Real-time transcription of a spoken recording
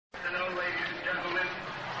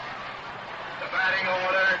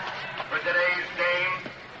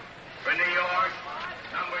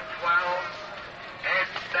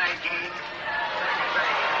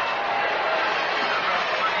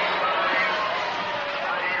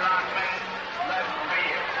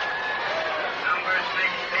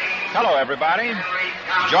Hello, everybody.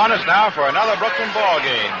 Join us now for another Brooklyn ball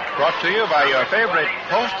game, brought to you by your favorite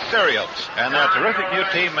Post cereals and their terrific new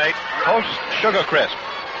teammate, Post Sugar Crisp.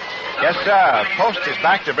 Yes, sir. Post is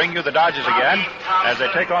back to bring you the Dodgers again as they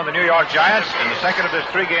take on the New York Giants in the second of this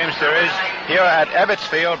three-game series here at Ebbets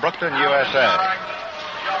Field, Brooklyn, USA.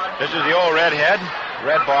 This is the old redhead,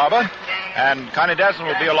 Red Barber, and Connie Desmond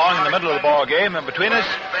will be along in the middle of the ball game, and between us,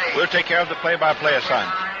 we'll take care of the play-by-play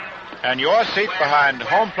assignment. And your seat behind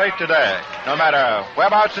home plate today, no matter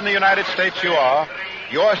whereabouts in the United States you are,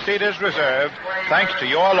 your seat is reserved thanks to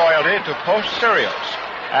your loyalty to Post cereals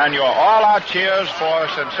and your all-out cheers for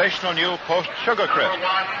sensational new Post Sugar Crisp.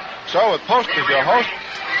 So with Post as your host,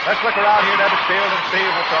 let's look around here at Ebbets Field and see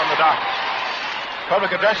what's on the docket.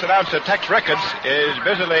 Public address announcer Tex Ricketts is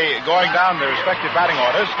busily going down the respective batting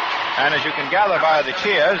orders, and as you can gather by the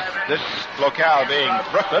cheers, this locale being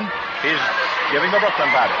Brooklyn, he's giving the Brooklyn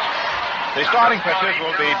batters. The starting pitchers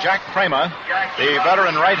will be Jack Kramer, the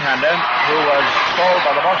veteran right-hander who was sold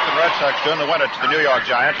by the Boston Red Sox during the winter to the New York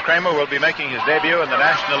Giants. Kramer will be making his debut in the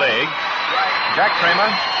National League. Jack Kramer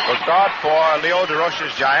will start for Leo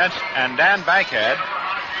DeRoche's Giants, and Dan Bankhead,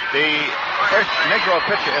 the first Negro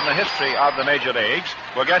pitcher in the history of the Major Leagues,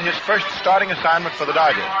 will get his first starting assignment for the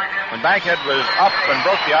Dodgers. When Bankhead was up and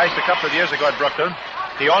broke the ice a couple of years ago at Brooklyn,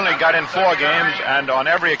 he only got in 4 games and on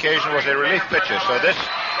every occasion was a relief pitcher. So this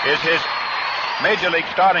is his Major League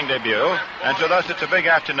starting debut, and so thus it's a big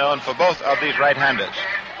afternoon for both of these right-handers.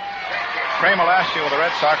 Kramer last year with the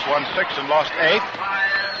Red Sox won 6 and lost 8.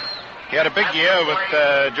 He had a big year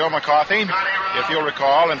with Joe McCarthy, if you'll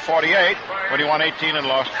recall, in 48 when he won 18 and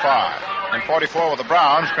lost 5. In 44 with the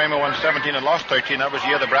Browns, Kramer won 17 and lost 13. That was the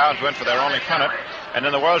year the Browns went for their only pennant. And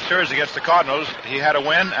in the World Series against the Cardinals, he had a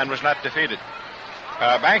win and was not defeated.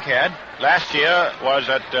 Bankhead last year was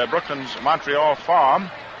at Brooklyn's Montreal Farm,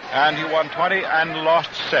 and he won 20 and lost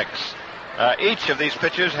 6. Each of these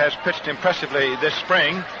pitchers has pitched impressively this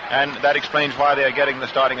spring, and that explains why they are getting the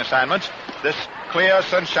starting assignments. This clear,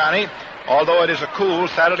 sunshiny, although it is a cool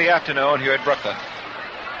Saturday afternoon here at Brooklyn.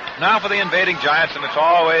 Now for the invading Giants, and it's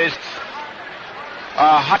always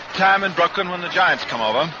a hot time in Brooklyn when the Giants come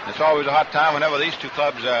over. It's always a hot time whenever these two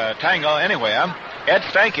clubs tangle anywhere. Ed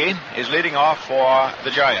Stanky is leading off for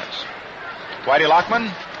the Giants. Whitey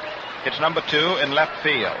Lockman hits number 2 in left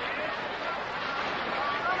field.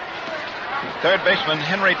 Third baseman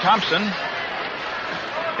Henry Thompson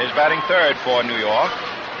is batting third for New York.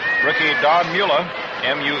 Rookie Don Mueller,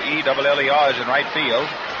 M-U-E-L-L-E-R, is in right field.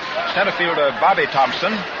 Center fielder Bobby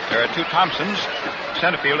Thompson. There are 2 Thompsons.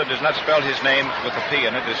 Center fielder does not spell his name with a P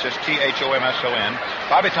in it. It's just T-H-O-M-S-O-N.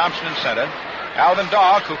 Bobby Thompson in center. Alvin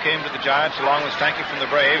Dark, who came to the Giants along with Stanky from the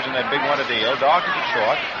Braves in that big winter deal. Dark is at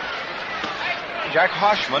short. Jack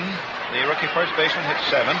Hoshman, the rookie first baseman, hits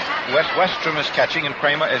 7th. Wes Westrom is catching, and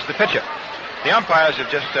Kramer is the pitcher. The umpires have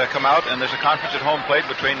just come out, and there's a conference at home plate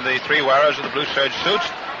between the 3 wearers of the blue serge suits.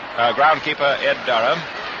 Groundkeeper Ed Durham,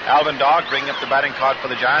 Alvin Dark bringing up the batting card for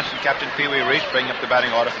the Giants, and Captain Pee Wee Reese bringing up the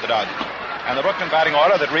batting order for the Dodgers. And the Brooklyn batting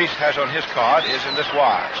order that Reese has on his card is in this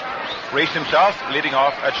wise. Reese himself leading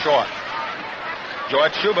off at short.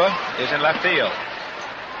 George Schuber is in left field.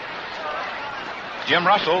 Jim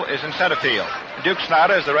Russell is in center field. Duke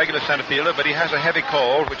Snyder is the regular center fielder, but he has a heavy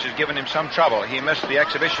cold, which has given him some trouble. He missed the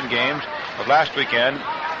exhibition games of last weekend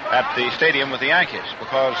at the stadium with the Yankees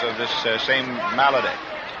because of this same malady.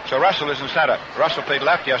 So Russell is in center. Russell played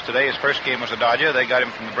left yesterday. His first game was a Dodger. They got him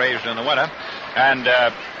from the Braves during the winter, and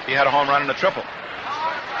he had a home run and a triple.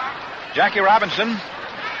 Jackie Robinson,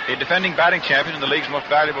 the defending batting champion and the league's most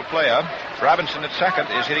valuable player. Robinson at second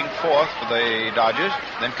is hitting 4th for the Dodgers.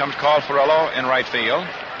 Then comes Carl Ferrello in right field.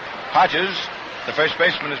 Hodges, the first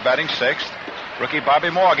baseman, is batting 6th. Rookie Bobby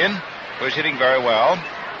Morgan, who is hitting very well,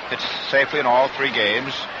 hits safely in all 3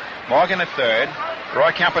 games. Morgan at third.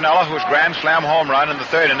 Roy Campanella, whose grand slam home run in the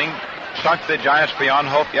 3rd inning sunk the Giants beyond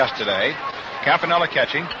hope yesterday. Campanella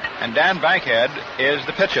catching, and Dan Bankhead is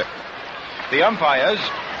the pitcher. The umpires,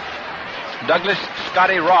 Douglas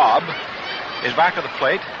Scotty Robb is back of the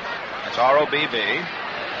plate. That's R-O-B-B.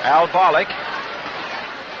 Al Barlick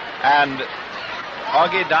and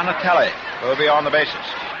Augie Donatelli will be on the bases.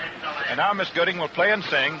 And now Miss Gooding will play and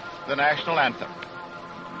sing the national anthem.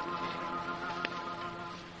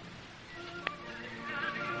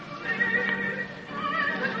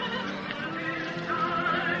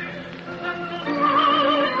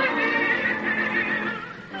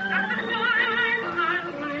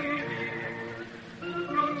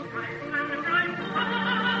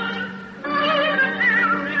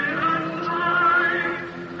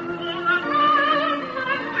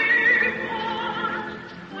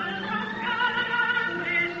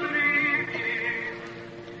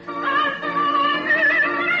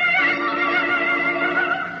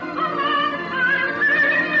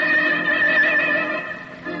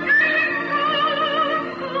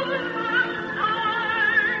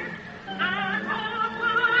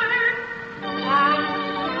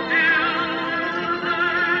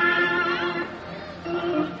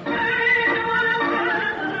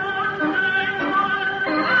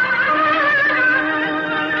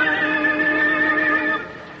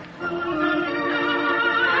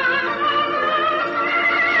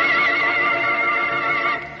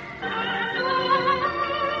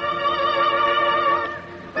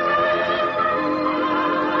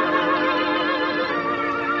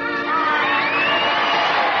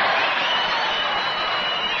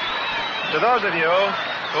 To those of you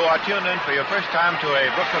who are tuned in for your first time to a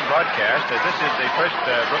Brooklyn broadcast, as this is the first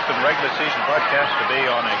Brooklyn regular season broadcast to be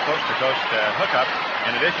on a coast-to-coast hookup,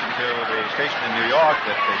 in addition to the station in New York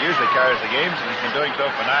that usually carries the games and has been doing so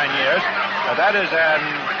for 9 years, that is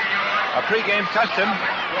a pregame custom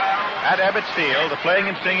at Ebbets Field, the playing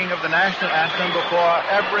and singing of the national anthem before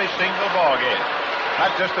every single ball game.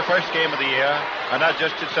 Not just the first game of the year, and not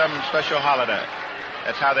just at some special holiday.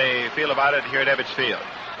 That's how they feel about it here at Ebbets Field.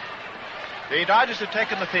 The Dodgers have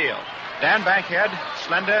taken the field. Dan Bankhead,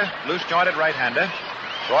 slender, loose-jointed right-hander.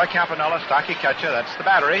 Roy Campanella, stocky catcher. That's the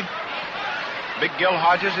battery. Big Gil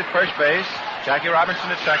Hodges at first base. Jackie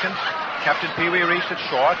Robinson at second. Captain Pee Wee Reese at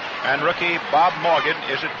short. And rookie Bob Morgan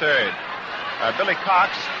is at third. Billy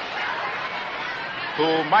Cox,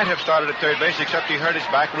 who might have started at third base, except he hurt his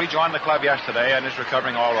back, rejoined the club yesterday and is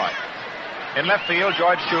recovering all right. In left field,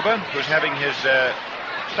 George Schuber, who's having his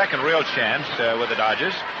second real chance with the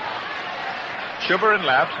Dodgers. Schuber in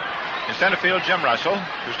left. In center field, Jim Russell,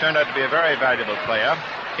 who's turned out to be a very valuable player,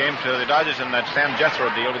 came to the Dodgers in that Sam Jethro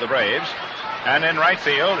deal with the Braves. And in right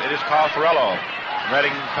field, it is Carl Ferrello from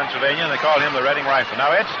Reading, Pennsylvania, and they call him the Reading Rifle. Now,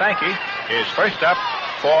 Ed Stanky is first up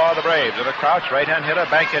for the Braves. With a crouch, right-hand hitter,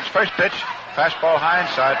 Bankhead's first pitch, fastball high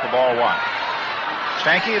inside for ball one.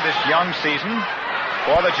 Stanky, this young season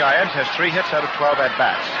for the Giants, has 3 hits out of 12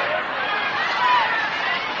 at-bats.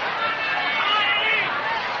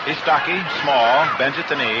 He's stocky, small, bends at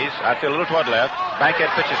the knees, outfield a little toward left. Bankhead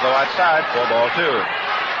pitches low outside for ball two.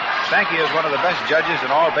 Stanky is one of the best judges in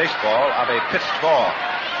all baseball of a pitched ball.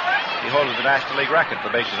 He holds the National League record for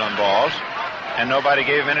bases on balls, and nobody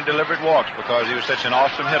gave him any deliberate walks because he was such an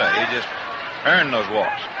awesome hitter. He just earned those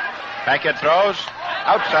walks. Bankhead throws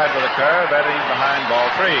outside with a curve, that is behind ball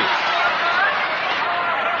three.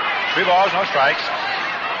 3 balls, no strikes.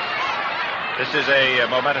 This is a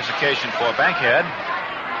momentous occasion for Bankhead,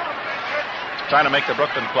 trying to make the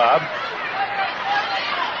Brooklyn club.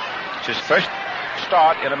 It's his first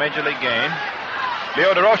start in a major league game.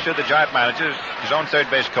 Leo DeRocha, the Giant manager, his own third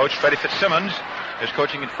base coach. Freddie Fitzsimmons is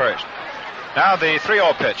coaching at first. Now the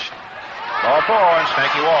 3-0 pitch. Ball 4, and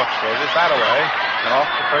Stanky walks, throws his bat away, and off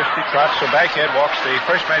to first he trots, so Bankhead walks the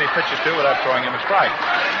first man he pitches to without throwing him a strike.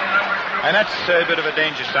 And that's a bit of a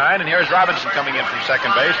danger sign, and here's Robinson coming in from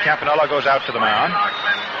second base. Campanella goes out to the mound.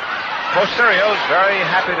 Post Cereals, very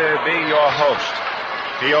happy to be your host.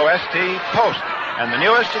 P-O-S-T, Post. And the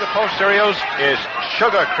newest of the Post cereals is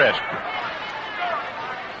Sugar Crisp.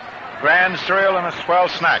 Grand cereal and a swell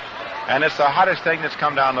snack. And it's the hottest thing that's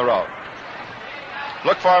come down the road.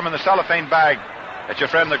 Look for them in the cellophane bag at your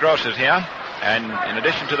friend the grocer's here. And in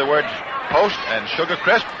addition to the words Post and Sugar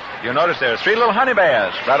Crisp, you'll notice there are 3 little honey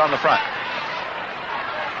bears right on the front.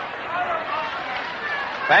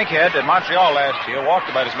 Bankhead in Montreal last year walked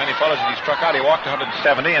about as many fellas as he struck out. He walked 170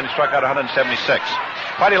 and struck out 176.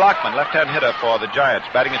 Putty Lockman, left-hand hitter for the Giants,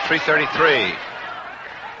 batting at .333.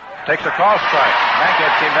 Takes a call strike.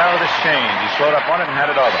 Bankhead came down with his change. He slowed up on it and had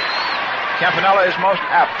it over. Campanella is most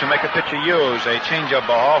apt to make a pitcher use a change-up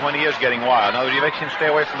ball when he is getting wild. In other words, he makes him stay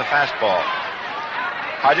away from the fastball.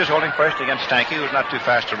 Hodges holding first against Stanky, who's not too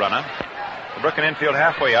fast a runner. The Brooklyn infield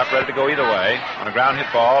halfway up, ready to go either way on a ground hit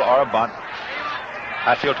ball or a bunt.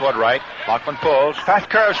 Outfield toward right. Lockman pulls. Fast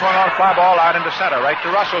curve swung on a fly ball out into center. Right to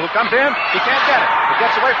Russell, who comes in. He can't get it. He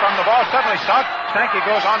gets away from the ball. Suddenly sunk. Stanky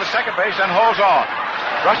goes on to second base and holds on.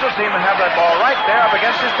 Russell seemed to have that ball right there up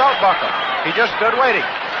against his belt buckle. He just stood waiting.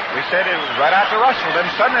 We said it was right after Russell. Then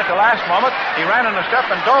suddenly at the last moment, he ran in a step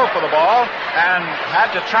and dove for the ball and had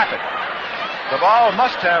to trap it. The ball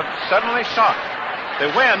must have suddenly sunk. The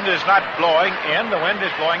wind is not blowing in, the wind is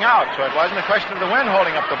blowing out. So it wasn't a question of the wind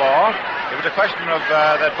holding up the ball. It was a question of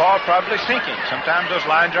that ball probably sinking. Sometimes those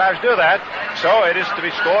line drives do that. So it is to be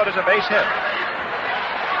scored as a base hit.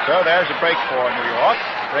 So there's a break for New York.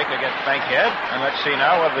 Break against Bankhead. And let's see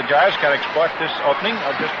now whether the Giants can exploit this opening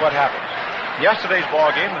or just what happens. Yesterday's ball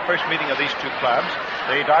game, the first meeting of these two clubs,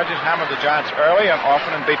 the Dodgers hammered the Giants early and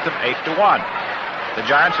often and beat them 8-1. The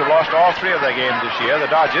Giants have lost all 3 of their games this year. The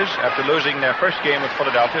Dodgers, after losing their first game with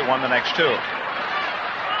Philadelphia, won the next 2.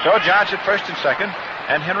 So Giants at first and second,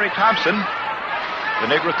 and Henry Thompson, the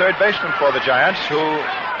Negro third baseman for the Giants, who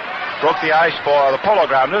broke the ice for the Polo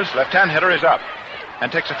Grounders, left-hand hitter, is up and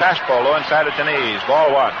takes a fastball low inside at the knees.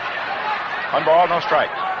 Ball 1. 1 ball, no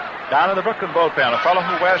strikes. Down in the Brooklyn bullpen, a fellow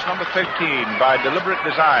who wears number 13 by deliberate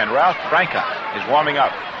design, Ralph Branca, is warming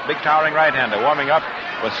up. Big towering right-hander warming up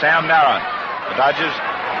with Sam Narron, the Dodgers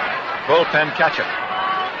bullpen catcher.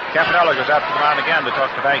 Campanella goes out to the mound again to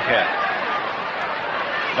talk to Bankhead.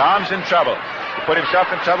 Don's in trouble. He put himself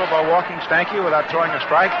in trouble by walking Stanky without throwing a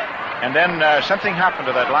strike. And then something happened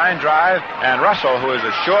to that line drive, and Russell, who is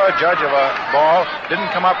a sure judge of a ball, didn't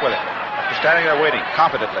come up with it. He's standing there waiting,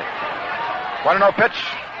 competently. 1-0 pitch.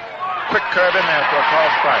 Quick curve in there for a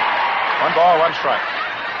called strike. 1 ball, 1 strike.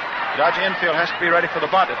 The Dodger infield has to be ready for the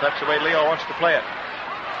bunt if that's the way Leo wants to play it.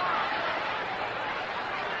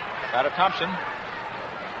 Batter Thompson.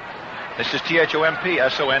 This is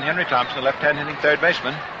Thompson, Henry Thompson, the left-hand hitting third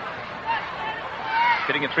baseman.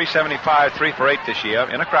 Hitting at 375, 3 for 8 this year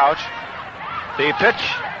in a crouch. The pitch,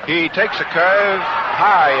 he takes a curve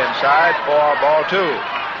high inside for ball 2.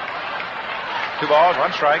 2 balls,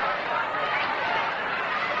 1 strike.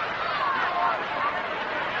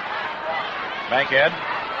 Bankhead,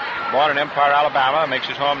 born in Empire, Alabama, makes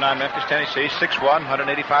his home now in Memphis, Tennessee, 6'1",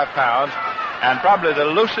 185 pounds, and probably the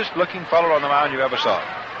loosest looking fellow on the mound you ever saw.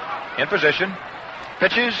 In position,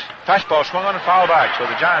 pitches, fastball swung on and foul back, so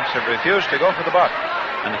the Giants have refused to go for the bunt.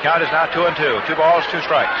 And the count is now 2-2. 2 balls, 2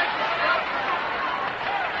 strikes.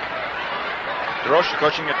 DeRocha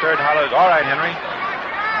coaching at third hollers. All right, Henry.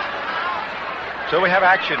 So we have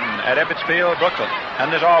action at Ebbets Field, Brooklyn.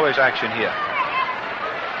 And there's always action here.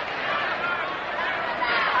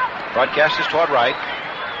 Broadcast is toward right.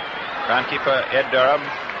 Groundkeeper Ed Durham,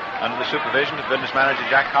 under the supervision of business manager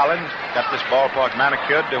Jack Collins, got this ballpark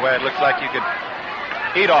manicured to where it looks like you could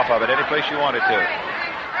eat off of it any place you wanted to.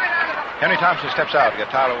 Henry Thompson steps out to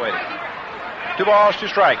get Tyler waiting. 2 balls, 2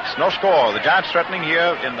 strikes, no score. The Giants threatening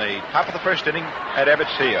here in the top of the first inning at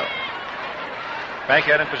Ebbets Field.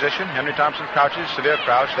 Bankhead in position. Henry Thompson crouches, severe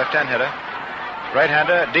crouch, left-hand hitter.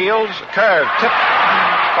 Right-hander deals, curve, tip,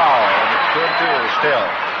 foul, and it's 2-2 still.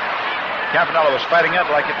 Campanella was fighting it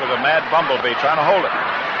like it was a mad bumblebee trying to hold it,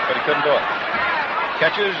 but he couldn't do it.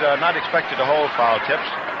 Catchers are not expected to hold foul tips.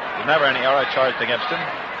 There's never any error charged against them.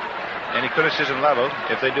 Any criticism leveled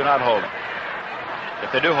if they do not hold them.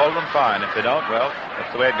 If they do hold them, fine. If they don't, well,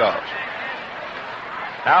 that's the way it goes.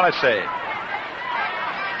 Now let's see.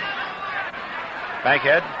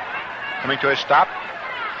 Bankhead coming to a stop.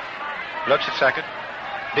 Looks at second.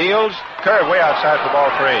 Deals. Curve way outside for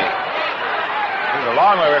ball 3. He was a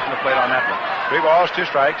long way away from the plate on that one. 3 balls, 2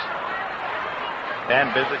 strikes.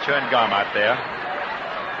 Dan Bisley chewing gum out there.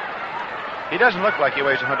 He doesn't look like he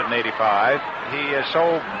weighs 185. He is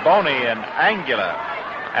so bony and angular,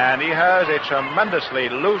 and he has a tremendously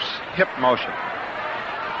loose hip motion.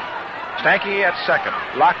 Stanky at second,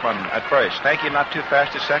 Lockman at first. Stanky not too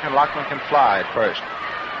fast at second. Lockman can fly at first.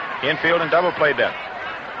 Infield and double play depth.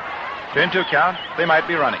 2-2 count. They might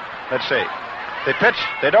be running. Let's see. They pitch,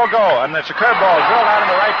 they don't go, and it's a curveball drilled out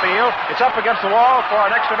into right field. It's up against the wall for an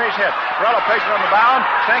extra base hit. Pirello plays it on the bound.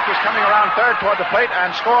 Stanky's coming around third toward the plate and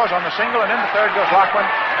scores on the single, and into third goes Lockman,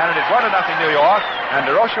 and it is 1-0 New York. And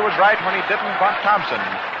DeRocha was right when he didn't bunt Thompson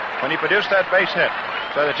when he produced that base hit.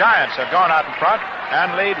 So the Giants have gone out in front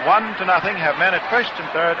and lead 1-0, have men at first and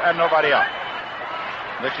third and nobody out.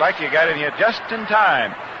 Looks like you got in here just in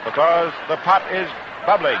time because the pot is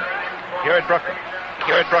bubbling here at Brooklyn.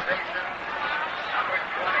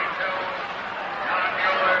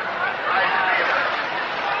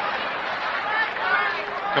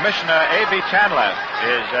 Commissioner A.B. Chandler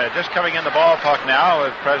is just coming in the ballpark now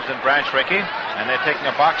with President Branch Rickey, and they're taking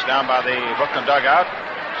a box down by the Brooklyn dugout.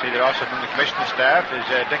 See that also from the commissioner's staff is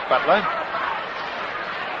Dick Butler.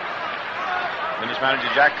 Business manager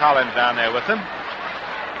Jack Collins down there with them.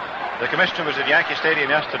 The commissioner was at Yankee Stadium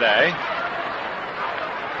yesterday.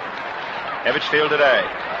 Ebbets Field today.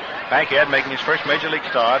 Bankhead making his first major league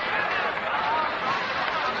start.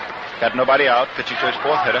 Got nobody out, pitching to his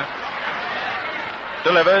 4th hitter.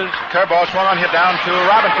 Delivers. Curveball swung on, hit down to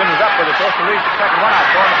Robinson, who's up with a social release at second, 1 out,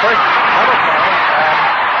 4 on the first. Double play, and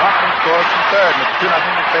Hoffman scores from third, and it's 2-0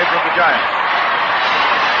 in favor of the Giants.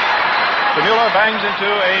 So Mueller bangs into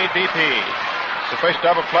a DP. It's the first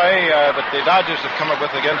double play that the Dodgers have come up with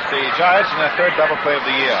against the Giants, and their 3rd double play of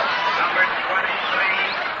the year.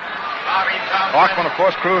 Hoffman, of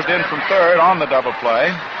course, cruised in from third on the double play,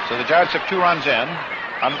 so the Giants have 2 runs in.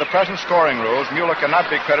 Under the present scoring rules, Mueller cannot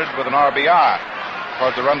be credited with an RBI.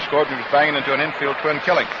 Because the run scored, he was banging into an infield twin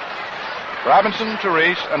killing. Robinson to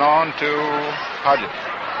Reese and on to Hodges.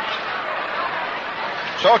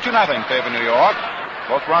 So 2-0 favor New York.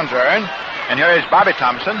 Both runs earned. And here is Bobby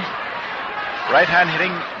Thompson. Right-hand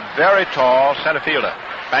hitting, very tall center fielder.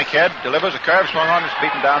 Bankhead delivers a curve swung on, is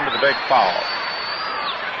beaten down to the big foul.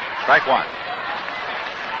 Strike 1.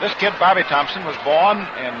 This kid, Bobby Thompson, was born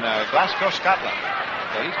in Glasgow, Scotland.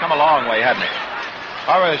 So he's come a long way, hasn't he?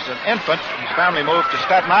 However, as an infant, his family moved to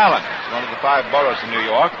Staten Island, one of the 5 boroughs in New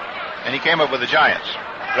York, and he came up with the Giants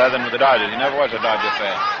rather than with the Dodgers. He never was a Dodger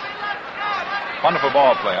fan. Wonderful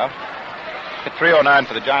ball player. Hit .309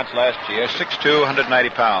 for the Giants last year, 6'2", 190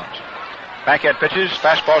 pounds. Backhand pitches.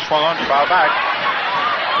 Fastball swung on, foul back.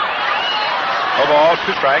 No ball,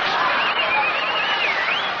 2 strikes.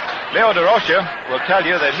 Leo DeRocha will tell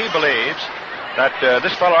you that he believes that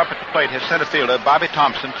this fellow up at the plate, his center fielder, Bobby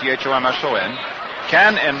Thompson, Thomson,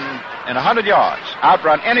 can, in 100 yards,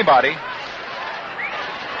 outrun anybody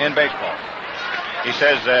in baseball. He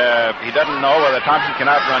says he doesn't know whether Thompson can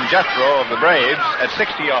outrun Jethro of the Braves at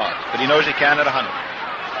 60 yards, but he knows he can at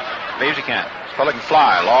 100. Believes he can. This fellow can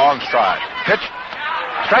fly, long stride. Pitch,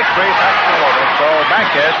 strike 3, fastball over. So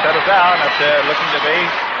Banquez settles down after looking to be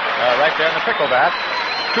right there in the pickle bat.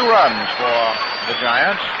 2 runs for the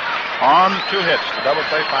Giants on 2 hits. The double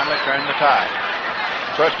play finally turned the tide.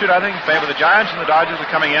 So it's 2-0 in favor of the Giants, and the Dodgers are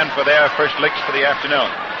coming in for their first licks for the afternoon.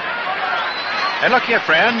 And look here,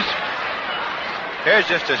 friends. Here's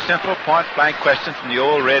just a simple point-blank question from the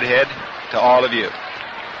old redhead to all of you.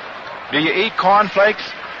 Do you eat cornflakes?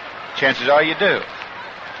 Chances are you do.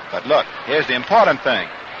 But look, here's the important thing.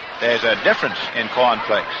 There's a difference in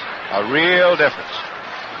cornflakes. A real difference.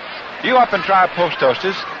 You up and try Post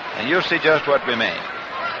Toasters, and you'll see just what we mean.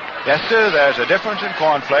 Yes, sir, there's a difference in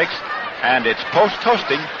cornflakes, and it's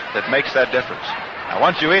post-toasting that makes that difference. Now,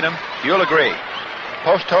 once you eat them, you'll agree.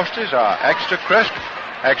 Post Toasters are extra crisp,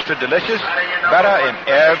 extra delicious, better in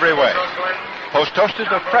every way. Post Toasters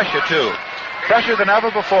are fresher, too. Fresher than ever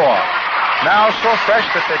before. Now so fresh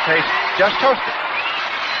that they taste just toasted.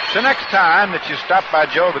 So next time that you stop by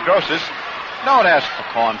Joe the Grocer's, don't ask for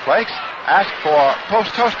cornflakes. Ask for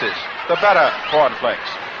Post Toasters, the better cornflakes.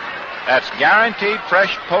 That's guaranteed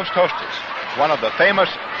fresh Post Toasters, one of the famous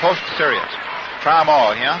Post cereals. Try them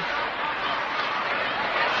all, yeah?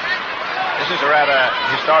 This is a rather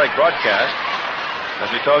historic broadcast, as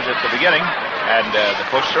we told you at the beginning, and the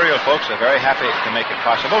Post cereal folks are very happy to make it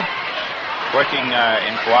possible, working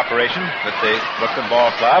in cooperation with the Brooklyn Ball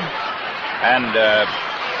Club and the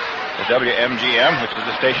WMGM, which is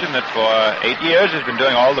the station that for 8 years has been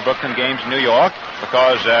doing all the Brooklyn games in New York,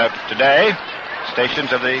 because today stations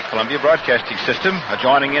of the Columbia Broadcasting System are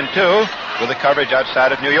joining in, too, with the coverage outside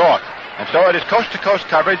of New York. And so it is coast-to-coast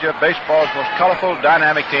coverage of baseball's most colorful,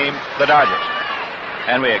 dynamic team, the Dodgers.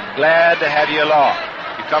 And we're glad to have you along.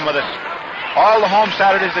 You come with us all the home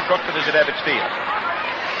Saturdays at Brooklyn is at Ebbets Field.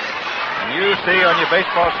 And you see on your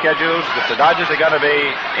baseball schedules that the Dodgers are going to be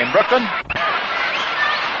in Brooklyn.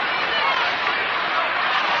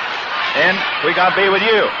 And we're going to be with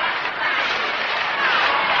you.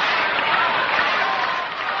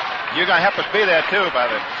 You're going to help us be there, too, by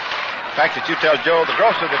the fact that you tell Joe the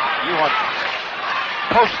Grocer that you want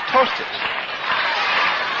Post Toasters,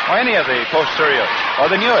 or any of the Post cereals, or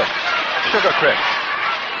the newest, Sugar Crisp.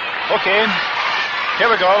 Okay, here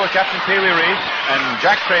we go with Captain Pee Wee Reese and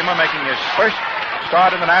Jack Kramer making his first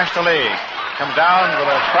start in the National League. Comes down with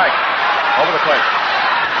a strike over the plate.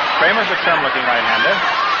 Kramer's a trim-looking right-hander.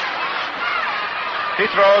 He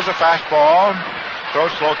throws a fastball,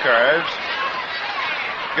 throws slow curves,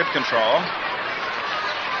 good control.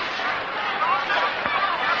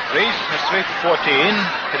 Reese has 3 for 14,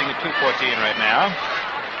 hitting a 214 right now.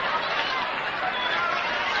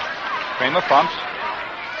 Kramer pumps,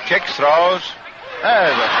 kicks, throws.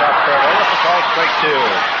 There's a sharp curve over for called strike 2.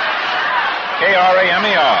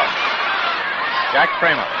 Kramer. Jack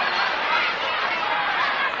Kramer.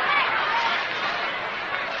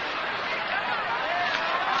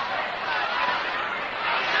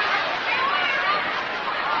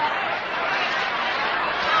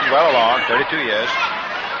 Well along, 32 years.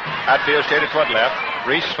 Outfield shaded toward left.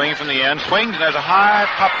 Reese swinging from the end. Swings, and there's a high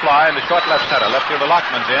pop fly in the short left center. Left fielder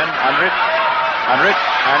Lockman's in. Under it,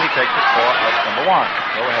 and he takes it for out number 1.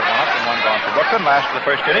 So we have 1 up and 1 gone for Brooklyn. Last of the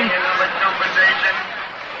first inning.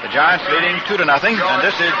 The Giants leading 2-0, and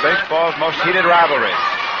this is baseball's most heated rivalry.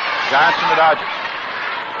 Giants and the Dodgers.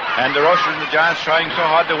 And DeRocha and the Giants trying so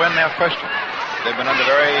hard to win their first one. They've been under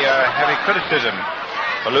very heavy criticism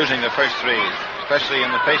for losing their first 3. Especially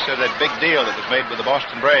in the face of that big deal that was made with the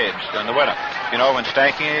Boston Braves during the winter. You know, when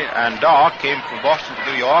Stanky and Doc came from Boston to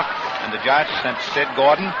New York, and the Giants sent Sid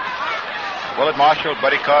Gordon, Willard Marshall,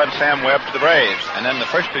 Buddy Carr, and Sam Webb to the Braves. And then the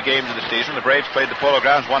first 2 games of the season, the Braves played the Polo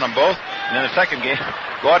Grounds, won them both. And in the second game,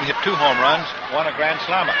 Gordon hit 2 home runs, won a grand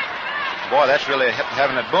slammer. Boy, that's really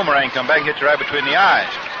having that boomerang come back and hit you right between the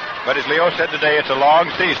eyes. But as Leo said today, it's a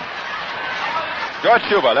long season. George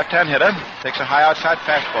Schuber, left-hand hitter, takes a high outside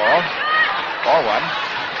fastball. Ball 1.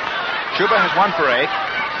 Schuber has 1 for 8.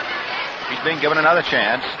 He's being given another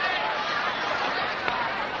chance.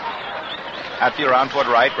 Outfield around toward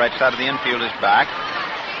right side of the infield is back.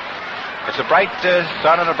 It's a bright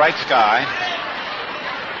sun and a bright sky.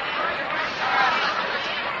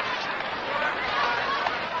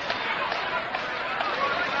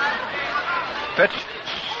 Pitch.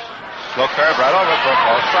 Slow curve right over for a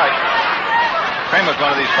ball strike. Kramer's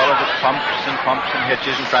one of these fellows that pumps and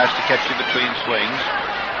hitches and tries to catch you between swings.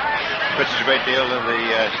 Pitches a great deal of the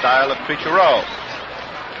style of Preacher Rowe,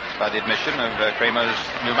 by the admission of Kramer's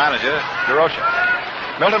new manager, DeRocha.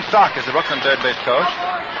 Milton Stock is the Brooklyn third base coach.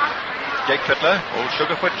 Jake Fittler, old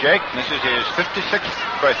Sugarfoot Jake. This is his 56th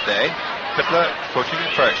birthday. Fittler coaching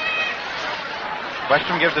at first.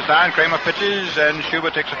 Westrom gives the sign. Kramer pitches, and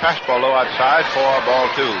Schubert takes a fastball low outside for ball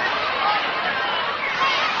 2.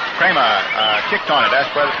 Kramer kicked on it,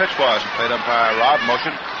 asked where the pitch was, and played umpire Rob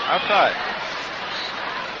motion outside.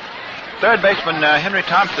 Third baseman Henry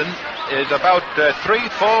Thompson is about 3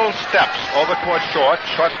 full steps over towards short.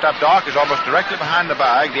 Shortstop Doc is almost directly behind the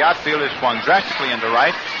bag. The outfield is swung drastically into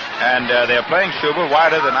right, and they're playing Schubert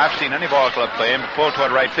wider than I've seen any ball club play him, full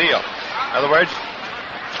toward right field. In other words,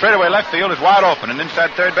 straightaway left field is wide open, and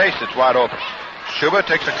inside third base it's wide open. Schubert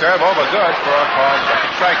takes a curve over good for a call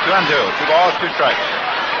second strike, 2-2. 2 balls, 2 strikes.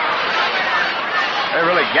 They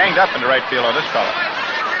really ganged up into right field on this fella.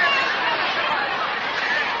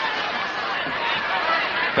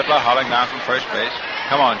 Fittler hauling down from first base.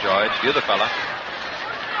 Come on, George. You're the fella.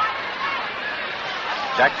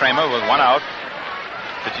 Jack Kramer with 1 out,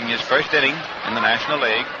 pitching his first inning in the National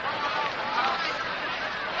League.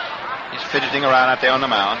 He's fidgeting around out there on the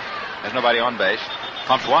mound. There's nobody on base.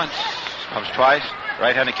 Pumps once, pumps twice.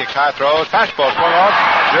 Right-handed kicks high, throws. Fastball swung off.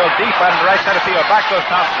 Drilled deep out into right center field. Back goes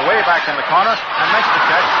Thompson, way back in the corner, and makes the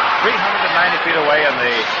catch 390 feet away in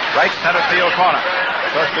the right center field corner.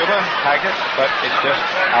 First Schubert tagged it, but it's just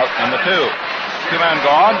out number 2. 2-man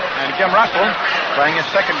gone, and Jim Russell playing his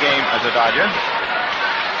second game as a Dodger.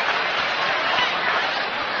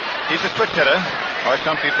 He's a switch hitter, or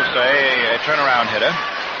some people say a turnaround hitter,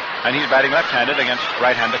 and he's batting left-handed against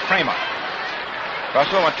right-hander Kramer.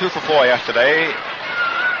 Russell went 2 for 4 yesterday.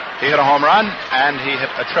 He hit a home run, and he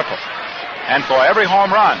hit a triple. And for every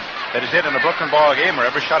home run that is hit in a Brooklyn ball game, or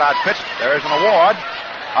every shutout pitch, there is an award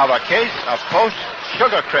of a case of Post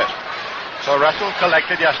Sugar Crisp. So Russell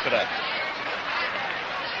collected yesterday.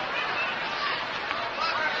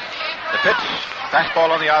 The pitch,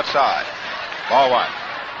 fastball on the outside. Ball 1.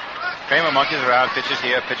 Kramer monkeys around, pitches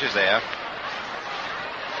here, pitches there.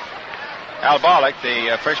 Al Barlick,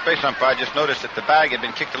 the first base umpire, just noticed that the bag had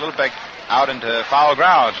been kicked a little bit out into foul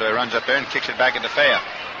ground, so he runs up there and kicks it back into fair.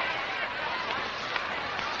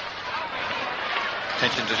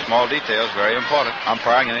 Attention to small details, very important.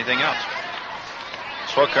 Umpiring, anything else.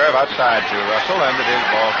 Slow curve outside to Russell, and it is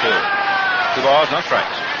ball 2. 2 balls, no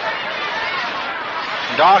strikes.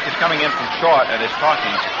 Doc is coming in from short and is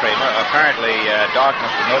talking to Kramer. Apparently, Doc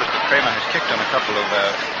must have noticed that Kramer has kicked on a couple of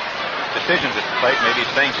decisions at the plate. Maybe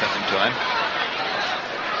he's saying something to him.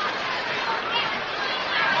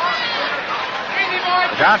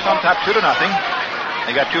 The Giants on top 2-0.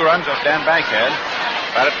 They got 2 runs off Dan Bankhead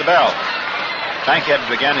right at the bell. Bankhead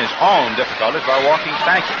began his own difficulties by walking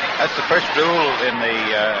Stanky. That's the first rule in the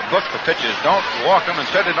book for pitchers. Don't walk them, and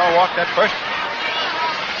certainly don't walk that first.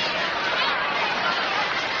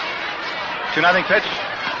 2-0 pitch.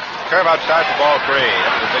 Curve outside for ball 3.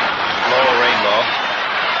 That was a big, slow rainbow.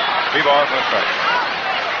 3 balls, no strikes.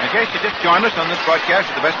 In case you just joined us on this broadcast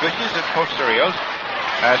with the best wishes at Post Cereals,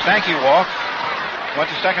 Stanky walked. Went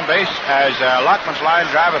to second base as Lockman's line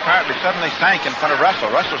drive apparently suddenly sank in front of Russell.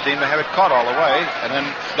 Russell seemed to have it caught all the way and then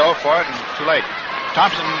dove for it, and too late.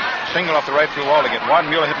 Thompson singled off the right field wall to get 1.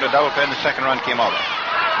 Mueller hit him a double play, and the second run came over.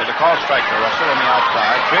 There's a call strike for Russell on the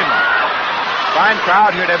outside. 3-1. Fine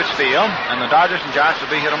crowd here at Ebbets Field, and the Dodgers and Giants will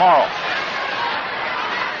be here tomorrow.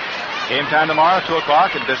 Game time tomorrow, 2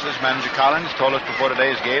 o'clock, and business manager Collins told us before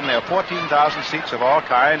today's game there are 14,000 seats of all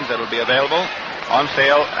kinds that will be available on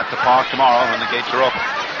sale at the park tomorrow when the gates are open,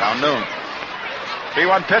 around noon.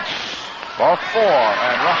 3-1 pitch, ball 4,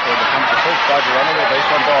 and Russell becomes the first Dodger runner with base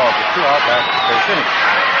on balls with 2 out after the first inning.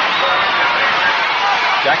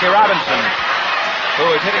 Jackie Robinson, who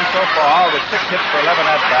is hitting so far with 6 hits for 11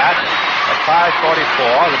 at-bats at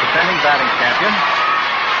 544, the defending batting champion,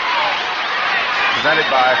 presented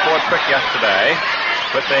by Ford Quick yesterday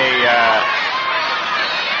with a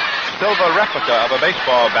silver replica of a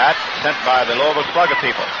baseball bat sent by the Louisville Slugger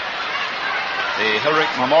people. The Hillerick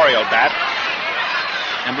Memorial bat,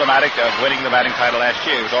 emblematic of winning the batting title last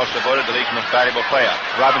year. He was also voted the league's most valuable player.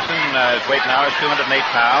 Robinson, his weight now is 208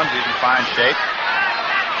 pounds. He's in fine shape.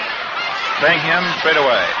 Playing him straight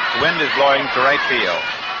away. The wind is blowing to right field.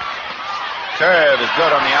 Curve is good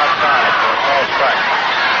on the outside for a call strike.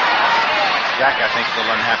 Jack, I think, is a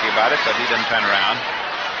little unhappy about it, but he didn't turn around.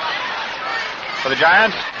 For the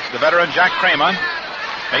Giants, the veteran Jack Kramer,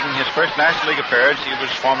 making his first National League appearance. He was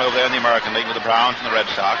formerly over there in the American League with the Browns and the Red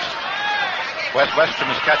Sox. Wes Westrom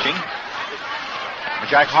is catching.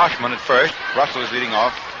 Jack Hoshman at first. Russell is leading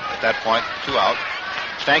off at that point. 2 out.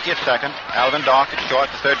 Stanky at second. Alvin Dock at short.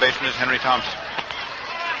 The third baseman is Henry Thompson.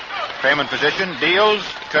 Kramer in position. Deals.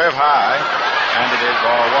 Curve high. And it is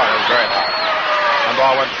ball one. It was very high. 1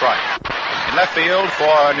 ball, 1 strike. In left field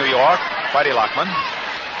for New York, Whitey Lockman.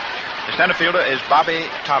 The center fielder is Bobby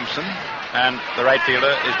Thompson. And the right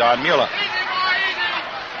fielder is Don Mueller.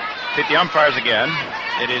 Hit the umpires again.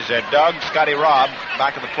 It is Doug Scotty Robb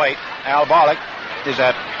back of the plate. Al Bollock is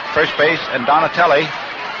at first base. And Donatelli,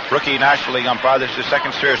 rookie National League umpire, this is his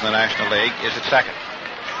second series in the National League, is at second.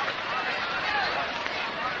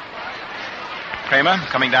 Kramer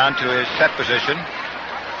coming down to his set position.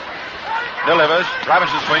 Delivers.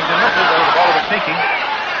 Robinson swings and misses. The ball was sinking.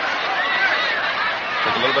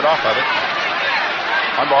 Took a little bit off of it.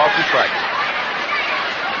 1 ball, 2 strikes.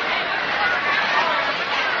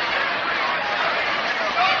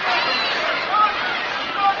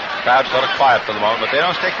 Crowd's sort of quiet for the moment, but they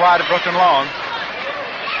don't stay quiet at Brooklyn long.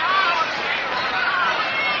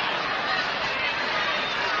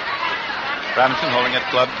 Robinson holding it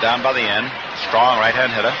clubbed down by the end. Strong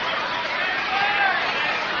right-hand hitter.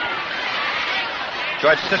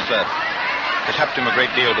 George Sisler has helped him a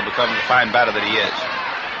great deal to become the fine batter that he is.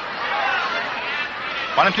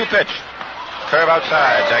 1-2 pitch. Curve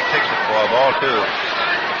outside. Jack takes it for ball 2.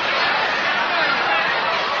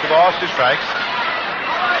 2 balls, 2 strikes.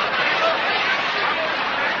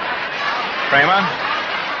 Kramer,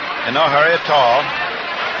 in no hurry at all.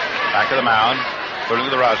 Back of the mound, putting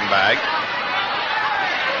to the rosin bag.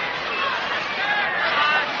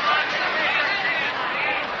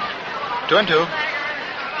 Two and two.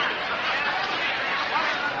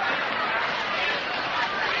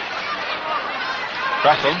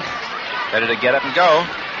 Russell, ready to get up and go.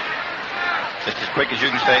 Just as quick as you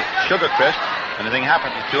can say, Sugar Crisp. Anything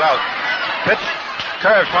happens with 2 out. Pitch,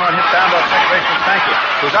 curve, swung on, hit down to second baseman Stanky,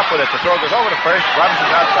 who's up with it. The throw goes over to first.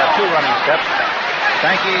 Robinson's out by 2 running steps.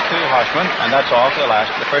 Stanky to Hoshman, and that's all for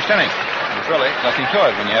the first inning. There's really nothing to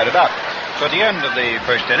it when you add it up. So at the end of the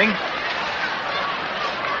first inning,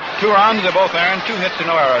 2 runs, they both earned, 2 hits and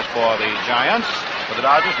no errors for the Giants. For the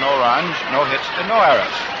Dodgers, no runs, no hits and no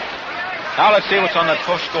errors. Now let's see what's on that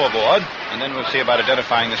post scoreboard, and then we'll see about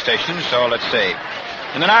identifying the station. So let's see.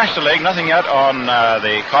 In the National League, nothing yet on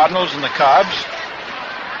the Cardinals and the Cubs.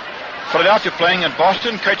 Philadelphia playing at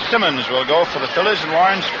Boston. Kurt Simmons will go for the Phillies, and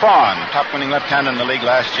Warren Spahn, top-winning left-hander in the league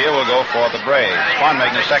last year, will go for the Braves. Spahn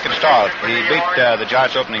making a second start. He beat the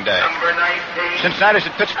Giants opening day. Cincinnati's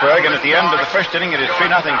at Pittsburgh, and at the end of the first inning, it is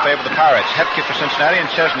 3-0 in favor of the Pirates. Hepke for Cincinnati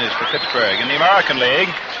and Chesney for Pittsburgh. In the American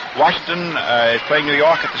League, Washington is playing New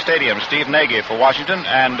York at the stadium. Steve Nagy for Washington,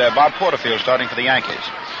 and Bob Porterfield starting for the Yankees.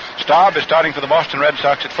 Staub is starting for the Boston Red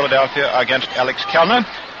Sox at Philadelphia against Alex Kellner.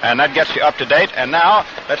 And that gets you up to date. And now,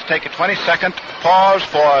 let's take a 20-second pause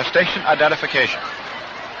for station identification.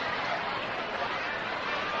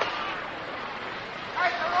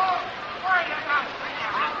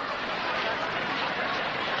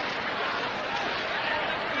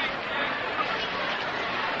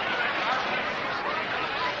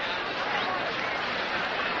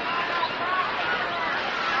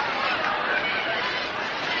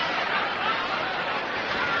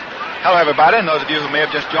 Hello, everybody, and those of you who may have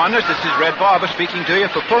just joined us, this is Red Barber speaking to you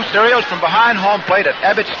for Post Cereals from behind home plate at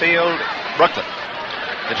Ebbets Field, Brooklyn.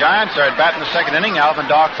 The Giants are at bat in the second inning. Alvin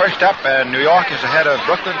Dock first up, and New York is ahead of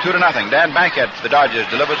Brooklyn 2-0. Dan Bankhead for the Dodgers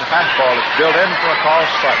delivers a fastball that's drilled in for a call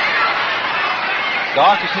strike.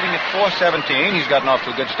 Dock is hitting at .417. He's gotten off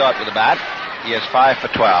to a good start with the bat. He is 5 for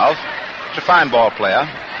 12. He's a fine ball player.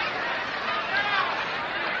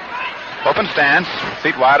 Open stance,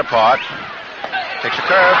 feet wide apart. Takes a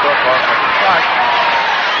curve for a call strike.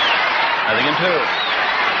 Nothing in 2.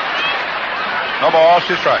 No balls,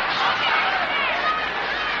 2 strikes.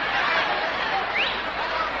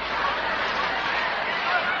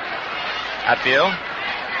 Hatfield.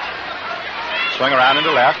 Swing around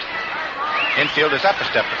into left. Infield is up a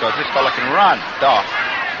step because this fella can run. Doff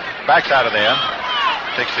backs out of there.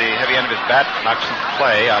 Takes the heavy end of his bat, knocks some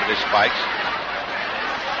play out of his spikes.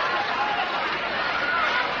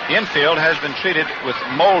 The infield has been treated with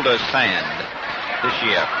Mulder sand this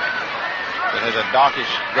year. It has a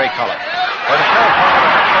darkish gray color. But the sheriff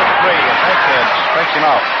is free, and Bankhead strikes him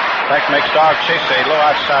out. Back makes Stark chase a low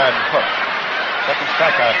outside hook. Second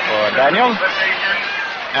strikeout for Daniel.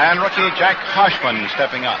 And rookie Jack Hoshman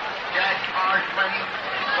stepping up.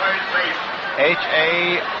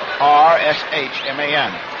 H-A-R-S-H-M-A-N.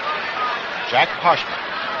 Jack Hoshman.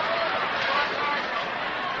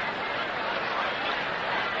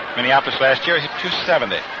 Minneapolis last year hit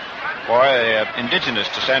 .270. boy, indigenous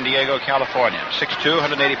to San Diego, California. 6'2",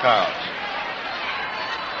 180 pounds.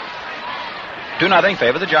 2-0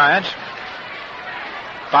 favor the Giants.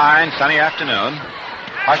 Fine, sunny afternoon.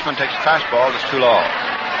 Hoshman takes a fastball that's too low.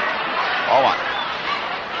 Ball 1.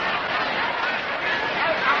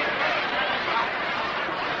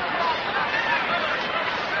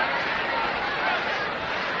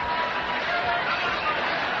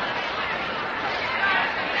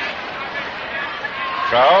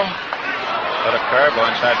 Throw. Let a curve go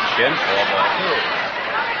inside the shin. 4-2.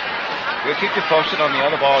 We'll keep you posted on the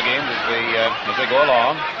other ball games as they go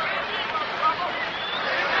along.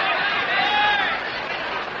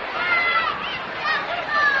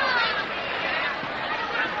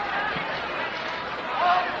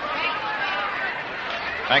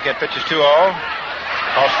 Bankhead pitches 2-0.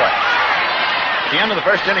 Call strike. At the end of the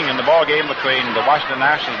first inning in the ball game between the Washington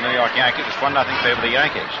Nationals and the New York Yankees, it's 1-0 favor the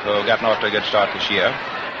Yankees, who have gotten off to a good start this year.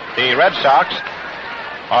 The Red Sox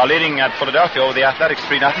are leading at Philadelphia over the Athletics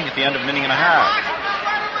 3-0 at the end of an inning and a half.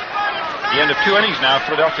 At the end of 2 innings now,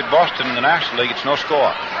 Philadelphia, Boston in the National League, it's no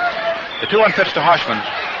score. The 2-1 pitch to Hoshman,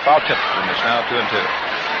 foul tipped, and it's now 2-2.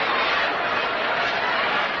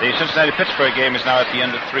 The Cincinnati-Pittsburgh game is now at the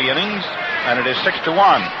end of 3 innings, and it is 6-1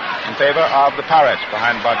 in favor of the Pirates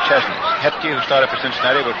behind Bob Chesney. Hetke, who started for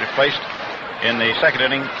Cincinnati, was replaced in the second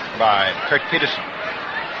inning by Kirk Peterson.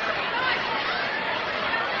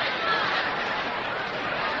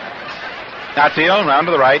 Outfield, round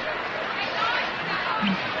to the right.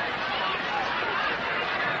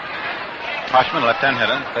 Hoshman, left-hand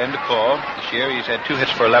hitter, claimed to pull. This year he's had 2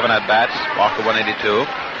 hits for 11 at-bats, walk of 182.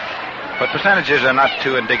 But percentages are not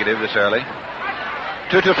too indicative this early.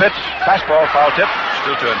 2-2 pitch, fastball, foul tip,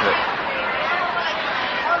 still 2-2.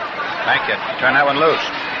 Bankhead, turn that one loose.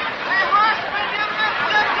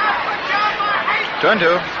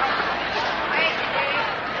 2-2.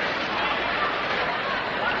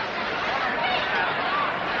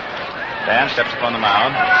 Dan steps upon the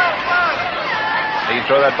mound. He can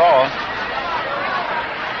throw that ball.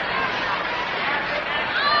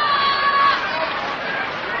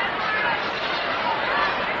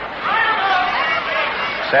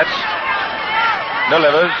 Sets.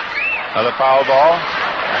 Delivers. Another foul ball.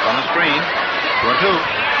 Back on the screen.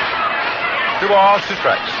 2-2. 2 balls, 2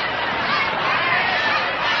 strikes.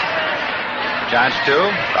 Giants 2.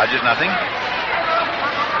 Dodgers nothing.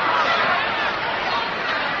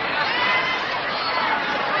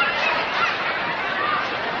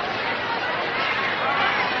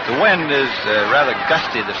 The wind is rather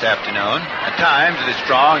gusty this afternoon. At times it is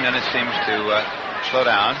strong, then it seems to slow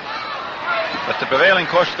down. But the prevailing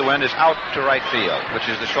course of the wind is out to right field,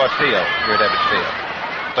 which is the short field here at Ebbets Field.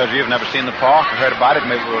 Those of you who have never seen the park or heard about it,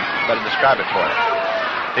 maybe we'll better describe it for you.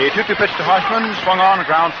 The 2-2 pitch to Hoshman, swung on, a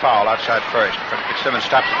ground foul outside first. Fitzsimmons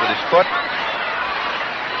stops it with his foot.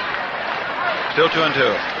 Still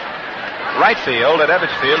 2-2. Right field at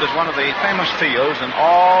Ebbets Field is one of the famous fields in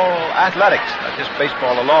all athletics, not just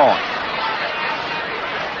baseball alone.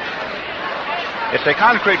 It's a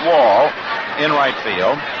concrete wall in right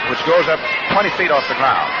field, which goes up 20 feet off the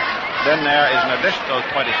ground. Then there is an additional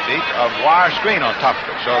 20 feet of wire screen on top of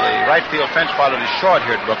it. So the right field fence, while it is short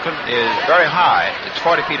here at Brooklyn, is very high. It's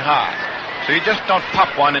 40 feet high. So you just don't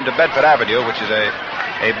pop one into Bedford Avenue, which is a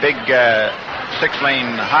big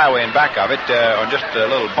 6-lane highway in back of it, on just a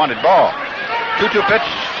little bunted ball. 2-2 pitch.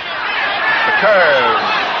 The curve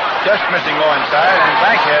just missing low inside, and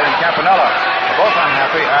Bankhead and Campanella are both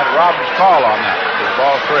unhappy at Rob's call on that. It's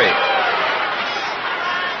ball 3.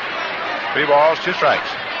 3 balls, 2 strikes.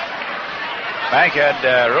 Bankhead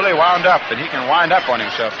really wound up, and he can wind up on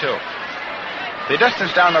himself, too. The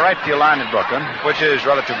distance down the right field line at Brooklyn, which is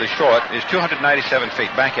relatively short, is 297 feet.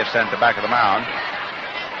 Bankhead stands at the back of the mound.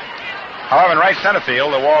 However, in right center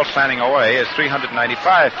field, the wall slanting away is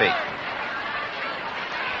 395 feet.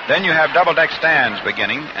 Then you have double-deck stands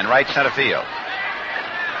beginning in right center field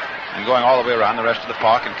and going all the way around the rest of the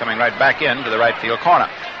park and coming right back into the right field corner.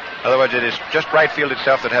 In other words, it is just right field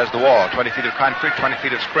itself that has the wall. 20 feet of concrete, 20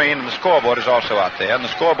 feet of screen, and the scoreboard is also out there. And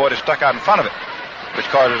the scoreboard is stuck out in front of it, which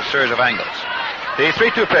causes a series of angles. The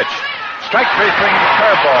 3-2 pitch. Strike 3 swinging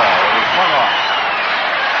curveball. He swung off.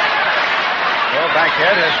 Well,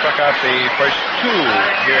 Bankhead has struck out the first 2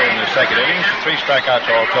 here in the second innings. 3 strikeouts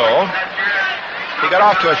all told. He got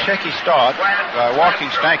off to a shaky start,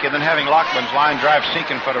 walking Stanky, and then having Lockman's line drive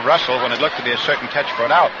sink in front of Russell when it looked to be a certain catch for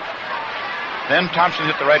an out. Then Thompson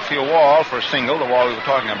hit the right field wall for a single, the wall we were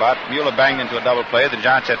talking about. Mueller banged into a double play. The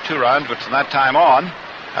Giants had 2 runs, but from that time on,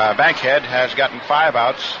 Bankhead has gotten 5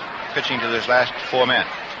 outs, pitching to his last 4 men.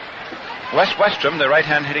 Wes Westrom, the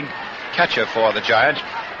right-hand hitting catcher for the Giants,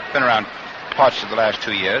 been around parts of the last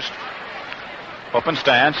 2 years. Open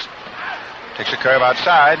stance. Takes a curve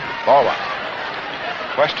outside. Ball one.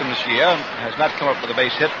 Weston this year has not come up with a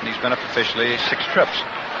base hit, and he's been up officially 6 trips.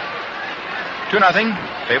 2-0.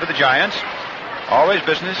 Favor the Giants. Always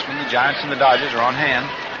business when the Giants and the Dodgers are on hand.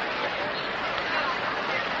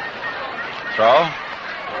 Throw.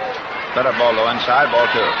 Let up ball low inside. Ball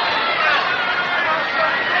 2.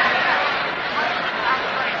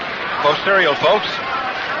 Post Serial folks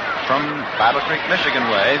from Battle Creek, Michigan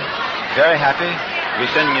way. Very happy to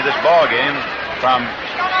be sending you this ball game from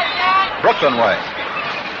Brooklyn way.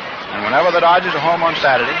 And whenever the Dodgers are home on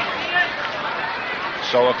Saturday,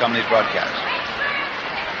 so will come these broadcasts.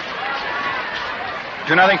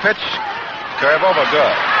 2-0 pitch. Curve over.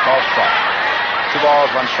 Good. Ball strike. 2 balls,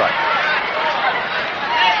 1 strike.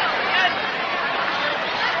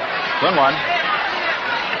 1-1.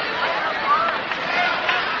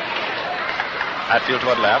 Hatfield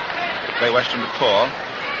toward left. To play Western to pull.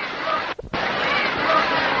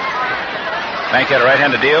 Bankhead, a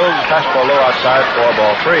right-handed deal. Fastball low outside.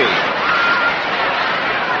 4-3.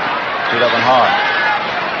 2-0 hard.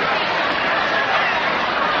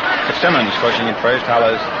 Fitzsimmons pushing in first.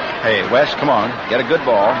 Hollers, hey, West, come on. Get a good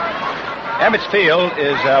ball. Ebbets Field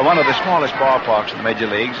is one of the smallest ballparks in the major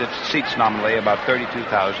leagues. It seats nominally about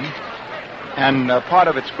 32,000. And part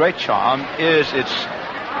of its great charm is its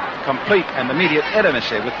complete and immediate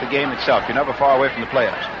intimacy with the game itself. You're never far away from the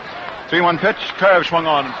players. 3-1 pitch. Curve swung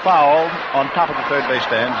on and fouled on top of the third base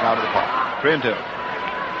stands and out of the park. 3-2.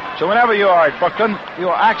 So whenever you are at Brooklyn,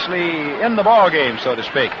 you're actually in the ball game, so to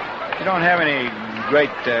speak. You don't have any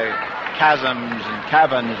great chasms and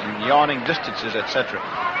caverns and yawning distances, etc.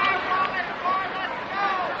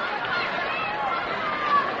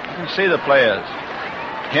 You can see the players.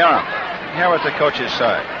 Hear them. Hear what the coaches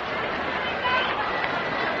say.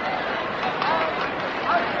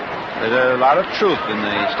 There's a lot of truth in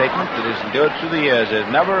the statement that has endured through the years. There's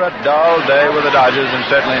never a dull day with the Dodgers, and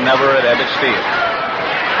certainly never at Ebbets Field.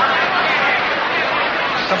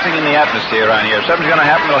 Something in the atmosphere around here. If something's going to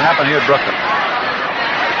happen, it'll happen here at Brooklyn.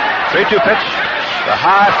 3-2 pitch. The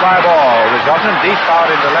high fly ball resulting deep out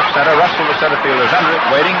into left center. Russell, the center fielder, is under it,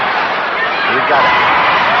 waiting. He's got it.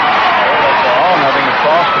 Ball, nothing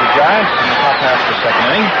across for the Giants in the top half of the second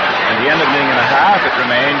inning. At the end of the inning and a half, it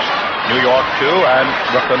remains New York 2 and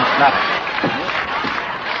Brooklyn nothing.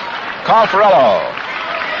 Carl Ferrello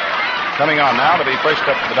coming on now to be first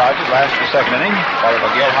up for the Dodgers, last of the second inning, followed by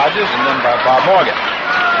Gil Hodges and then by Bob Morgan.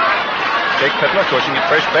 Jake Pittler coaching at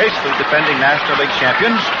first base for the defending National League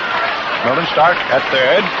champions. Milton Stark at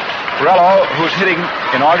third. Ferrello, who's hitting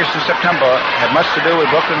in August and September, had much to do with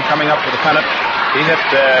Brooklyn coming up with the pennant. He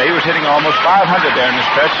was hitting almost 500 there in the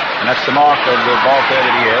stretch, and that's the mark of the ball player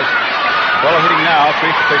that he is. Ferrello hitting now 3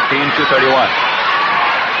 for 13, 231.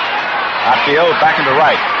 Outfield back into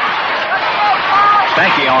right.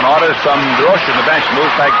 Stanky on orders from DeRoche on the bench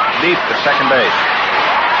moves back deep at second base.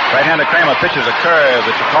 Right-hander Kramer pitches a curve.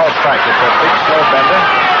 It's a called strike. It's a big slow bender.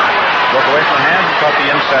 Broke away from the hand and caught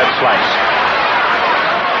the inside slice.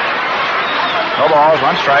 No balls,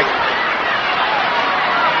 1 strike.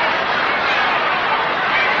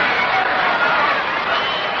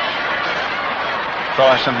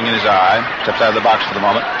 Fellow has something in his eye. Steps out of the box for the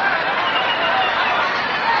moment.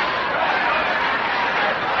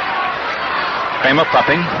 Kramer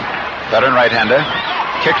pumping. Veteran right-hander.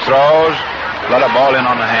 Kick throws. Let a ball in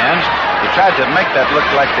on the hands. He tried to make that look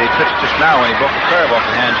like they pitched just now when he broke the curve off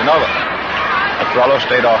the hands and over. But Ferrello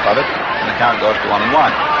stayed off of it, and the count goes to 1-1.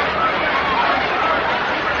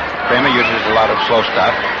 Kramer uses a lot of slow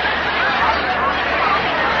stuff.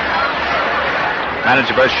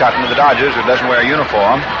 Manager Bert Shotton of the Dodgers, who doesn't wear a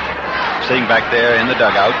uniform, sitting back there in the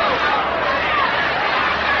dugout.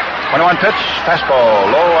 1-1 pitch, fastball,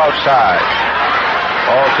 low outside.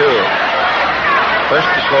 Ball 2. First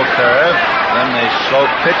the slow curve, then the slow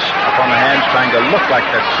pitch up on the hands trying to look like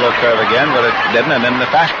that slow curve again, but it didn't, and then the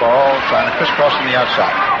fastball trying to crisscross on the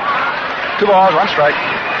outside. 2 balls, 1 strike.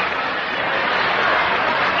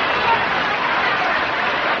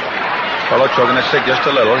 Fellow choking his stick just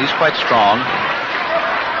a little. He's quite strong.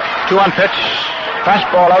 2-1 pitch.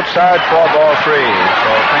 Fastball outside, 4-3.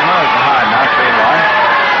 So Kramer is behind now, 3-1.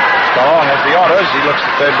 Stahl has the orders. He looks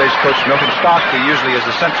at third base coach Milton Stark, who usually is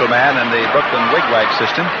the central man in the Brooklyn wigwag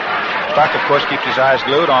system. Stark, of course, keeps his eyes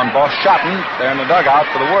glued on Boss Shotton. They're in the dugout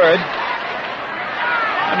for the word.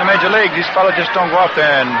 In the major leagues, these fellows just don't go out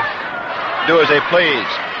there and do as they please.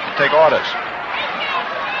 They take orders.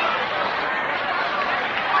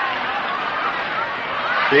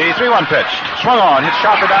 The 3-1 pitch. Swung on, hit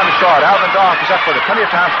sharply down the short. Alvin Dorff is up with it. Plenty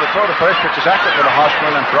of time for the throw to first. Pitch is accurate with a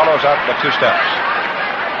hospital, and Ferrello's out by 2 steps.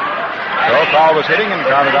 So Thal was hitting and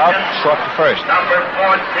grounded out short to first. Number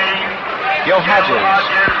 14. Gil Hodges,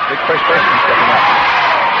 big first baseman, stepping up.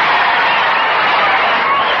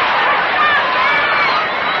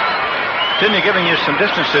 Sidney giving you some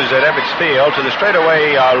distances at Ebbets Field. To the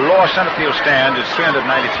straightaway lower center field stand is 393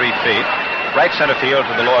 feet. Right center field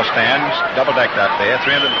to the lower stands, double-decked out there,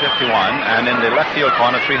 351. And in the left field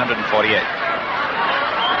corner, 348.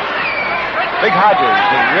 Big Hodges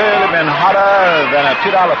has really been hotter than a $2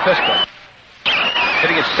 pistol.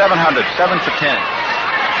 Hitting at 700, 7 for 10.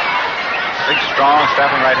 Big, strong,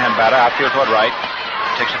 strapping right-hand batter, outfield toward right.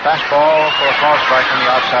 Takes a fastball for a foul strike on the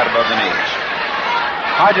outside above the knees.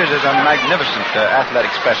 Hodges is a magnificent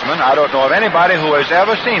athletic specimen. I don't know of anybody who has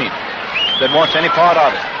ever seen him that wants any part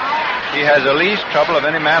of it. He has the least trouble of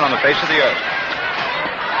any man on the face of the earth.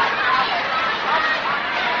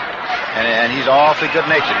 And he's awfully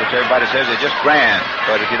good-natured, which everybody says is just grand.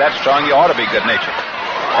 But if you're that strong, you ought to be good-natured.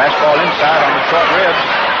 Fastball inside on the short ribs.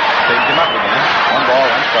 Saves him up again. 1 ball,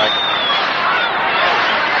 1 strike.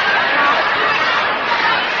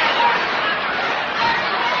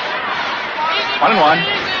 One and one.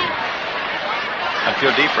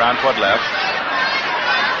 Outfield deep, round toward left.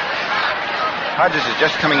 Hodges is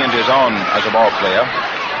just coming into his own as a ball player.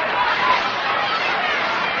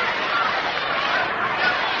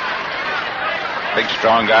 Big,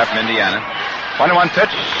 strong guy from Indiana. 1-1 pitch,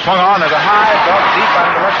 swung on as a high, dog deep out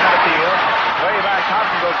into left center field. Way back,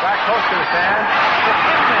 Thompson goes back close to the stand. It's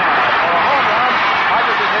in there for a home run.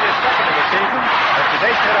 Hodges has hit his second of the season. That's his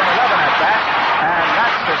 8th hit on 11 at bat. And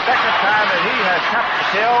that's the second time that he has tapped the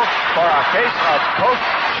till for a case of Post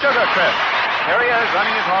Sugar Crisp. Here he is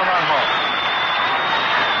running his home run home.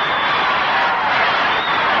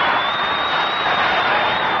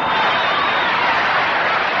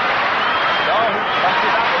 So he's busted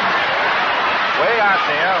up him. Way out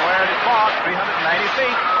there where it is marked, 390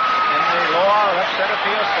 feet in the lower left center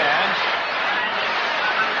field stands.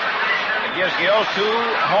 It gives Gil 2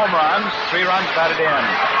 home runs, 3 runs batted in.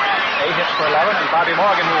 8 hits for 11, and Bobby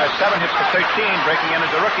Morgan, who has 7 hits for 13, breaking in as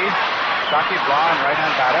a rookie. Stocky, blonde,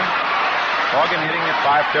 right-hand batter. Morgan hitting at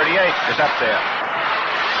 538 is up there.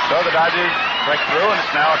 So the Dodgers break through, and it's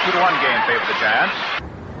now a 2-1 game favor the Giants.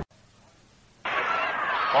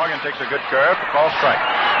 Morgan takes a good curve for call strike.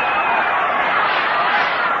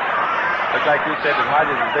 Looks like you said that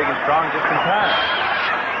Hodges is big and strong just in time.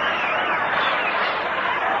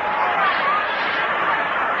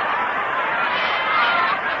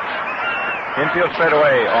 Infield straight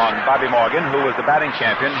away on Bobby Morgan, who was the batting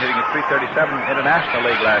champion, hitting at 337 International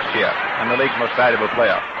League last year, and the league's most valuable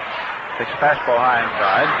player. Takes a fastball high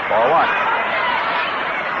inside, ball 1.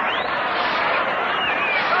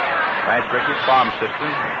 Nice Ricky's farm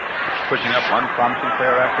system, pushing up one promising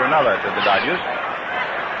player after another to the Dodgers.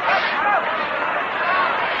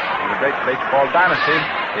 And the great baseball dynasty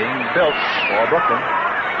being built for Brooklyn.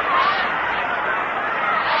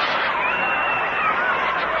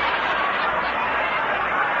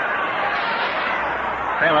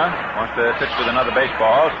 Kramer wants to pitch with another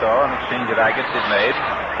baseball, so an exchange of agates is made.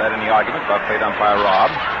 That in the argument by plate umpire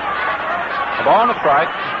Rob. A ball and a strike.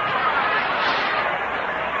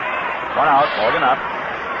 1 out, Morgan up.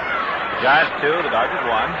 The Giants 2, the Dodgers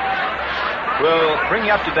 1. We'll bring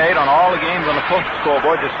you up to date on all the games on the post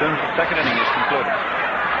scoreboard as soon as the second inning is concluded.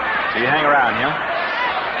 So you hang around here.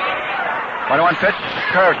 1-1 pitch,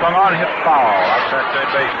 curve swung on, hit foul outside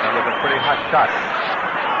third base. That was a pretty hot shot.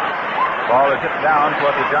 Ball is hit down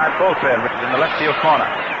toward the Giant bullpen, which is in the left field corner.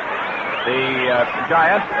 The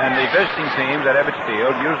Giants and the visiting teams at Ebbets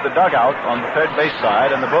Field use the dugout on the third base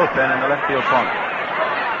side and the bullpen in the left field corner.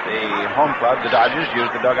 The home club, the Dodgers, use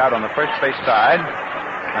the dugout on the first base side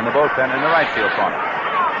and the bullpen in the right field corner.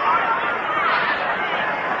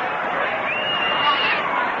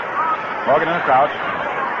 Morgan in the crouch.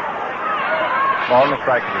 Ball in the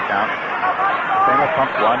strike is the count. Kramer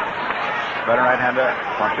pumps once. Veteran right-hander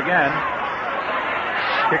once again.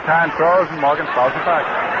 Kick high and throws, and Morgan fouls it back.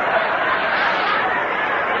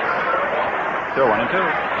 Still 1-2.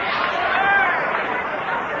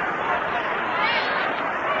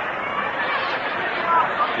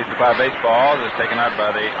 $55 baseball is taken out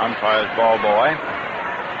by the umpire's ball boy.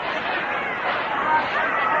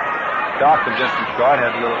 Doc from Justin Scott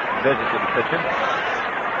had a little visit with the pitcher.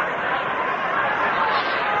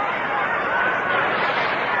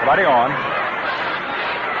 Body on.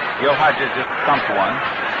 Gil Hodges just thumped one.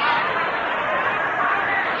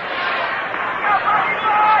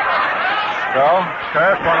 So,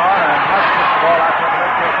 curve swung on, and Hodges puts the ball out to the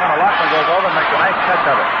left field corner. Lockman goes over and makes a nice catch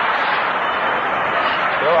of it.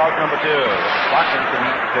 Still out number 2. Lockman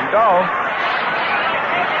can go.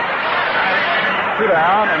 2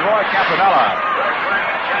 down, and Roy Campanella,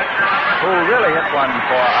 who really hit one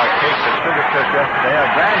for our case at Sugar Church yesterday, a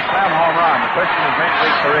grand slam home run, the first in his major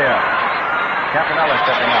league career. Campanella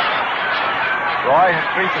stepping up. Roy has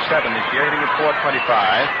 3 for 7 this year, hitting at .425.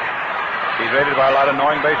 He's rated by a lot of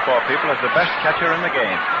knowing baseball people as the best catcher in the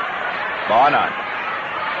game. Bar none.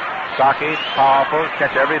 Stocky, powerful,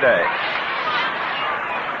 catch every day.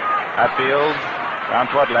 Hatfield, down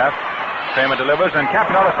toward left. Kramer delivers, and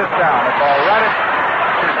Campanella sits down. The ball right at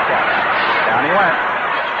his catch. Down he went.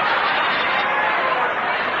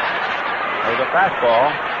 There was a fastball.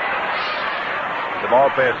 The ball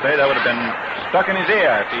players say that would have been stuck in his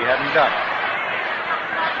ear if he hadn't ducked.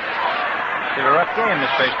 It's a rough game,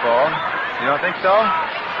 this baseball. You don't think so?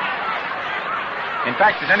 In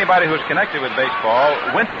fact, as anybody who's connected with baseball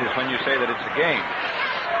winces when you say that it's a game.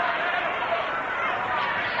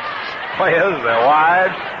 Players, their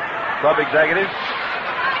wives, club executives.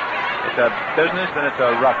 It's a business and it's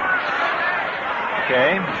a rough.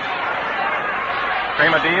 Okay.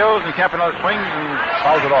 Kramer deals and Campanella swings and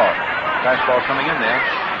fouls it off. Fastball coming in there.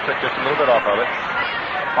 Took just a little bit off of it.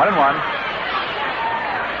 1-1.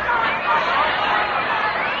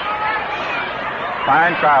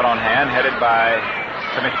 Fine crowd on hand, headed by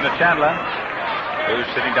Commissioner Chandler, who's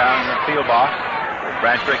sitting down in the field box with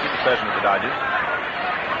Branch Rickey, the president of the Dodgers.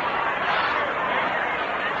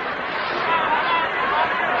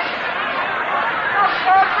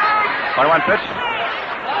 One pitch.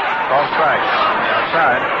 Call strike. On the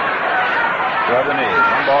outside. Two of the knees.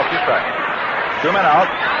 1 ball, 2 strikes. 2 men out.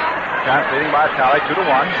 Giants leading by a tally, 2-1.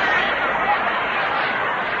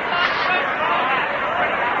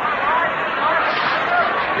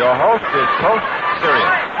 Your host is Post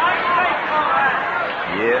Sirius.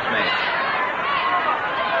 Yes, ma'am.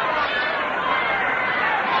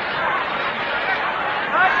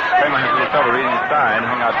 Kramer has a little trouble reading his sign,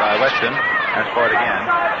 hung out by Weston. As for it again.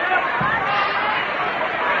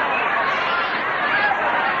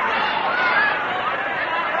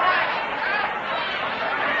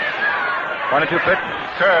 One and 2 pitch,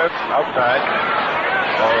 curve, outside.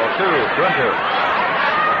 Ball 2, 2-2.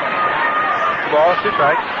 2 balls, 2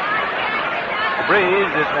 strikes. The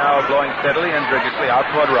breeze is now blowing steadily and vigorously out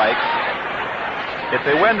toward right. It's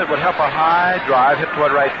a wind that would help a high drive hit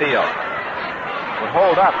toward right field. Would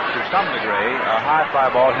hold up to some degree a high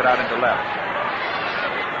fly ball hit out into left.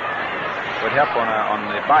 Would help on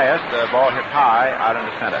the bias, the ball hit high out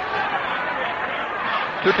into center.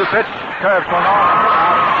 2-2 pitch, curve swung on and hit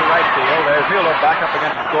out into right field. There's Mueller back up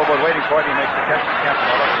against the scoreboard waiting for it. He makes the catch and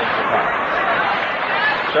Campanella against the top.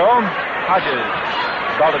 So, Hodges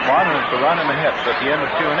salted one, and it's a run and a hit. So at the end of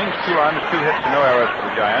 2 innings, 2 runs, 2 hits, and no errors for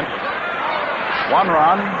the Giants. 1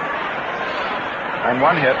 run and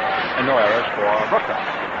 1 hit, and no errors for Brooklyn.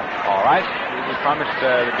 All right, we promised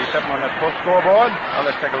there'd be something on that post scoreboard. Well,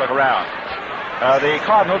 let's take a look around. The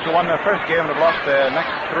Cardinals, who won their first game and have lost their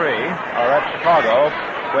next 3, are at Chicago,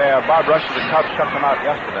 where Bob Rush of the Cubs shut them out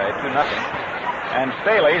yesterday, 2-0. And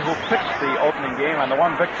Staley, who pitched the opening game and the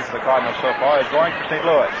one victory for the Cardinals so far, is going for St.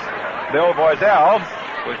 Louis. Bill Boiselle,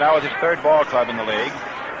 who is now with his 3rd ball club in the league,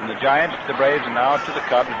 from the Giants to the Braves and now to the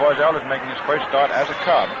Cubs. Boiselle is making his first start as a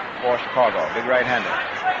Cub for Chicago, big right-hander.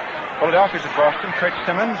 Philadelphia's at Boston. Kurt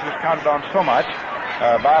Simmons was counted on so much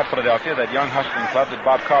by Philadelphia, that young hustling club that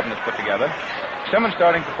Bob Cobbin has put together. Simmons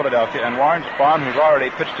starting for Philadelphia, and Warren Spahn, who's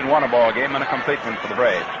already pitched and won a ball game, and a complete one for the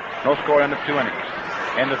Braves. No score end of 2 innings.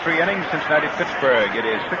 In the 3 innings, Cincinnati-Pittsburgh, it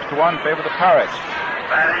is 6-1 favor the Pirates.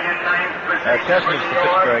 Chesney for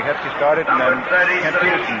Pittsburgh, Hefty started, and then Kent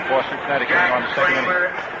Peterson for Cincinnati coming on the 2nd inning.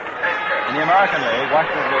 In the American League,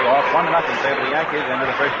 Washington will off 1-0 favor the Yankees into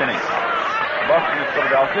the 1st inning. Boston and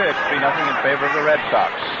Philadelphia, it's 3-0 in favor of the Red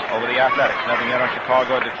Sox over the Athletics. Nothing yet on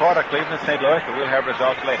Chicago, Detroit, or Cleveland, St. Louis, but we'll have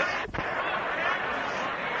results later.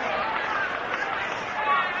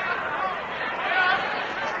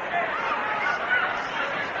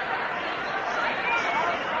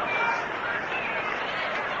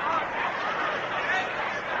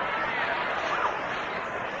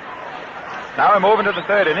 Now we move into the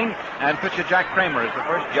 3rd inning, and pitcher Jack Kramer is the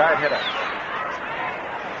first Giant hitter.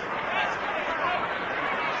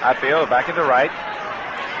 Outfield back into right.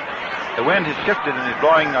 The wind has shifted and is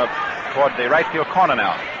blowing toward the right field corner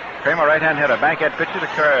now. Kramer, right-hand hitter, bank-end pitcher to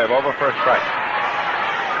curve over first strike.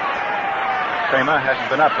 Kramer hasn't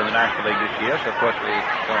been up in the National League this year, so of course we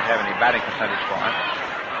don't have any batting percentage for him.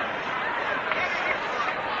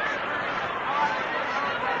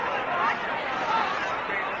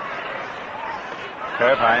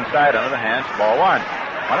 Curve high inside, under the hands, ball 1.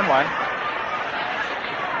 1-1.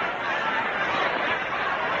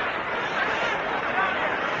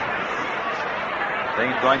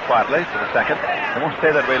 Things going quietly to the second. They won't stay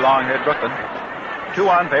that way long here at Brooklyn.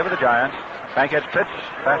 2-1 favor the Giants. Bankhead's pitch.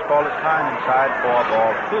 Fastball is high inside for ball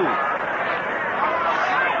 2.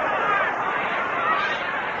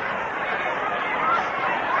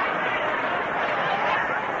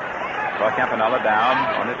 Roy Campanella down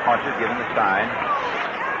on his haunches, giving the sign.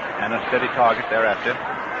 And a steady target thereafter.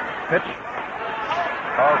 Pitch.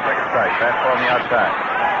 Call second strike. Fastball on the outside.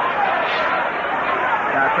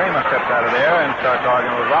 Now Kramer steps out of there and starts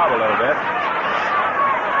arguing with Rob a little bit.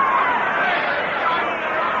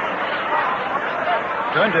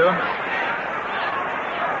 2-2.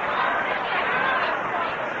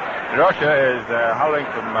 Rocha is howling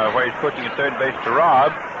from where he's coaching at third base to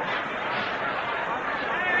Rob.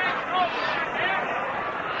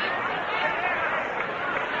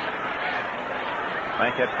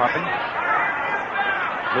 Bankhead pumping.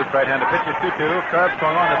 Loose right-hander pitch is 2-2. Curve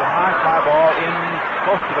swung on to the high fly ball in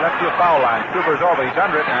close to the left field foul line. Stuber's over. He's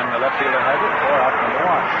under it, and the left fielder has it. 4 out, number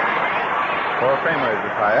 1. For Kramer is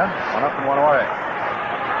the fire. 1 up and 1 away.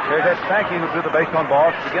 Here's Ed Sankey, who drew the base on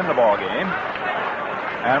balls to begin the ball game.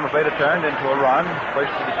 And was later turned into a run.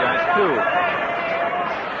 First to the Giants 2.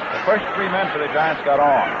 The first 3 men for the Giants got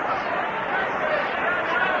on.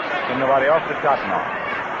 And nobody else had gotten on.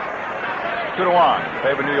 2-1.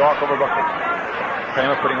 Favor New York over Brooklyn.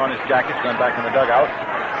 Kramer putting on his jackets, going back in the dugout.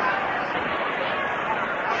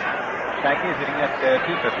 Sankey is hitting at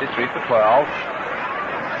 250, 3 for 12.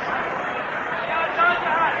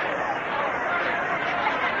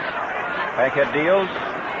 Bankhead deals.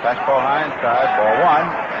 Fastball high inside, ball 1.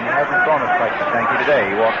 And he hasn't thrown a strike to Sankey today.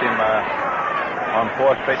 He walked him on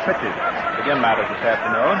 4 straight pitches. Again matters this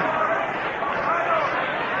afternoon.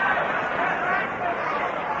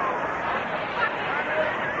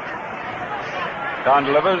 Don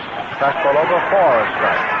delivers. Fastball over 4, a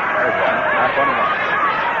strike. There's one. Not 1-1.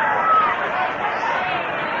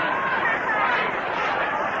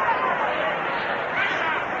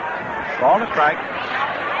 Ball and a strike.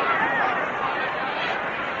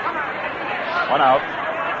 1 out.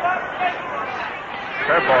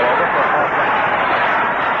 Curveball over for a ball strike.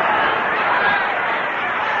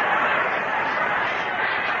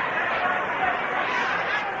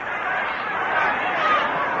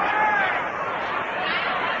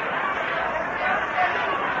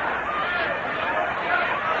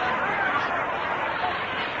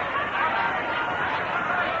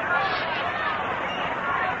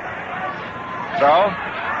 So,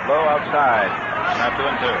 low outside. Now 2-2.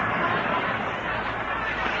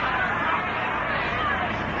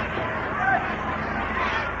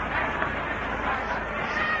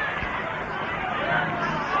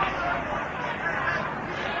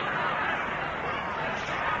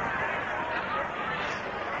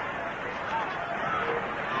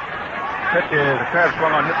 Pitch is a curve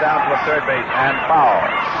swung on, hit down to the third base and foul.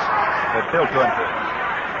 It's still 2-2.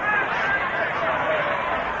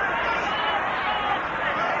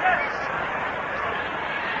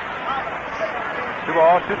 2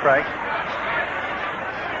 balls, 2 strikes.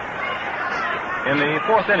 In the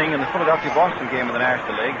 4th inning in the Philadelphia-Boston game of the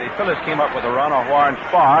National League, the Phillies came up with a run off Warren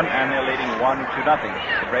Spahn, and they're leading 1-0.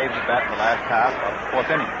 The Braves at bat in the last half of the 4th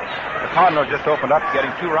inning. The Cardinals just opened up,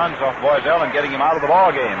 getting 2 runs off Boiselle and getting him out of the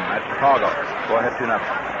ball game at Chicago. Go ahead, 2-0.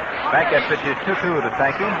 Bankhead pitches 2-2 to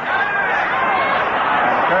Sankey.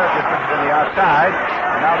 And the curve just pushes on the outside.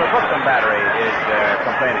 And now the Brooklyn battery is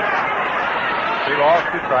complaining. 3 balls,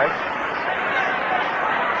 2 strikes.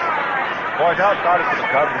 Boiselle started for the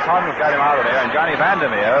Cubs. The Cardinals got him out of there. And Johnny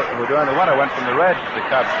Vandermeer, who during the winter went from the Reds to the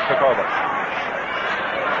Cubs, took over.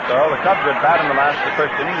 So the Cubs are batting the last of the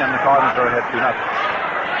 1st inning, and the Cardinals are ahead 2-0.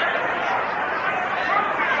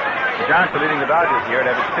 The Giants are leading the Dodgers here at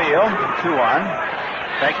Ebbets Field, 2-1.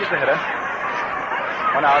 Sankey's the hitter. 1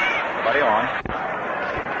 out, nobody on.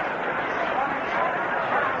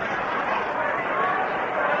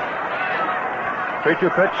 Three-two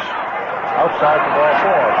pitch. Outside the ball 4.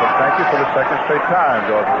 So Sankey for the second straight time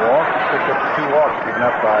draws a walk. Picked up 2 walks given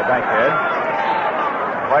up by Bankhead.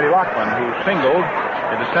 Whitey Lockman, who singled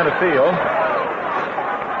into center field.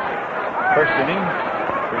 First inning.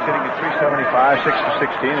 He's hitting at 375,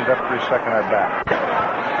 6-16. Is up to his second at bat.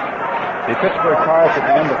 The Pittsburgh Pirates at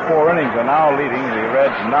the end of 4 innings are now leading the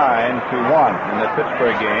Reds 9-1 in the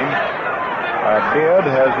Pittsburgh game. Beard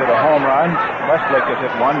has hit a home run. Westlake has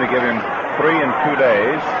hit 1 to give him 3 in 2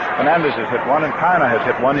 days. Fernandez has hit 1, and Kiner has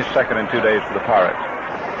hit 1, his second in 2 days for the Pirates.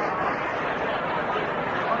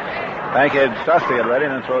 Bankhead starts to get ready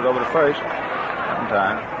and then throws over to first. Second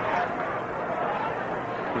time.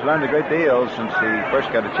 He's learned a great deal since he first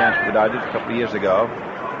got a chance for the Dodgers a couple of years ago.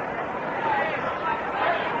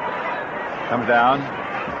 Comes down.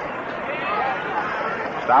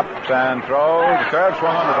 Stops and throws. The curve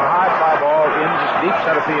swung on. There's a high fly ball in deep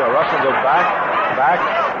center field. Russell goes back,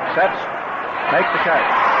 sets, makes the catch.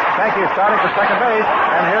 Stanky is starting for second base,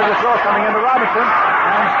 and here's the throw coming into Robinson,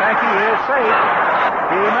 and Stanky is safe.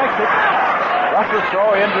 He makes it. Russell's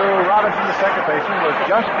throw into Robinson, the second baseman, was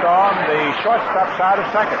just on the shortstop side of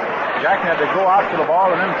second. Jack had to go out to the ball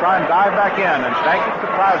and then try and dive back in, and Stanky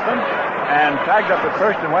surprised them and tagged up at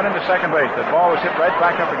first and went into second base. The ball was hit right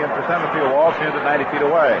back up against the center field wall, near the 90 feet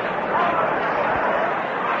away.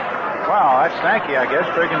 Well, that's Stanky, I guess,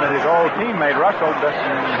 figuring that his old teammate Russell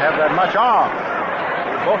doesn't have that much on.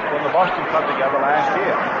 They were both from the Boston Club together last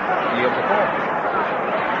year, the year before.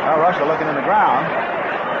 Well, Russell looking in the ground.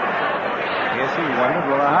 Yes, he wondered,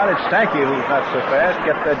 well, how did Stanky, who's not so fast,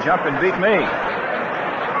 get that jump and beat me?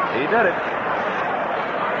 He did it.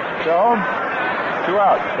 So, 2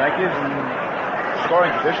 outs. Stanky's in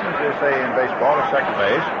scoring position, as they say in baseball, at second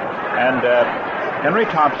base. And Henry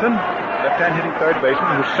Thompson, left-hand hitting third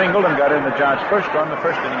baseman, who singled and got in the Giants' first run. The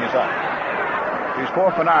first inning is up. He's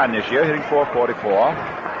 4 for 9 this year, hitting .444.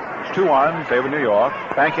 It's 2-1, favor New York.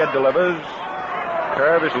 Bankhead delivers.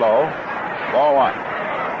 Curve is low. Ball 1.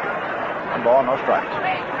 1 ball, no strikes.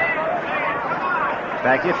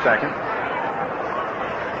 Stanky at second.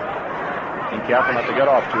 Being careful not to get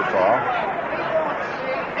off too far.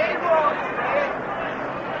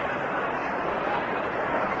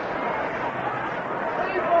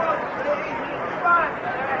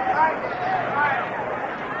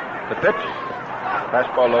 The pitch.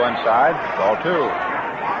 Fastball low inside. Ball 2.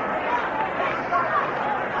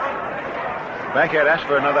 Bankhead asked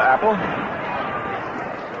for another apple.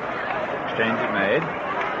 Exchange is made.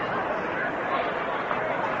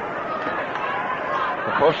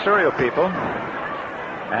 The Post cereal people,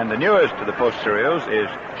 and the newest of the Post cereals is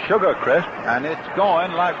Sugar Crisp, and it's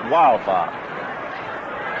going like wildfire.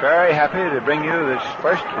 Very happy to bring you this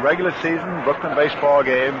first regular season Brooklyn baseball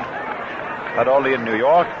game, not only in New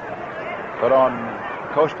York, but on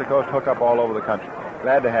coast-to-coast hookup all over the country.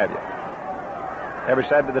 Glad to have you. Ever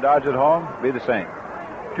said to the Dodgers at home? Be the same.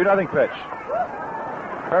 2-0 pitch.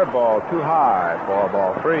 Curveball too high for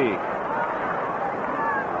ball 3.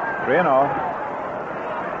 3-0.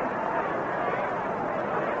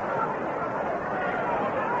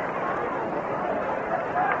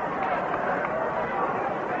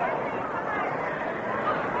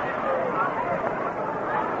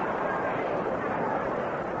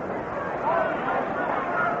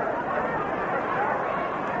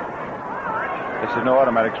 This is no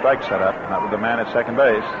automatic strike setup, not with the man at second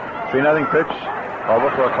base. 3-0 pitch.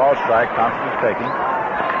 Over for a call strike. Thompson is taking.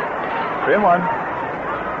 3-1.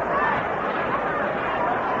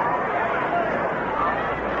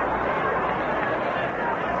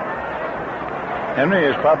 Henry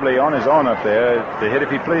is probably on his own up there to hit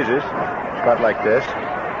if he pleases. Spot like this.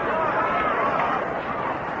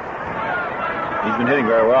 He's been hitting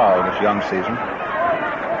very well this young season.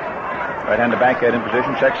 Right-hander Bankhead in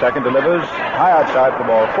position. Checks second. Delivers. High outside for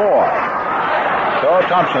ball 4. So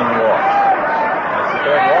Thompson walks. That's the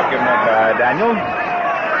third walk given up by Daniel.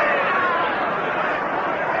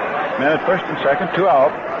 Men at first and second. 2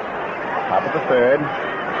 out. Top of the third.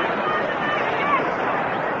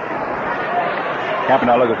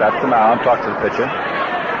 Campanella goes out to the mound. Talks to the pitcher.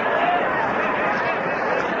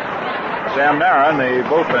 Sam Narron, the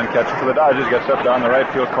bullpen catcher for the Dodgers, gets up down the right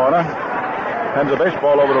field corner. Hands a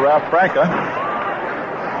baseball over to Ralph Franca.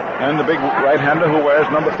 And the big right-hander who wears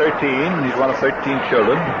number 13, he's one of 13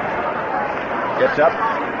 children, gets up,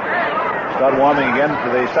 start warming again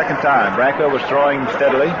for the second time. Franca was throwing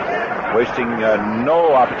steadily, wasting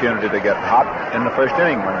no opportunity to get hot in the first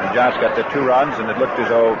inning when the Giants got their 2 runs, and it looked as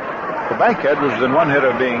though the Bankhead was in one hit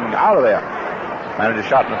of being out of there. Manager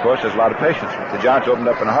Schottman, of course, has a lot of patience. The Giants opened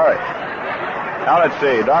up in a hurry. Now let's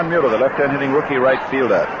see. Don Mueller, the left-hand hitting rookie right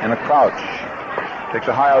fielder, in a crouch. Takes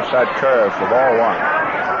a high outside curve for ball 1.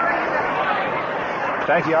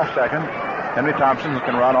 Stanky off second. Henry Thompson, who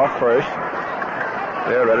can run off first.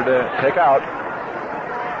 They're ready to take out.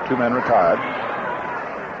 2 men retired.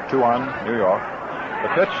 2-1, New York. The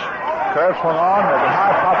pitch. Curve swung on. There's a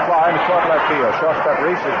high pop fly in the short left field. Shortstop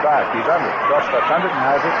Reese is back. He's under. Shortstop's under and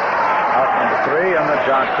has it. Out number 3, and the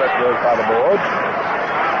Giants set goes by the boards.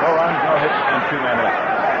 No runs, no hits, and 2 men left.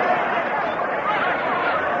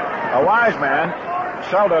 A wise man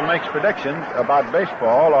seldom makes predictions about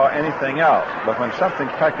baseball or anything else, but when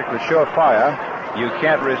something's practically surefire, you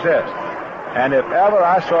can't resist. And if ever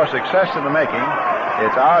I saw success in the making,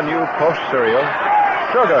 it's our new Post cereal,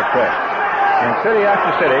 Sugar Crisp. In city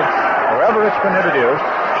after city, wherever it's been introduced,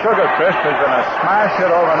 Sugar Crisp has been a smash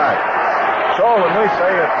hit overnight. So when we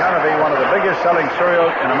say it's going to be one of the biggest selling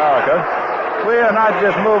cereals in America, We are not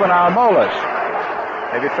just moving our molars.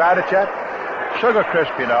 Have you tried it yet? Sugar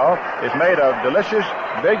Crisp, you know, is made of delicious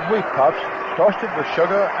big wheat puffs toasted with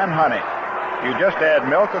sugar and honey. You just add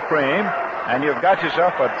milk or cream, and you've got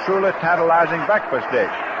yourself a truly tantalizing breakfast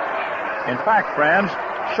dish. In fact, friends,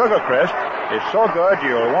 Sugar Crisp is so good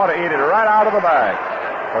you'll want to eat it right out of the bag.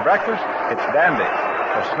 For breakfast, it's dandy.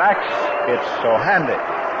 For snacks, it's so handy.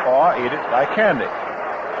 Or eat it like candy.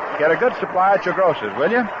 Get a good supply at your grocer's,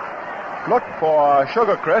 will you? Look for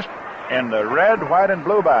Sugar Crisp in the red, white, and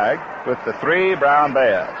blue bag with the 3 brown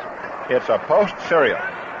bears. It's a Post cereal.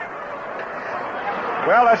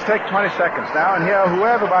 Well, let's take 20 seconds now and hear who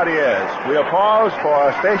everybody is. We'll pause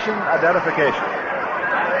for station identification.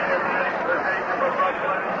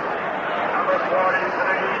 Number 43,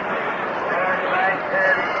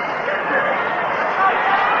 Bankhead.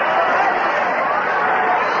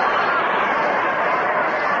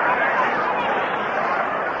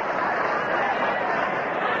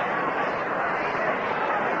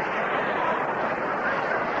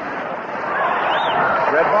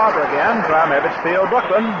 Red Barber again from Ebbetsfield,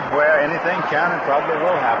 Brooklyn, where anything can and probably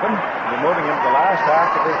will happen. We're moving into the last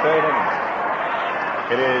half of the third inning.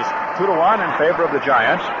 It is 2-1 in favor of the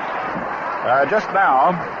Giants. Just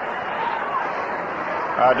now,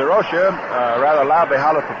 DeRocha rather loudly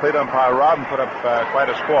hollered for plate umpire Rob and put up quite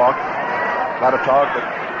a squawk. A lot of talk, but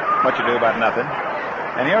much ado about nothing.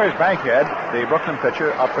 And here is Bankhead, the Brooklyn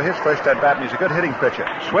pitcher, up for his first at bat, and he's a good hitting pitcher.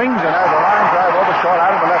 Swings and has a line drive over short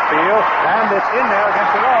out of the left field, and it's in there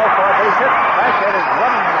against the wall for a base hit. Bankhead is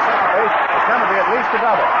running on the second base. It's going to be at least a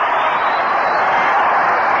double.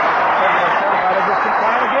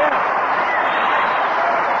 Again.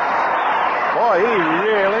 Boy, he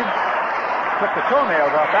really took the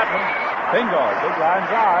toenails off that one. Bingo, big line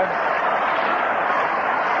drive.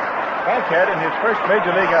 Bankhead, in his first major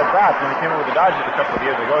league at bat when he came in with the Dodgers a couple of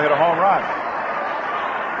years ago, hit a home run.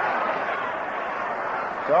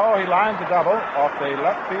 So he lines a double off the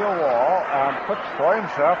left field wall and puts for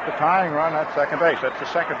himself the tying run at second base. That's the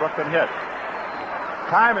second Brooklyn hit.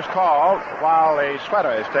 Time is called while a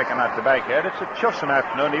sweater is taken out to Bankhead. It's a chilsome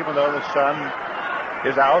afternoon, even though the sun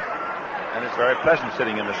is out, and it's very pleasant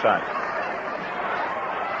sitting in the sun.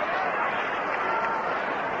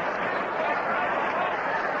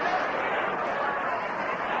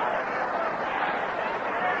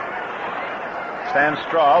 Stan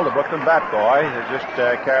Strahl, the Brooklyn bat boy, has just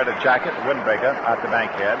carried a jacket, a windbreaker, out to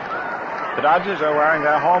Bankhead. The Dodgers are wearing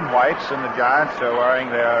their home whites, and the Giants are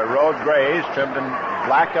wearing their road grays trimmed in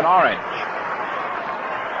black and orange.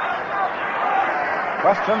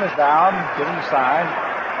 Westrum is down, giving the sign.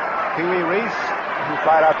 Pee Wee Reese, who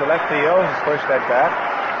flied out to left field, his first at bat,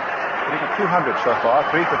 hitting a 200 so far,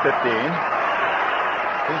 3 for 15.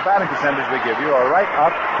 His batting percentages we give you are right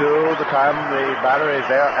up to the time the batter is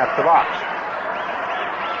there at the box.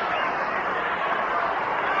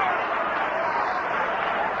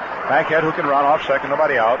 Bankhead, who can run off second,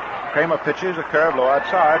 nobody out. Kramer pitches a curve low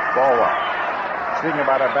outside, ball one. Speaking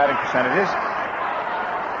about our batting percentages,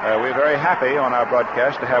 we're very happy on our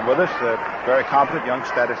broadcast to have with us a very competent young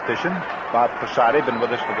statistician, Bob Posadi, been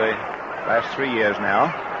with us for the last 3 years now.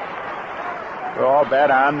 We're all bad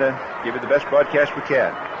on to give you the best broadcast we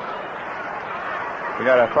can. We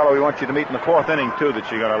got a fellow we want you to meet in the fourth inning, too, that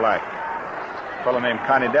you're going to like. A fellow named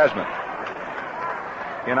Connie Desmond.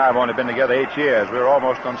 He and I have only been together 8 years. We're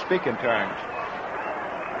almost on speaking terms.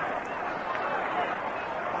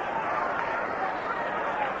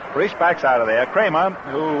 Reese backs out of there. Kramer,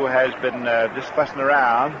 who has been just fussing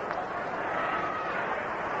around,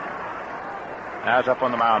 now is up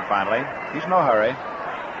on the mound finally. He's in no hurry.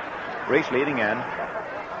 Reese leading in.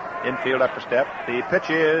 Infield upper step. The pitch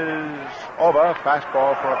is over.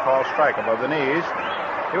 Fastball for a called strike above the knees.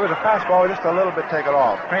 It was a fastball just a little bit taken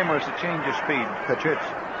off. Kramer is a change of speed pitcher.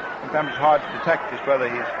 Sometimes it's hard to detect just whether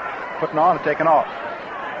he's putting on or taking off.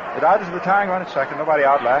 The Dodgers are the tying run at second. Nobody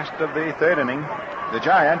out. Last of the third inning. The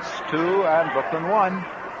Giants 2 and Brooklyn 1.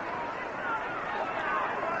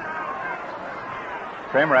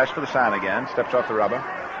 Kramer asks for the sign again. Steps off the rubber.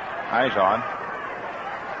 Eyes on.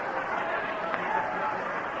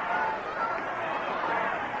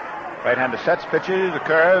 Right-hander sets, pitches, a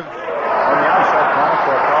curve on the outside corner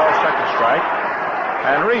for a call, second strike.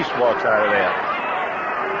 And Reese walks out of there.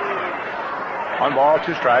 1 ball,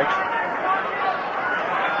 2 strikes.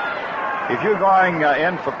 If you're going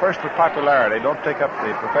in for first for popularity, don't take up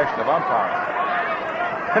the profession of umpiring.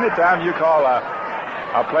 Anytime you call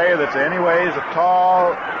a player that's anyways a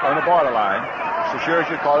tall on the borderline, so sure as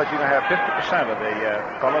you call it, you're going to have 50% of the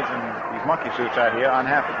fellas in these monkey suits out here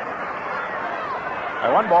unhappy.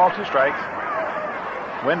 1 ball, 2 strikes.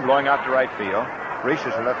 Wind blowing out to right field. Reese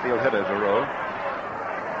is a left field hitter as a rule.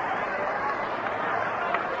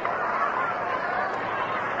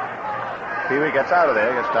 Pee Wee gets out of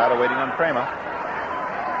there, gets started waiting on Kramer.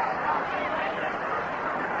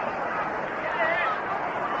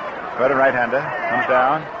 Veteran right-hander comes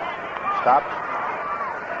down, stops,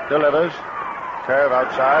 delivers, curve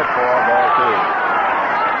outside for ball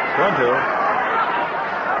 2. 2-2.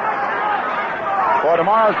 For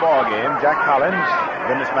tomorrow's ball game, Jack Collins,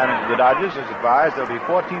 business manager of the Dodgers, has advised there will be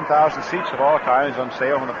 14,000 seats of all kinds on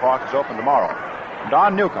sale when the park is open tomorrow.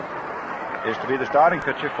 Don Newcomb is to be the starting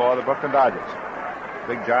pitcher for the Brooklyn Dodgers.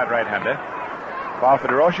 Big giant right-hander. While for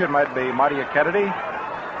DeRocher, it might be Marty Kennedy,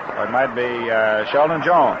 or it might be Sheldon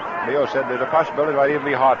Jones. Leo said there's a possibility it might even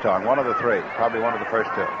be Hartung, one of the three, probably one of the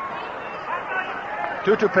first two.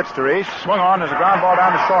 2-2 pitch to Reese. Swung on. There's a ground ball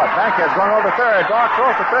down to short. Bankhead's going over third. Dark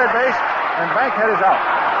throws to third base, and Bankhead is out.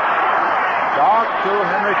 Dark to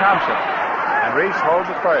Henry Thompson, and Reese holds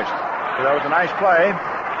it first. So that was a nice play.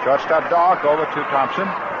 Shortstop Dark over to Thompson.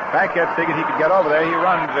 Bankhead figured he could get over there. He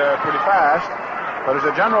runs pretty fast. But as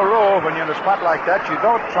a general rule, when you're in a spot like that, you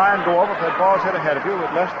don't try and go over if that ball's hit ahead of you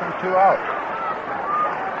with less than 2 out.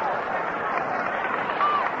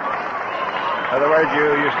 In other words,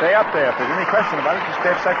 you stay up there. If there's any question about it, you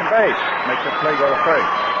stay at second base. Make the play go to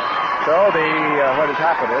first. So what has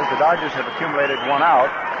happened is the Dodgers have accumulated 1 out,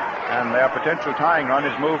 and their potential tying run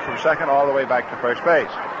is moved from second all the way back to first base.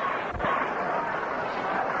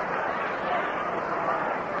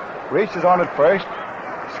 Reese is on at first,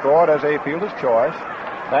 scored as a fielder's choice.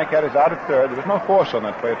 Bankhead is out at third. There was no force on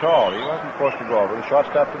that play at all. He wasn't forced to go over. The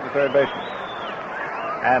shortstop to the third baseman.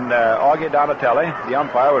 And Augie Donatelli, the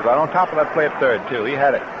umpire, was right on top of that play at third, too. He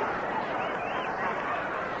had it.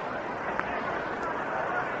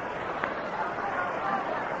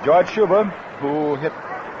 George Schuber, who hit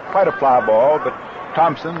quite a fly ball, but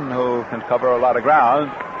Thompson, who can cover a lot of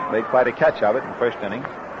ground, made quite a catch of it in the first inning.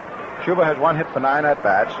 Schuber has 1 hit for 9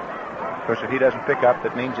 at-bats. Of course, if he doesn't pick up,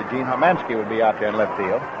 that means that Gene Hermansky would be out there in left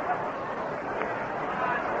field.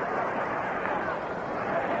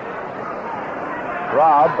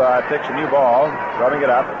 Robb takes a new ball, rubbing it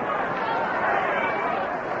up.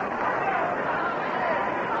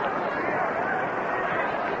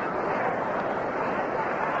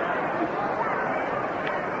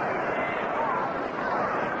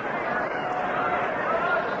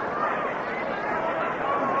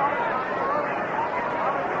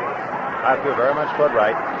 Outfield very much toward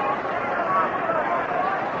right.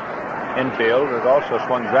 Infield has also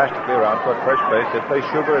swung drastically around toward first base. They play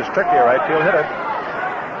Schuber as strictly a right field hitter.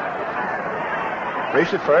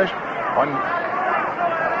 Reese at first. 1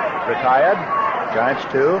 retired. Giants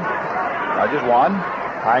 2. Dodgers 1.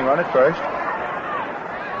 Tying run at first.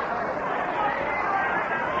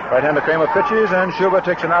 Right-hander Kramer pitches, and Schuber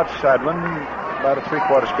takes an outside one. About a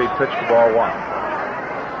 3/4 speed pitch for ball 1.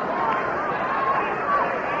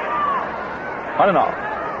 1-0.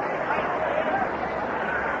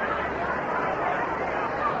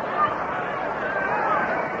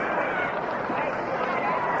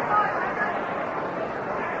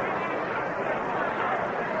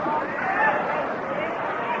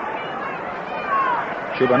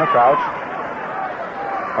 Schuber in a crouch.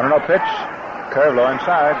 1-0 pitch. Curve low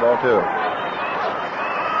inside. Ball 2.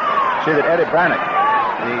 See that Eddie Brannick,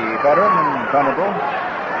 the veteran and venerable,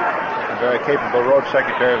 a very capable road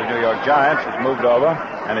secretary of the New York Giants, has moved over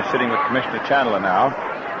and is sitting with Commissioner Chandler now.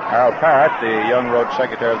 Harold Parrott, the young road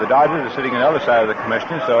secretary of the Dodgers, is sitting on the other side of the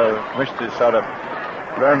commissioner, so the commissioner is sort of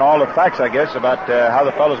learning all the facts, I guess, about how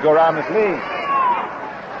the fellows go around this league.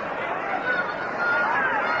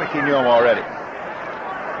 I think he knew them already.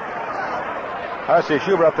 I see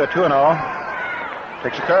Schuber up there 2-0.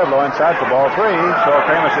 Takes a curve low inside for ball 3, so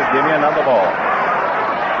Kramer says, give me another ball.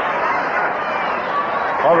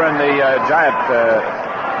 Over in the Giant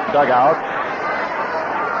dugout,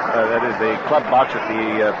 that is the club box at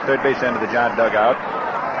the third base end of the Giant dugout,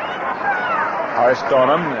 Horace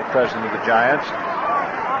Stoneham, the president of the Giants,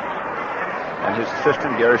 and his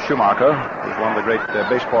assistant, Gary Schumacher, who's one of the great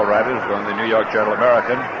baseball writers on the New York Journal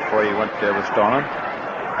American before he went with Stoneham.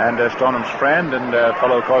 And Stoneham's friend and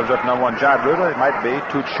fellow who calls up #1 Giant Rooter, it might be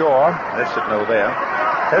Toot Shore. They're sitting over there.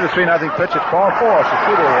 There's a 3-0 pitch at ball 4. So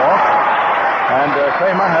Schuber walks. And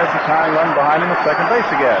Kramer has the tying run behind him at second base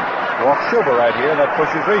again. Walks Schuber right here. That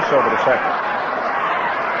pushes Reese over to second.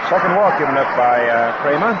 Second walk given up by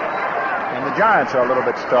Kramer. And the Giants are a little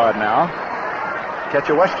bit starred now.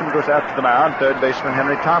 Catcher Western goes out to the mound. Third baseman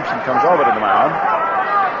Henry Thompson comes over to the mound.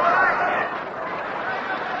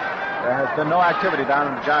 There has been no activity down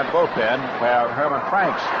in the Giant bullpen where Herman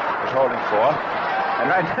Franks is holding forth. And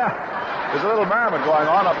right now, There's a little merriment going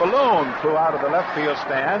on. A balloon flew out of the left field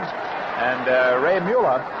stands, and Ray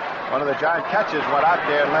Mueller, one of the Giant catchers, went out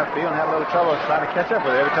there in left field and had a little trouble trying to catch up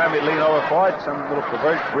with it. Every time he'd lean over for it, some little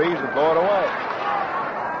perverse breeze would blow it away.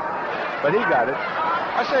 But he got it.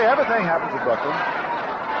 I say, everything happens in Brooklyn.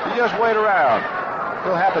 You just wait around.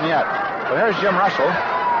 It'll happen yet. Well, here's Jim Russell.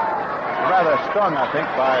 Rather stung, I think,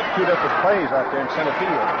 by two different plays out there in center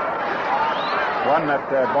field. One, that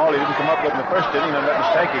ball he didn't come up with in the first inning, and let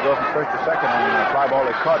Stanky go from first to second on the fly ball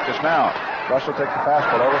he caught just now. Russell takes the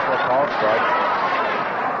fastball over for a called strike.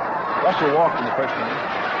 Russell walked in the first inning.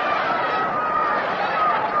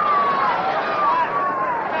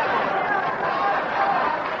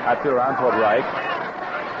 I threw around toward right.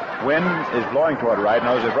 Wind is blowing toward right.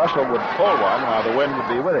 Knows if Russell would pull one, while the wind would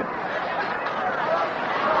be with him.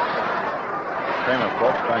 Kramer, of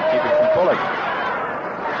course, trying to keep him from pulling.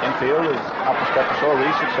 Infield is up a step or so.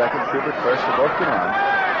 Reese at second, Schubert first. They both can run.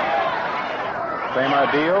 Kramer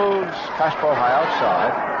deals. Fastball high outside.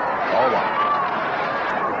 All one.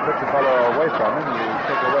 Put the fellow away from him, you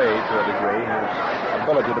take away to a degree his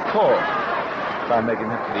ability to pull. Try and make him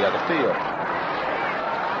hit to the other field.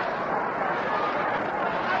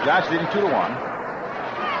 Giants leading 2-1.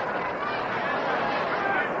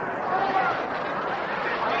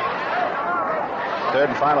 Third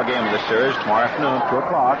and final game of this series tomorrow afternoon, 2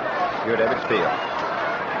 o'clock, here at Ebbets Field.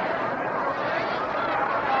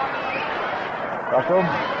 Russell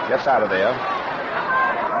gets out of there.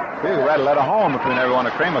 We were ready to let a home between every one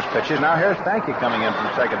of Kramer's pitches. Now here's Stanky coming in from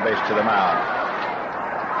second base to the mound.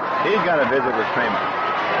 He's going to visit with Kramer.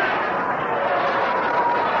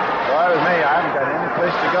 Boy, with me, I haven't got any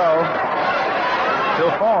place to go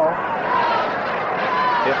till fall.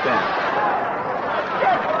 Fifth inning.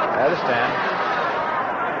 At a stand.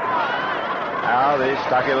 Now the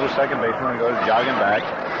stocky little second baseman goes jogging back.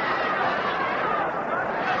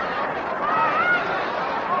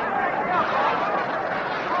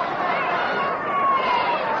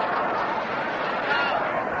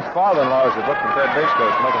 His father-in-law is the Brooklyn third base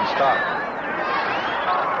coach, making stop.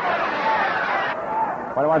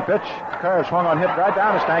 21 pitch. Curve swung on, hit right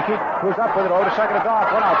down to Stanky. Who's up with it over to second to Doc.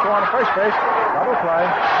 One out, two on to first base. Double play.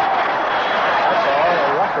 That's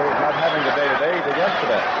all. Russell is not having the day-to-day he did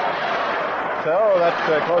yesterday. So that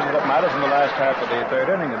closes up matters in the last half of the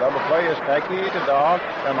third inning. The double play is Stanky to Doc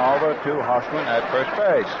and over to Hoshman at first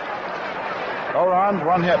base. No runs,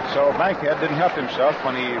 one hit. So Bankhead didn't help himself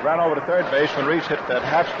when he ran over to third base when Reese hit that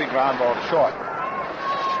half-speed ground ball to short.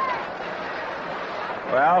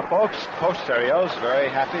 Well, folks, Post Cereals, very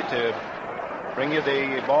happy to bring you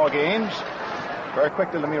the ball games. Very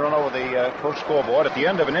quickly, let me run over the Post scoreboard. At the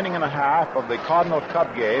end of an inning and a half of the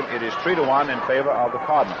Cardinal-Cub game, it is 3-1 in favor of the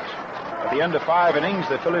Cardinals. At the end of 5 innings,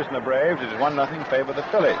 the Phillies and the Braves, it is 1-0 in favor of the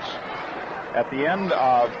Phillies. At the end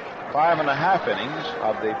of 5.5 innings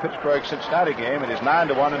of the Pittsburgh-Cincinnati game, it is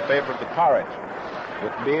 9-1 in favor of the Pirates.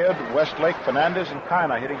 With Beard, Westlake, Fernandez, and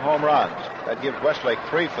Kiner hitting home runs. That gives Westlake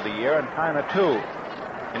 3 for the year and Kiner 2.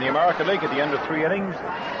 In the American League, at the end of 3 innings,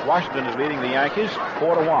 Washington is leading the Yankees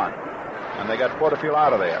 4-1. And they got Porterfield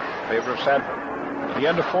out of there in favor of Sanford. At the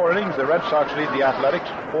end of 4 innings, the Red Sox lead the Athletics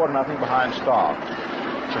 4-0 behind Stahl.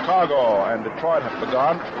 Chicago and Detroit have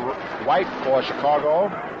begun. White for Chicago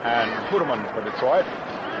and Hooterman for Detroit.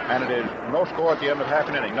 And it is no score at the end of half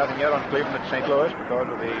an inning. Nothing yet on Cleveland at St. Louis because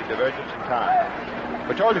of the divergence in time.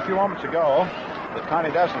 We told you a few moments ago that Connie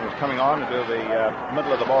Desmond was coming on to do the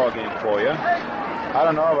middle of the ball game for you. I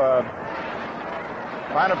don't know of a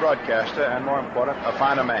finer broadcaster and, more important, a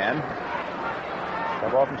finer man.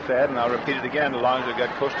 I've often said, and I'll repeat it again, as long as we've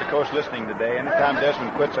got coast-to-coast listening today, anytime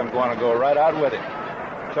Desmond quits, I'm going to go right out with him.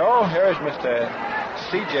 So here is Mr.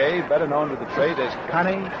 C.J., better known to the trade as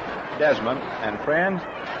Connie Desmond. And friends,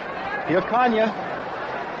 he'll con you.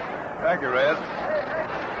 Thank you, Red.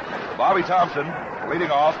 Bobby Thompson leading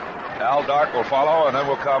off. Al Dark will follow, and then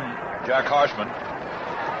will come Jack Harshman,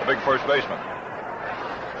 the big first baseman.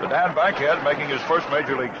 So Dan Bankhead, making his first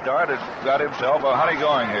major league start, has got himself a honey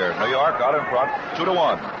going here. New York out in front,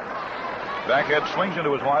 2-1. Bankhead swings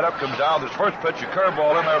into his windup, comes down with his first pitch, a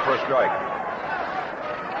curveball in there for a strike.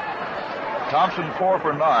 Thompson 4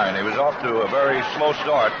 for 9. He was off to a very slow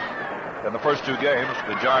start in the first 2 games.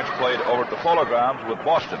 The Giants played over at the Polo Grounds with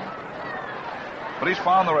Boston. But he's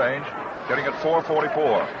found the range, getting at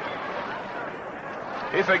 444.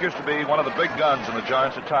 He figures to be one of the big guns in the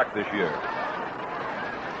Giants' attack this year.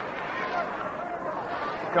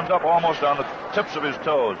 Comes up almost on the tips of his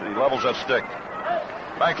toes. He levels that stick.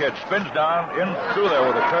 Bankhead spins down, in through there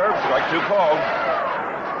with a curve. Strike 2 called.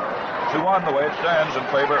 2-1 the way it stands in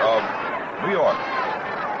favor of New York.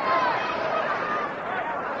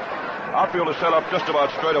 Outfield is set up just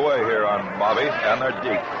about straight away here on Bobby, and they're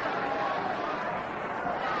deep.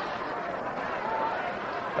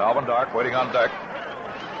 Alvin Dark waiting on deck.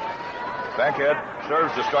 Bankhead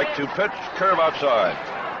serves the strike 2 pitch, curve outside.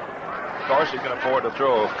 Of course, he can afford to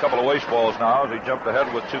throw a couple of waste balls now as he jumped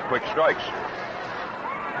ahead with 2 quick strikes.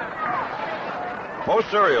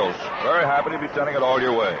 Post Cereals, very happy to be sending it all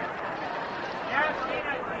your way.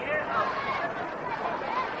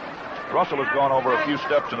 Russell has gone over a few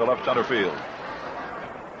steps into left center field.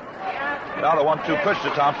 Now the 1-2 pitch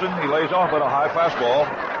to Thompson. He lays off at a high fastball.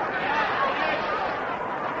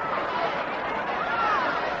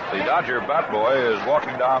 The Dodger bat boy is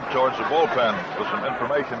walking down towards the bullpen with some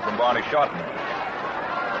information from Barney Shotton.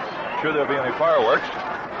 Sure there'll be any fireworks.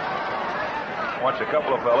 Wants a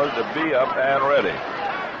couple of fellas to be up and ready.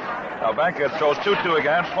 Now Bankhead throws 2-2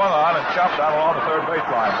 again, swung on and chopped down along the third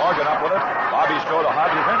baseline. Morgan up with it. Bobby's throw to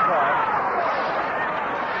Hodges in time.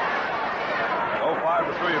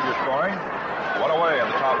 0-5-3 of your scoring. 1 away in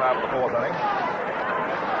the top half of the 4th inning.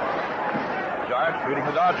 Giants beating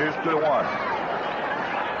the Dodgers 2-1.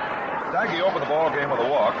 Nagy opened the ball game with a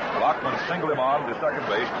walk. Lockman singled him on to second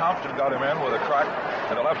base. Thompson got him in with a crack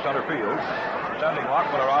in the left center field, sending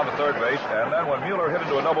Lockman around to third base. And then when Mueller hit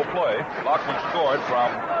into a double play, Lockman scored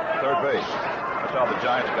from third base. That's how the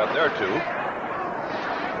Giants got their 2.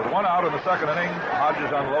 With 1 out in the second inning,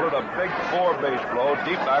 Hodges unloaded a big 4-base blow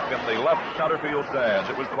deep back in the left center field stands.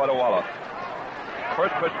 It was quite a wallop.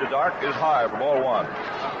 First pitch to Dark is high for ball 1.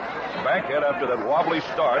 Bankhead, after that wobbly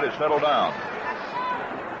start, has settled down.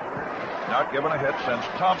 Not given a hit since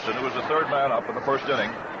Thompson, who was the 3rd man up in the 1st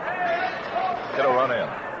inning, hit a run in.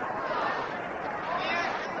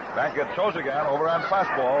 Bankhead throws again, overhand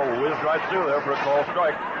fastball, whizzed right through there for a called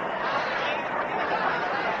strike.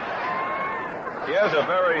 He has a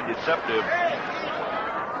very deceptive,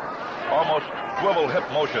 almost swivel hip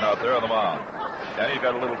motion out there on the mound. And he's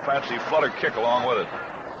got a little fancy flutter kick along with it.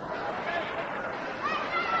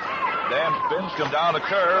 Dan spins, come down the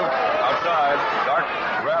curve, outside. Dark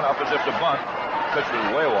ran up as if to bunt. Pitch was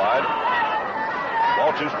way wide.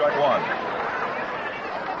 Ball 2, strike 1.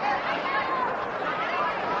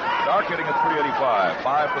 Dark hitting at .385,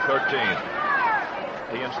 5 for 13.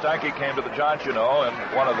 He and Stanky came to the Giants, you know, in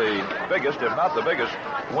one of the biggest, if not the biggest,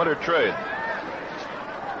 winter trade.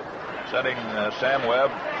 Sending Sam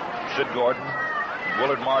Webb, Sid Gordon,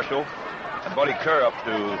 Willard Marshall, and Buddy Kerr up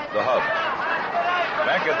to the hub.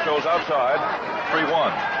 Bankhead throws outside, 3-1.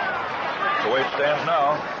 The way it stands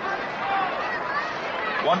now.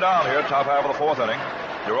 1 down here, top half of the 4th inning.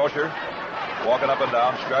 DeRocher walking up and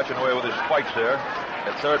down, scratching away with his spikes there.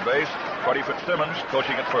 At third base, Buddy Fitzsimmons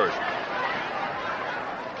coaching at first.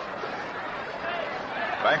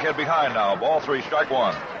 Bankhead behind now, ball 3, strike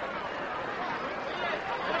 1.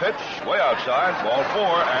 The pitch, way outside, ball 4,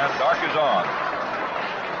 and Dark is on.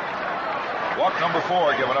 Walk number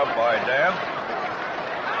 4 given up by Dan.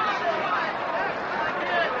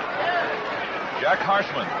 Jack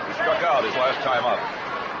Harshman, who struck out his last time up.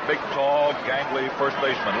 Big, tall, gangly first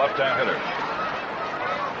baseman, left-hand hitter.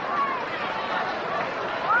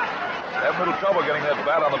 Had a little trouble getting that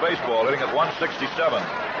bat on the baseball, hitting at 167.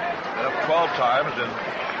 Hit up 12 times and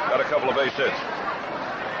got a couple of base hits.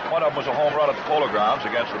 One of them was a home run at the Polo Grounds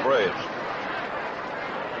against the Braves.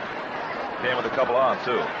 Came with a couple on,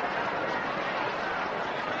 too.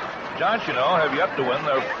 Giants, you know, have yet to win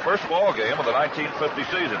their first ball game of the 1950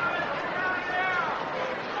 season.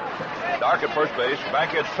 Dark at first base.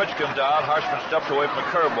 Bankhead's pitch came down. Harshman stepped away from the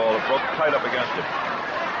curveball. It broke tight up against him.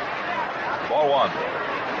 Ball 1.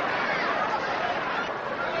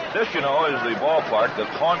 This, you know, is the ballpark that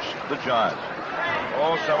haunts the Giants.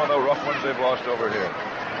 Oh, some of the rough ones they've lost over here.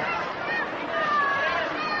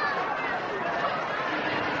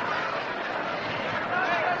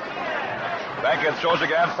 Bankhead throws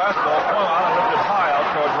again. Fastball swung on and lifted high out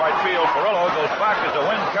towards right field. Perillo goes back as the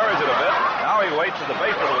wind carries it a bit. Now he waits at the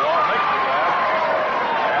base of the wall, makes the grab,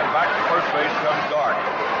 and back to first base comes Dark.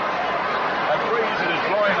 That breeze that is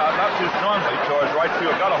blowing out not too strongly towards right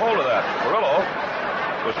field got a hold of that. Perillo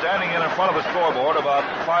was standing in front of the scoreboard about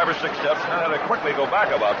 5 or 6 steps, and then had to quickly go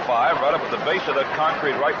back about 5, right up at the base of that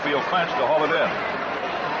concrete right field fence to haul it in.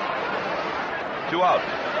 2 out.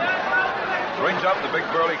 Brings up the big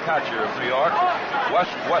burly catcher of New York,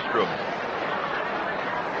 West Westrum.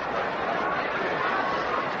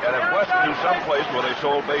 And if West knew someplace where they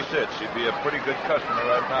sold base hits, he'd be a pretty good customer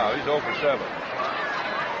right now. He's 0 for 7.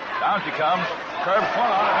 Down she comes. Curve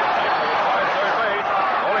swung on and hit by third base.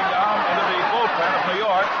 Rolling down into the bullpen of New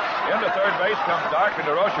York. Into third base comes Dark, and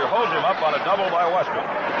DeRocher holds him up on a double by Westrum.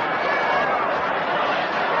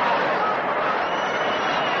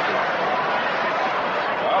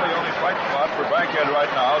 Well, the only strike Bankhead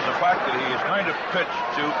right now is the fact that he is going to pitch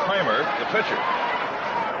to Kramer, the pitcher.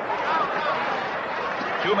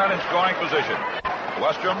 2 men in scoring position.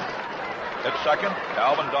 Westrom at second,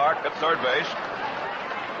 Alvin Dark at third base.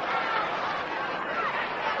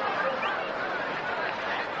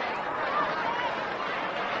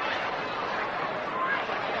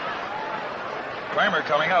 Kramer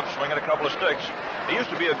coming up, swinging a couple of sticks. He used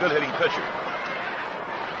to be a good hitting pitcher.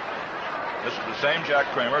 This is the same Jack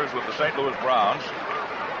Kramer as with the St. Louis Browns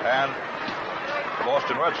and the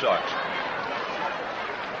Boston Red Sox.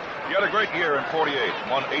 He had a great year in 48,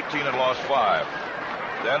 won 18 and lost 5.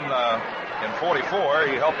 Then in 44,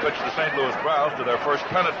 he helped pitch the St. Louis Browns to their first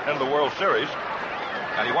pennant in the World Series,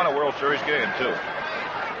 and he won a World Series game, too.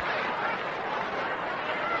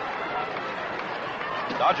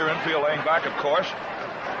 Dodger infield laying back, of course.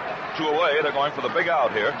 2 away. They're going for the big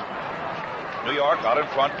out here. New York out in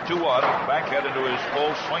front, 2-1. Bankhead into his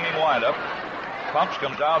full swinging windup. Pumps,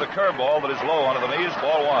 comes down the curveball that is low under the knees.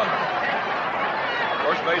 Ball 1.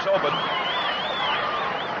 First base open.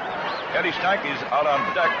 Eddie Stanky's out on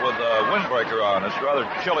deck with a windbreaker on. It's rather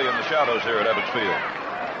chilly in the shadows here at Ebbets Field.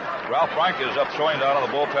 Ralph Frank is up throwing down on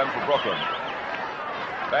the bullpen for Brooklyn.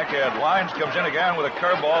 Bankhead lines, comes in again with a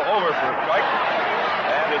curveball over for a strike.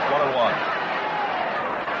 And it's 1-1.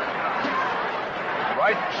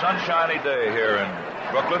 Bright, sunshiny day here in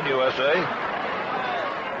Brooklyn, USA.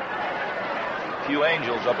 A few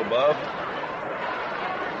angels up above.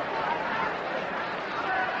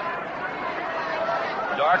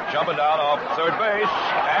 Dark jumping down off third base,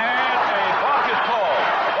 and a balk is called.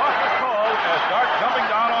 A balk is called as Dark jumping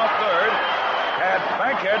down off third had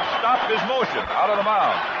Bankhead stopped his motion out of the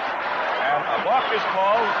mound. And a balk is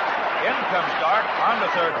called. In comes Dark on the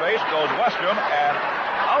third base, goes Westrom, and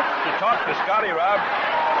out to talk to Scotty Robb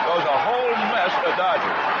goes a whole mess of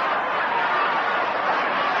Dodgers.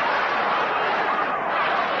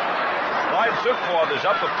 Clyde Sukforth is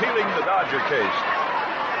up appealing the Dodger case.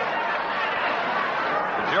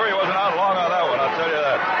 The jury wasn't out long on that one, I'll tell you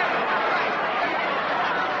that.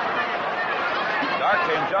 Dark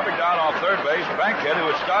came jumping down off third base. Bankhead, who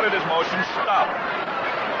had started his motion, stopped.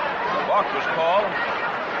 The balk was called.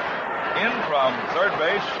 In from third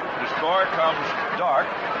base to score comes Dark.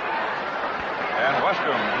 And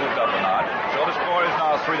Westrom moved up a notch. So the score is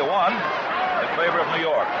now 3-1 in favor of New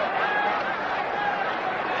York.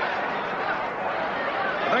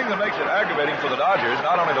 The thing that makes it aggravating for the Dodgers,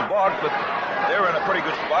 not only the balk, but they're in a pretty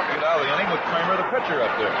good spot to get out of the inning with Kramer, the pitcher,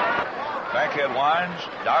 up there. Bankhead winds.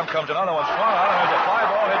 Down comes another one swung on, and there's a fly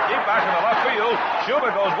ball hit deep back in the left field.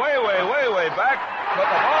 Schuber goes way back,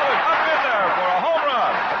 but the ball is up in there for a home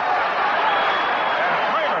run.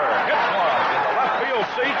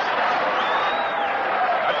 Seats.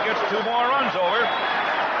 That gets 2 more runs over.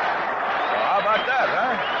 Well, how about that,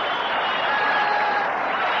 huh?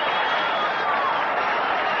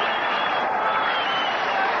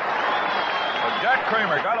 Well, Jack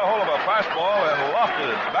Kramer got a hold of a fastball and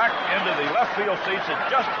lofted it back into the left field seats. It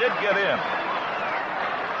just did get in.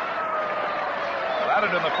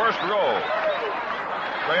 Landed in the first row.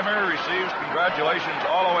 Kramer receives congratulations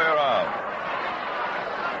all the way around.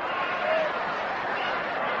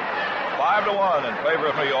 5-1 in favor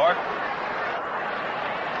of New York.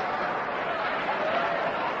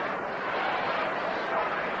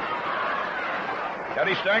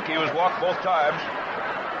 Eddie Stanky was walked both times.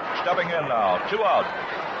 Stepping in now. 2 out.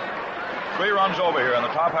 3 runs over here in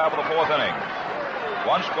the top half of the 4th inning.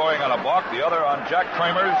 One scoring on a balk, the other on Jack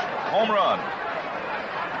Kramer's home run.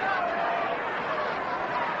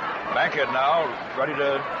 Bankhead now ready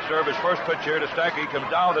to serve his first pitch here to Stanky. Comes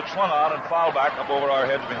down with it swung on and foul back up over our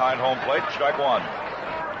heads behind home plate. Strike 1.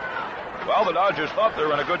 Well, the Dodgers thought they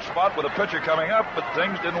were in a good spot with a pitcher coming up, but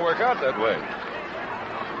things didn't work out that way.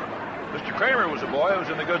 Mr. Kramer was a boy who was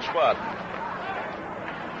in a good spot.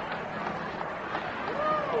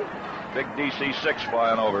 Big DC-6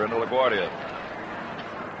 flying over into LaGuardia.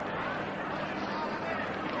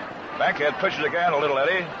 Bankhead pitches again a little,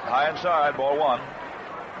 Eddie. High inside, ball 1.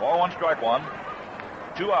 Ball 1, strike 1.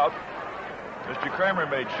 2 out. Mr. Kramer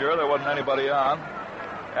made sure there wasn't anybody on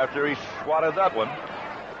after he swatted that one.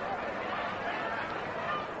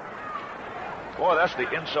 Boy, that's the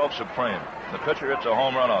insult supreme. The pitcher hits a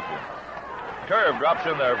home run off you. Curve drops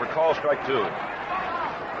in there for call strike 2.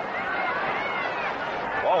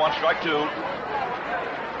 Ball 1, strike 2.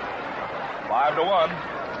 5-1.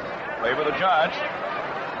 Favor the Giants.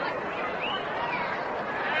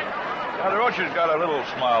 Now, the Rocher's got a little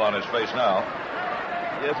smile on his face now.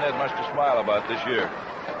 He hasn't had much to smile about this year.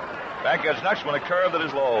 Bankhead's next one, a curve that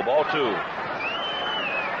is low. Ball 2.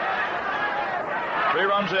 3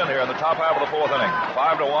 runs in here in the top half of the 4th inning.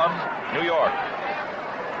 5-1, New York.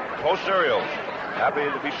 Post Cereals. Happy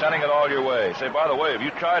to be sending it all your way. Say, by the way, have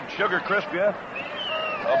you tried Sugar Crisp yet?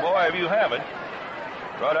 Oh, boy, if you haven't,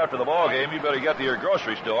 right after the ball game, you better get to your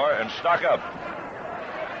grocery store and stock up.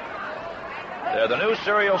 They're the new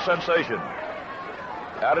cereal sensation,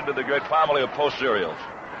 added to the great family of Post Cereals.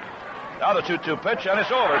 Now the 2-2 pitch, and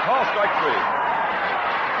it's over. Call strike 3.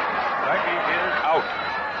 Frankie is out.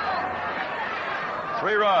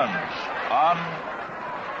 3 runs on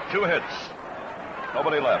 2 hits.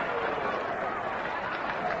 Nobody left.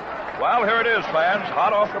 Well, here it is, fans,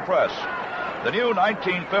 hot off the press. The new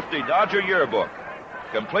 1950 Dodger Yearbook,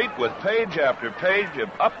 complete with page after page of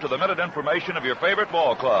up-to-the-minute information of your favorite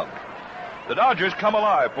ball club. The Dodgers come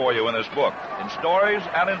alive for you in this book, in stories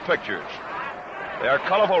and in pictures. They are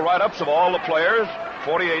colorful write-ups of all the players,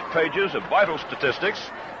 48 pages of vital statistics,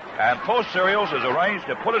 and Post Cereals is arranged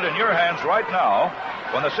to put it in your hands right now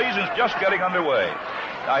when the season's just getting underway.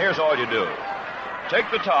 Now, here's all you do. Take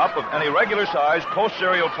the top of any regular-sized Post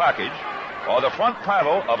Cereal package or the front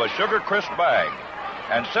panel of a Sugar Crisp bag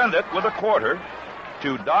and send it with a quarter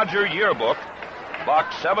to Dodger Yearbook,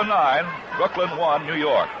 Box 79, Brooklyn 1, New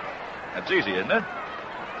York. That's easy, isn't it?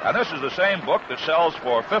 And this is the same book that sells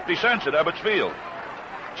for 50 cents at Ebbets Field.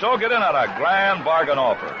 So get in on a grand bargain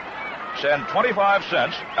offer. Send 25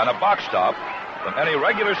 cents and a box top from any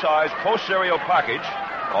regular-sized Post Cereal package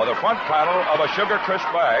or the front panel of a Sugar Crisp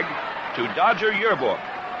bag to Dodger Yearbook,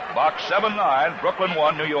 Box 79, Brooklyn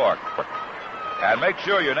 1, New York. And make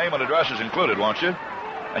sure your name and address is included, won't you?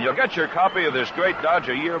 And you'll get your copy of this great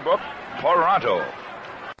Dodger Yearbook, Toronto.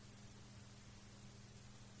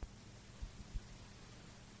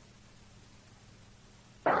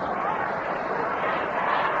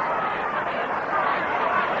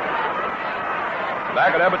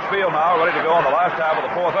 Back at Ebbets Field now, ready to go in the last half of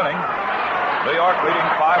the 4th inning. New York leading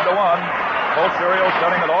 5-1. Post Cereal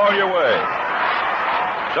sending it all your way.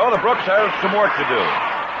 So the Brooks has some work to do.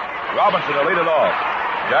 Robinson will lead it off.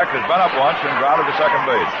 Jack has been up once and grounded to second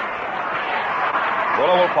base.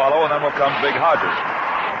 Fuller will follow, and then will come Big Hodges.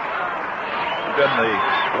 It's been the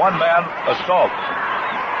one-man assault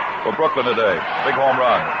for Brooklyn today. Big home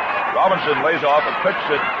run. Robinson lays off a pitch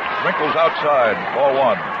that wrinkles outside. Ball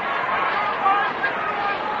 1.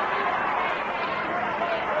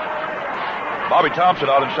 Bobby Thompson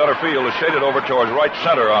out in center field is shaded over towards right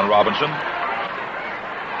center on Robinson.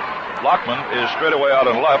 Lockman is straight away out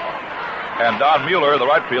in left, and Don Mueller, the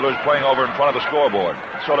right fielder, is playing over in front of the scoreboard.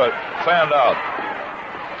 Sort of fanned out.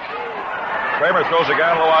 Kramer throws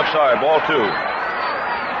again low outside. Ball 2.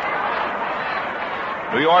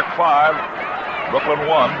 New York 5, Brooklyn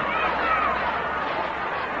 1.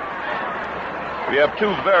 We have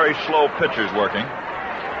 2 very slow pitchers working.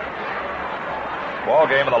 Ball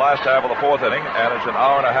game in the last half of the 4th inning, and it's an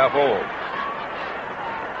hour and a half old.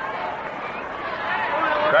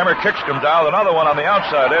 Kramer kicks him down, another one on the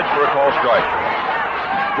outside edge for a call strike.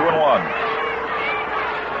 2-1.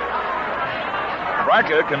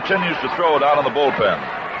 Branca continues to throw down in the bullpen.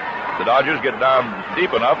 The Dodgers get down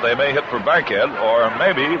deep enough, they may hit for Bankhead, or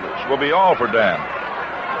maybe this will be all for Dan.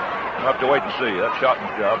 We'll have to wait and see. That's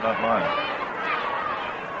Schotten's job, not mine.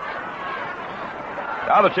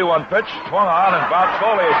 Now the 2-1 pitch, swung on and bounced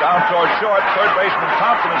Foley down towards short. Third baseman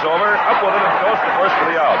Thompson is over, up with it and goes to first for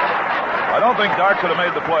the out. I don't think Dart could have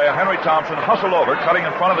made the play. Henry Thompson hustled over, cutting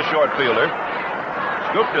in front of the short fielder,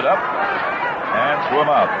 scooped it up, and threw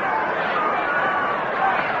him out.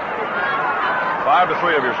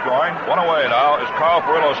 5-3 of your scoring. One away now as Carl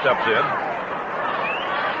Furillo steps in.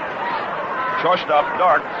 Shortstop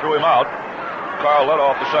Dart threw him out. Carl led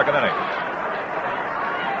off the second inning.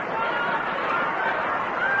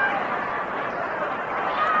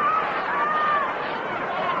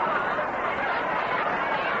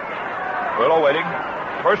 Furillo waiting.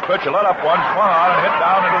 First pitch, a let-up one, swung on and hit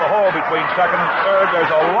down into the hole between second and third. There's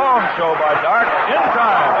a long show by Dart. In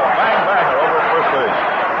time, a bang-banger over at first base.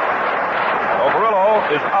 Furillo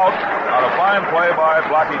is out on a fine play by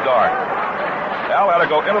Blackie Dart. Al had to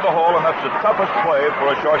go into the hole, and that's the toughest play for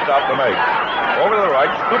a shortstop to make. Over to the right,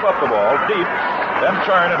 scoop up the ball deep, then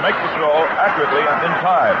turn and make the throw accurately and in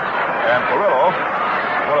time. And Furillo,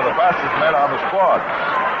 one of the fastest men on the squad.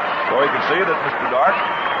 So you can see that Mr. Dart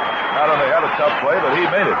not only had a tough play, but he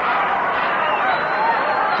made it.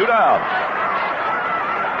 2 down.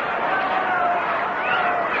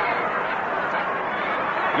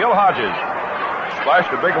 Gil Hodges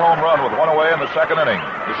splashed a big home run with one away in the second inning.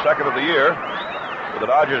 His second of the year. But the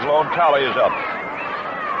Dodgers' lone tally is up.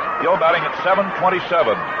 Gil batting at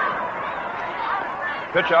 .727.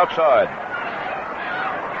 Pitch outside.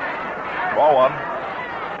 Ball 1.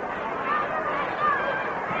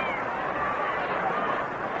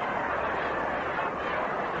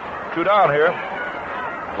 Two down here.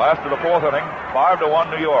 Last of the fourth inning.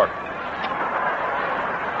 5-1 New York.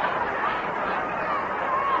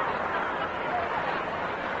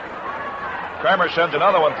 Kramer sends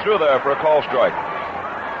another one through there for a call strike.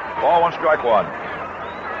 Ball one, strike one.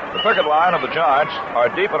 The picket line of the Giants are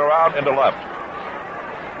deep and around into left.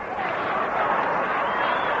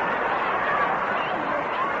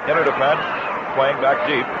 Inner defense, playing back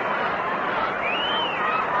deep.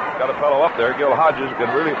 Got a fellow up there, Gil Hodges,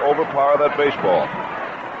 can really overpower that baseball.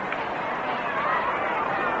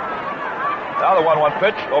 Now the 1-1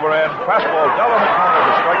 pitch, overhand fastball, down in the corner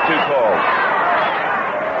for strike two call.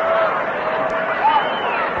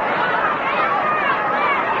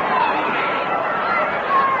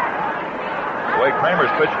 The way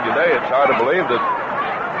Kramer's pitching today, it's hard to believe that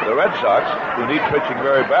the Red Sox, who need pitching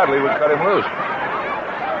very badly, would cut him loose.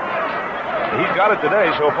 He's got it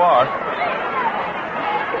today so far.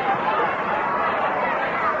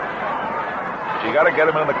 So you got to get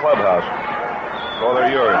him in the clubhouse. Oh, they're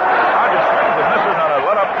yours. Hodges swings and misses on a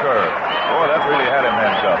let-up curve. Boy, that really had him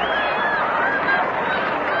hands up.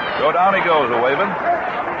 So down he goes, a waving.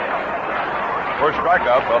 First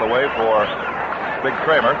strikeout by the way for Big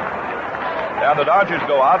Kramer. And the Dodgers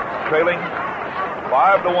go out trailing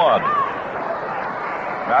 5-1.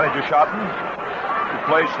 Manager Schotten, who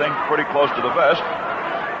plays things pretty close to the vest,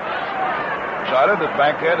 decided that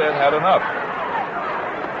Bankhead had enough.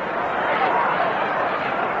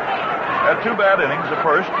 Had two bad innings, the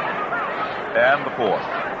first and the fourth.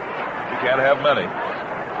 You can't have many.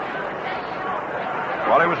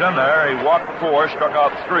 While he was in there, he walked 4, struck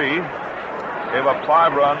out 3, gave up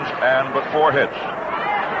 5 runs and but 4 hits.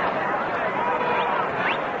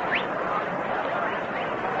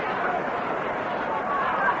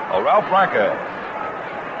 Well, Ralph Branca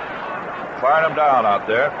firing him down out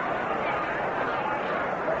there.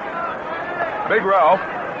 Big Ralph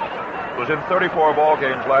was in 34 ball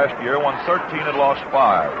games last year, won 13 and lost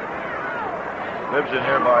 5. Lives in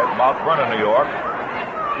nearby Mount Vernon, New York.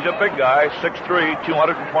 He's a big guy, 6'3",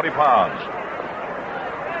 220 pounds.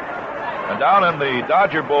 And down in the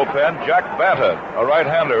Dodger bullpen, Jack Banta, a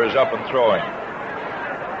right-hander, is up and throwing.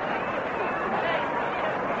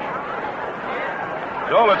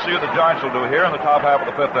 So let's see what the Giants will do here in the top half of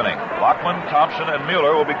the 5th inning. Lockman, Thompson, and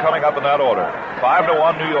Mueller will be coming up in that order.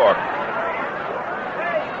 5-1 New York.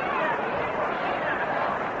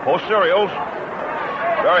 Post Cereals,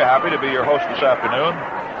 very happy to be your host this afternoon.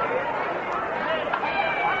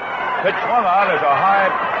 Pitch swung on is a high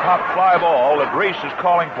pop fly ball that Reese is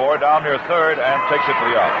calling for down near third and takes it to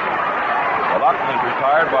the out. Well, Lockman is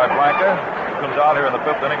retired by Blanca, who comes out here in the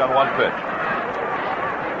 5th inning on 1 pitch.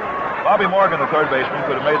 Bobby Morgan, the third baseman,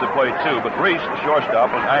 could have made the play too, but Reese, the shortstop,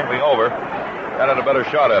 was angling over and had a better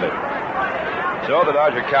shot at it. So the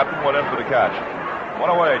Dodger captain went in for the catch. One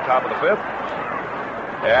away, top of the 5th.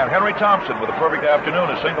 And Henry Thompson, with a perfect afternoon,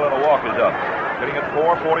 a single and a walk, is up. Hitting at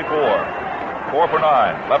 .444. 4 for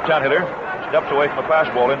 9. Left-hand hitter steps away from the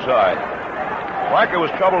fastball inside. Blanca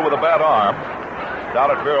was troubled with a bad arm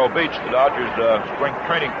down at Vero Beach, the Dodgers' spring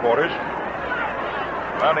training quarters.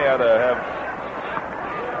 Finally had to have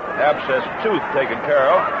abscess tooth taken care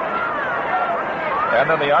of. And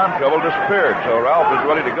then the arm trouble disappeared, so Ralph is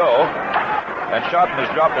ready to go. And Schotten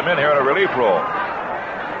has dropped him in here in a relief role.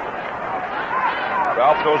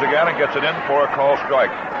 Ralph goes again and gets it in for a call strike.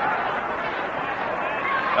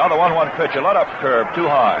 Now the 1-1 pitch, a let-up curve, too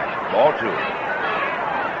high. Ball 2.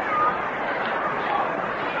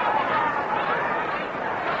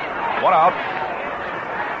 One out.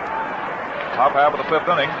 Top half of the 5th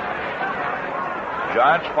inning.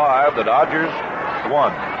 Giants 5, the Dodgers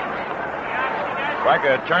 1.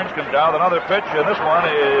 Branca turns, comes down with another pitch, and this one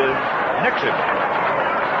is Nixon.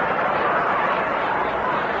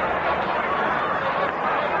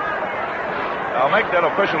 I'll make that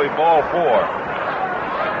officially ball 4.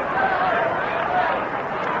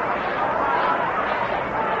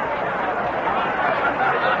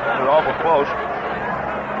 This is awful close.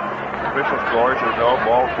 Official score says no,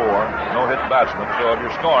 ball 4. No hit batsman. So if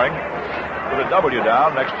you're scoring, put a W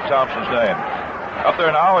down next to Thompson's name. Up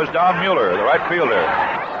there now is Don Mueller, the right fielder.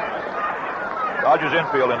 Dodgers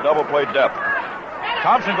infield in double play depth.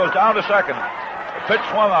 Thompson goes down to second. The pitch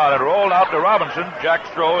swung on and rolled out to Robinson. Jack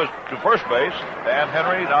Stroh is to first base, and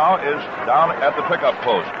Henry now is down at the pickup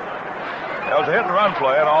post. That was a hit and run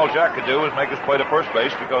play, and all Jack could do was make his play to first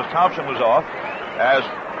base because Thompson was off as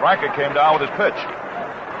Branca came down with his pitch.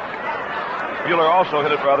 Mueller also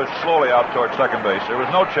hit it rather slowly out towards second base. There was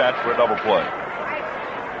no chance for a double play.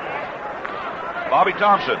 Bobby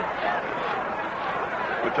Thompson,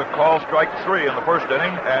 who took call strike 3 in the first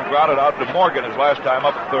inning and grounded out to Morgan his last time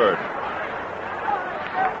up at third.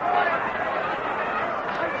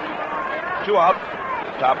 2 out.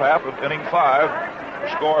 Top half of inning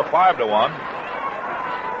 5. Score 5-1.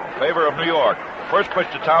 Favor of New York. First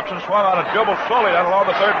pitch to Thompson, swung on and dribbled slowly down along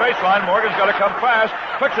the third baseline. Morgan's got to come fast.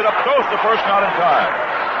 Picks it up, throws to first, not in time.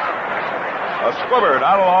 A squibber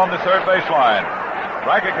down along the third baseline.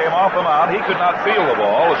 Franca came off the mound. He could not feel the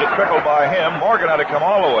ball as it trickled by him. Morgan had to come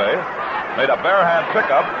all the way. Made a bare hand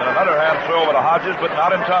pickup and another hand throw over to Hodges, but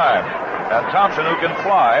not in time. And Thompson, who can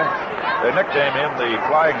fly, they nicknamed him the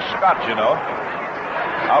Flying Scot, you know,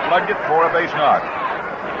 outlegged it for a base knock.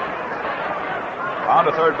 On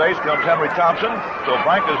to third base comes Henry Thompson. So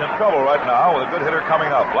Franca's in trouble right now with a good hitter coming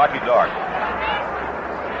up, Blackie Dark.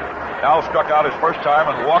 Al struck out his first time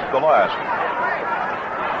and walked the last.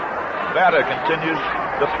 Banta continues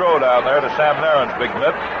to throw down there to Sam Naren's big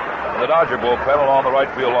mitt in the Dodger bullpen along the right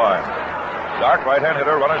field line. Dark, right-hand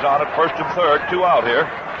hitter, runners on at first and third, 2 out here.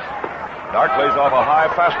 Dark plays off a high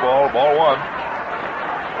fastball, ball 1.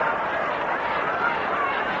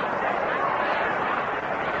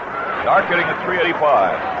 Dark hitting at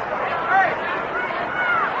 385.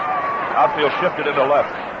 Outfield shifted into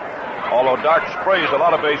left, although Dark sprays a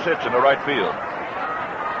lot of base hits into right field.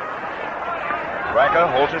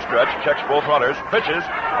 Franca holds his stretch, checks both runners, pitches,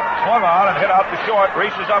 swung on and hit out to short,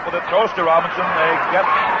 races up with it, throws to Robinson. They get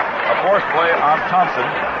a force play on Thompson.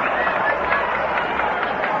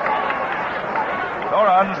 No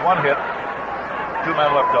runs, 1 hit, 2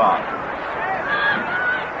 men left on.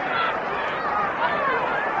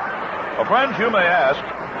 Well, friends, you may ask,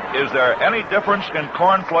 is there any difference in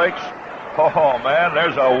cornflakes? Oh, man,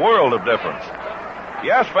 there's a world of difference.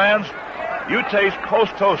 Yes, fans, you taste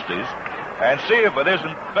Post Toasties and see if it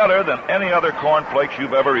isn't better than any other cornflakes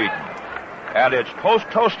you've ever eaten. And it's Post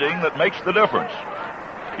Toasting that makes the difference.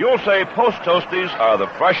 You'll say Post Toasties are the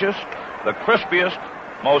freshest, the crispiest,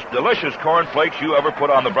 most delicious cornflakes you ever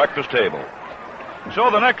put on the breakfast table.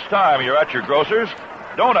 So the next time you're at your grocer's,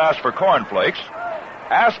 don't ask for cornflakes.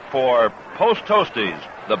 Ask for Post Toasties,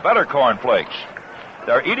 the better cornflakes.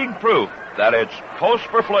 They're eating proof that it's Post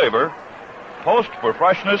for flavor, Post for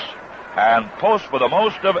freshness, and Post for the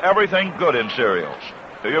most of everything good in cereals.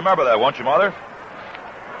 Do you remember that, won't you, Mother?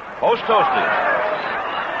 Post Toasties.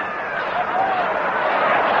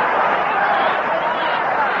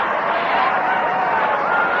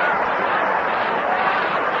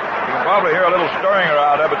 You can probably hear a little stirring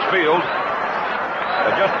around Ebbets Field.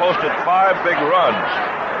 They just posted 5 big runs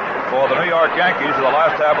for the New York Yankees in the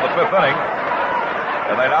last half of the 5th inning.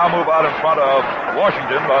 And they now move out in front of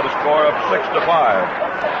Washington by the score of 6-5.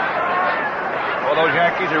 Well, those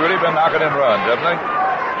Yankees have really been knocking in runs, haven't they?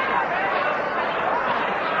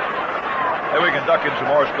 Maybe we can duck in some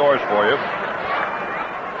more scores for you.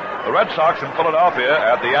 The Red Sox in Philadelphia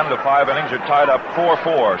at the end of 5 innings are tied up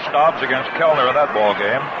 4-4. Stobbs against Kellner in that ball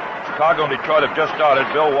game. Chicago and Detroit have just started.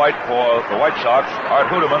 Bill White for the White Sox, Art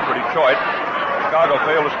Hudeman for Detroit. Chicago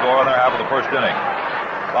failed to score in their half of the first inning.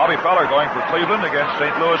 Bobby Feller going for Cleveland against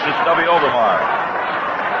St. Louis's Stubby Overmars.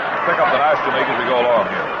 Pick up the National League as we go along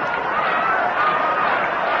here.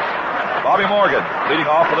 Bobby Morgan leading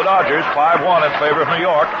off for the Dodgers, 5-1 in favor of New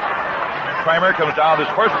York. Kramer comes down with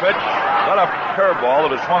his first pitch, let up curveball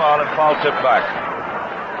that is swung on and foul tipped back.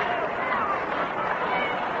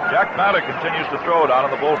 Jack Mather continues to throw down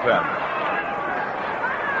in the bullpen.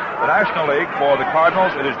 The National League for the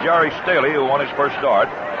Cardinals, it is Jerry Staley who won his first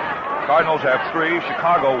start. Cardinals have 3,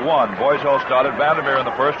 Chicago 1. Boyzell started, Vandermeer in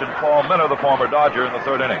the first, and Paul Minner, the former Dodger, in the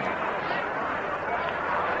 3rd inning.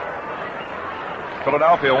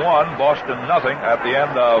 Philadelphia 1, Boston 0 at the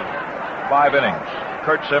end of 5 innings.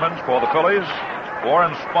 Kurt Simmons for the Phillies,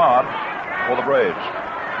 Warren Spahn for the Braves.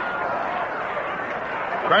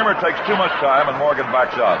 Kramer takes too much time and Morgan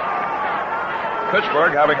backs out.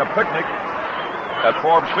 Pittsburgh having a picnic at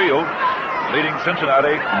Forbes Field, leading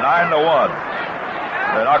Cincinnati 9-1.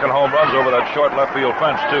 They're knocking home runs over that short left field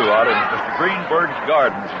fence, too, out in Mr. Greenberg's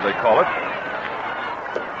Gardens, as they call it.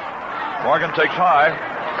 Morgan takes high.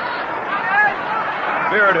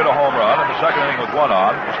 Beard hit a home run in the 2nd inning with 1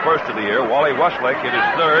 on, his first of the year. Wally Westlake hit his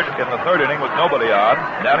 3rd in the 3rd inning with nobody on.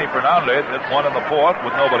 Danny Fernandez hit 1 in the 4th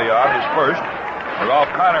with nobody on, his first.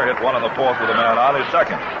 Ralph Kiner hit 1 in the 4th with a man on, his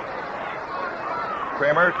 2nd.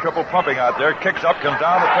 Kramer, triple pumping out there, kicks up, comes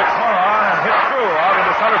down, the pitch swung on, and hit through out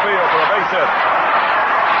into center field for a base hit.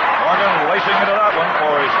 Morgan lacing into that one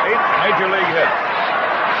for his 8th major league hit.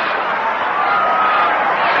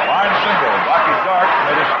 Line single. Blackie Dark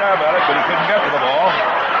made a stab at it, but he couldn't get to the ball.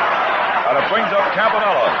 And it brings up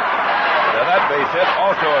Campanella. And that base hit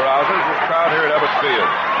also arouses the crowd here at Ebbets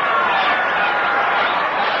Field.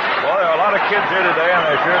 Well, there are a lot of kids here today, and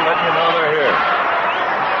they're sure letting you know they're here.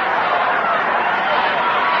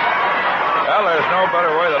 Well, Well, there's no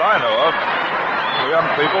better way that I know of for young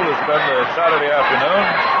people to spend a Saturday afternoon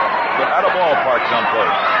than at a ballpark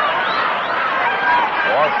someplace.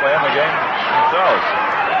 Or playing the game themselves.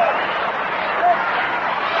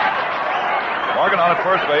 Morgan on at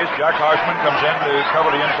first base. Jack Harshman comes in to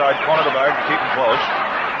cover the inside corner of the bag to keep him close.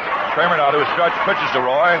 Kramer now to his stretch, pitches to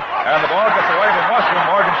Roy, and the ball gets away from Westrom.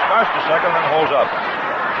 Morgan smashed to second and holds up.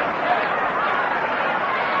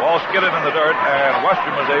 Ball skidded in the dirt, and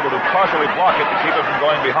Westrom was able to partially block it to keep it from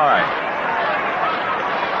going behind.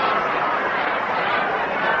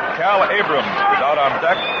 Cal Abrams is out on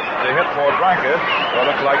deck to hit for Branca. So it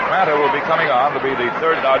looks like Manta will be coming on to be the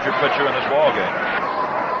third Dodger pitcher in this ballgame.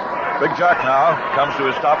 Big Jack now comes to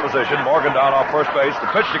his top position. Morgan down off first base. The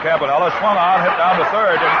pitch to Campanella. Swung on, hit down to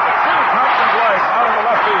third. And Thompson's leg out of the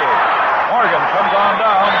left field. Morgan comes on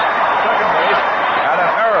down to second base. And an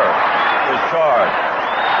error is charged.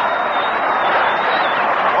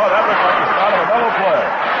 Oh, that looked like the start of a double play.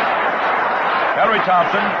 Henry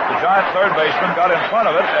Thompson, the giant third baseman, got in front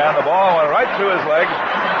of it. And the ball went right through his legs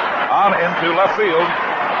on into left field.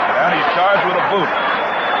 And he's charged with a boot.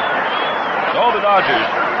 So the Dodgers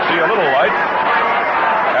see a little light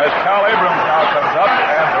as Cal Abrams now comes up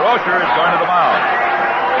and DeRocher is going to the mound.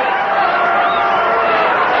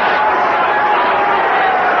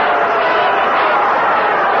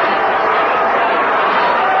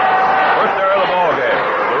 First error of the ball game.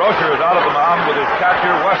 DeRocher is out of the mound with his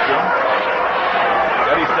catcher Westrom.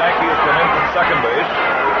 Eddie Stanky has come in from second base.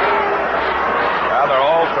 And they're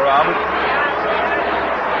all surrounded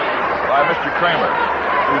by Mr. Kramer,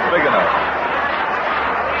 who's big enough.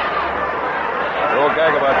 The old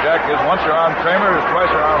gag about Jack is once around Kramer is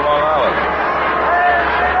twice around Long Island.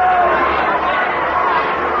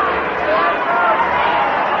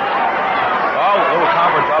 Well, the little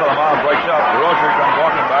conference out of the mound breaks up. DeRocher comes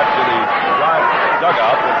walking back to the giant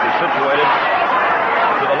dugout, which is situated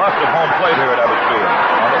to the left of home plate here at Ebbets Field,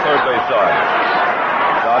 on the third base side.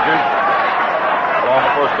 Dodgers along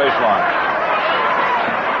the first baseline.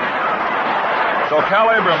 So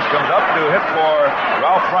Cal Abrams comes up to hit for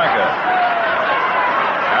Ralph Branca.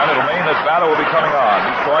 And it'll mean that Vada will be coming on.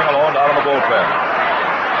 He's throwing alone down in the bullpen.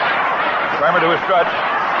 Kramer to his stretch.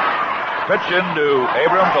 Pitch into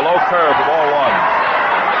Abrams, a low curve for ball one.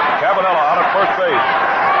 Campanella on at first base.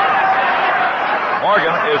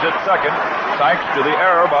 Morgan is at second, thanks to the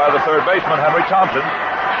error by the third baseman, Henry Thompson.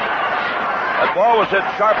 That ball was hit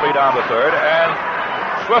sharply down the third and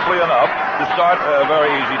swiftly enough to start a very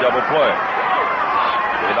easy double play.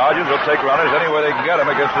 The Dodgers will take runners any way they can get him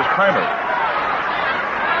against this Kramer.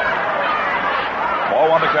 Ball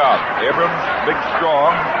one to count. Abrams, big,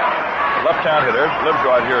 strong, left-hand hitter, lives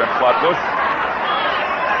right here in Flatbush.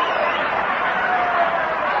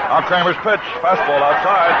 On Kramer's pitch, fastball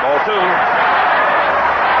outside, ball two.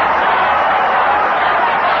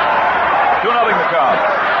 2-0 the count.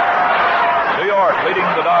 New York leading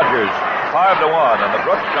the Dodgers 5-1, and the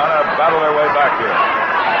Brooks trying to battle their way back here.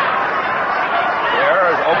 The error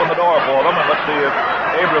has opened the door for them, and let's see if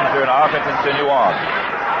Abrams here now can continue on.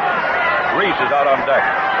 Reese is out on deck.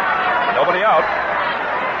 Nobody out.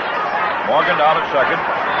 Morgan down at second.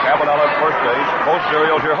 Campanella at first base. Post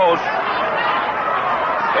Cereal's your host.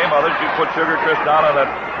 Hey, mothers, you put Sugar Crisp down on that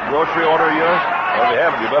grocery order of yours? Well, if you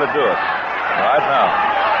haven't, you better do it. Right now.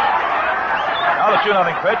 Now the 2-0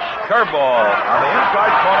 pitch. Curveball on the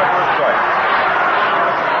inside corner for a strike.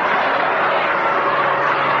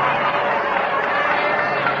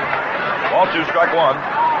 Ball two, strike one.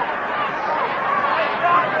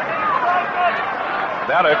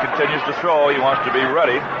 Vada continues to throw. He wants to be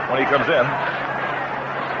ready when he comes in.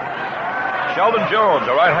 Sheldon Jones,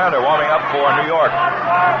 a right-hander, warming up for New York.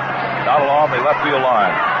 Down along the left field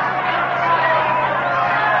line.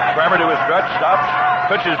 Kramer to his stretch, stops,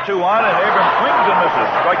 pitches 2-1, and Abrams swings and misses.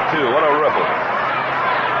 Strike two. What a ripple.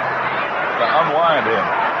 To unwind him.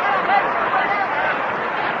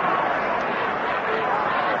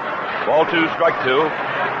 Ball two, strike two.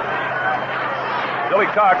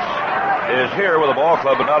 Billy Cox is here with a ball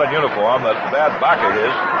club but not in uniform. That bad back of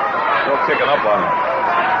his still kicking up on him.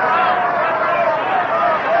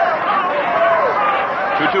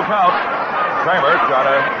 2-2 count. Kramer trying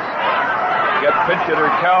to get pinch hitter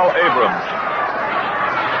Cal Abrams.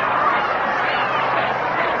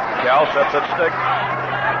 Cal sets that stick.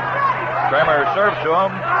 Kramer serves to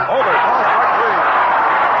him. Over. Strike three.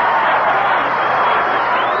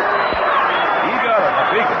 He got it. A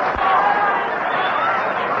beacon.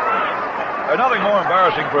 There's nothing more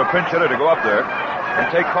embarrassing for a pinch hitter to go up there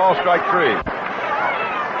and take call strike three.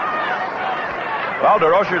 Well,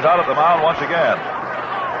 DeRocher's out at the mound once again.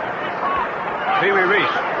 Pee Wee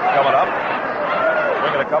Reese coming up,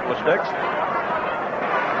 bringing a couple of sticks.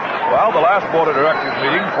 Well, the last board of directors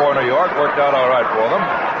meeting for New York worked out all right for them.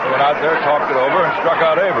 They went out there, talked it over, and struck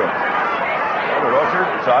out Abrams. So the Rocher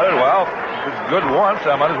decided, well, if it's good once,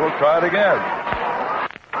 I might as well try it again.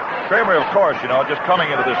 Kramer, of course, just coming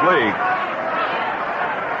into this league,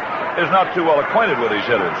 is not too well acquainted with these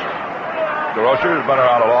hitters. DeRocher has been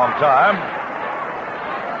around a long time.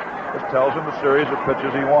 Just tells him the series of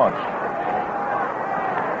pitches he wants.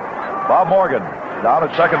 Bob Morgan down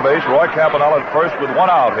at second base. Roy Campanella at first with one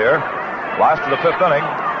out here. Last of the fifth inning.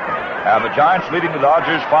 And the Giants leading the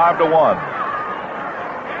Dodgers 5-1.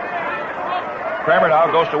 Kramer now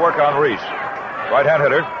goes to work on Reese. Right-hand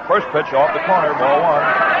hitter. First pitch off the corner. Ball one.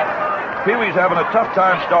 Pee-wee's having a tough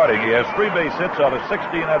time starting. He has 3 base hits out of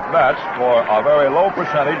 16 at-bats for a very low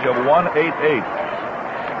percentage of .188.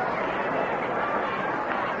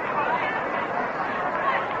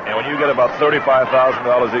 And when you get about $35,000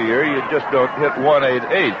 a year, you just don't hit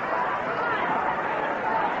 .188.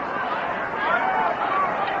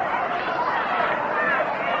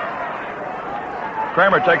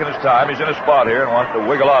 Kramer taking his time. He's in a spot here and wants to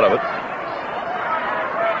wiggle out of it.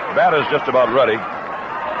 The bat is just about ready.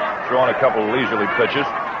 Throwing a couple leisurely pitches.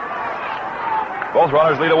 Both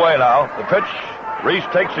runners lead away now. The pitch. Reese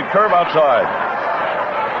takes a curve outside.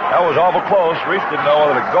 That was awful close. Reese didn't know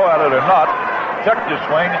whether to go at it or not. Checked his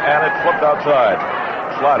swing, and it flipped outside.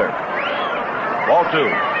 Slider. Ball 2.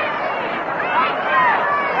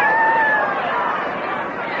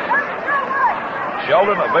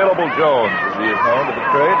 Sheldon Available Jones, as he is known to the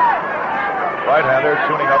trade. Right-hander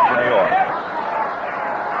tuning up for New York.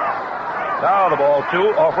 Now the ball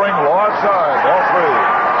 2, offering low outside. Ball 3.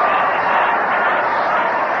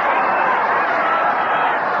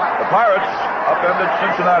 The Pirates upended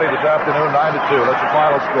Cincinnati this afternoon 9-2. That's the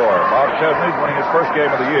final score. Bob Chesney's winning his first game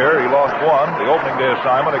of the year. He lost 1, the opening day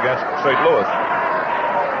assignment against St. Louis.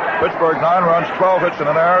 Pittsburgh 9 runs, 12 hits and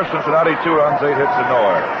an error. Cincinnati 2 runs, 8 hits and no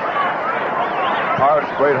errors. Pirates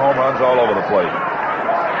great home runs all over the place.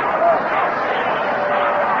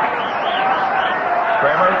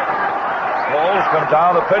 Kramer holds, comes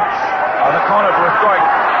down the pitch on the corner for a strike.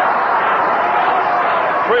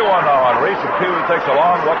 3-1 now on Reese. And Pee-wee takes a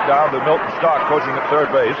long look down to Milton Stark, coaching at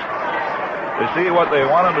third base, to see what they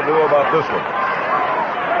want him to do about this one.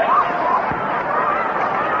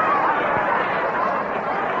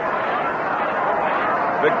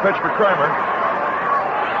 Big pitch for Kramer.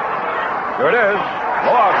 Here it is.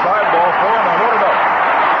 Low outside, ball 4, and they load it up.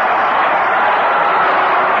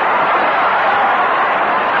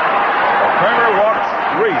 Well, Kramer walks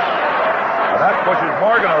Reese. And that pushes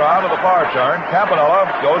Morgan around to the far turn. Campanella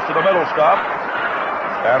goes to the middle stop.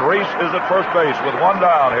 And Reese is at first base with 1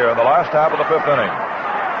 down here in the last half of the 5th inning.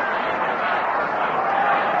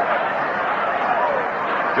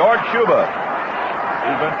 George Shuba,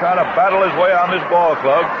 who's been trying to battle his way on this ball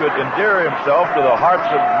club, could endear himself to the hearts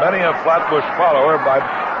of many a Flatbush follower by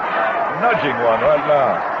nudging one right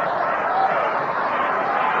now.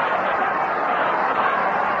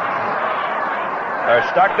 They're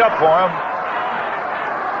stacked up for him.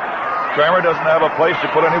 Kramer doesn't have a place to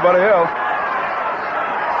put anybody else.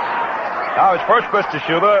 Now his first pitch to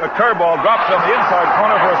Shuba, a curveball drops on the inside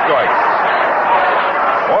corner for a strike.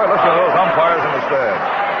 Boy, listen to those umpires in the stands.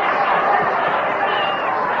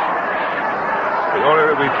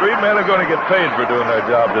 There'll be 3 men are going to get paid for doing their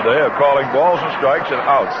job today of calling balls and strikes and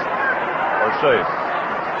outs or safe.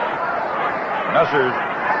 Messrs.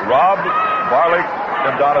 Robb, Barlick,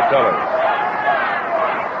 and Donatelli.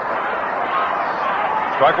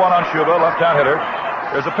 Strike 1 on Shuba, left-hand hitter.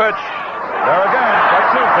 Here's a pitch. There again, strike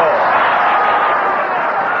 2 call.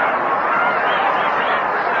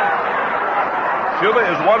 Shuba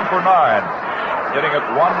is 1 for 9, hitting at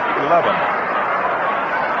 111.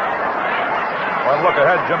 One look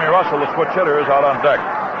ahead, Jimmy Russell, the switch hitter, is out on deck.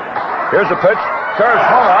 Here's the pitch. Curves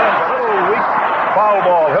home on it. A little weak foul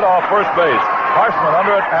ball hit off first base. Harshman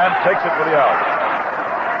under it and takes it for the out.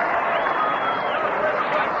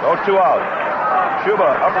 So 2 out.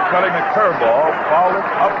 Shuba uppercutting a curveball, fouled it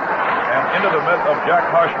up and into the mitt of Jack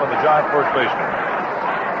Harshman, the Giant first baseman.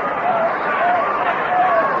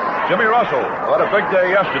 Jimmy Russell, who had a big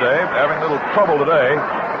day yesterday, having a little trouble today,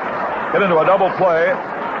 hit into a double play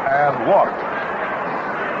and walked.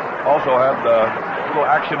 Also had a little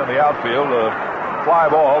action in the outfield. A fly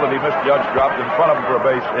ball that he misjudged dropped in front of him for a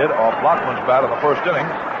base hit off Lockman's bat in the first inning.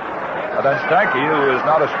 And then Stanky, who is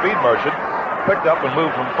not a speed merchant, picked up and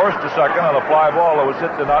moved from first to second on a fly ball that was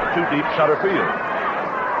hit to not too deep center field.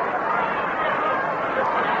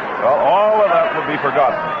 Well, all of that would be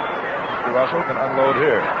forgotten. Mr. Russell can unload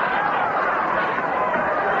here.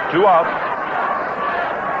 2 out.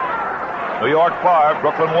 New York 5,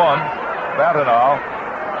 Brooklyn 1. Bantanal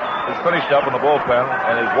is finished up in the bullpen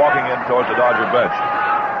and is walking in towards the Dodger bench.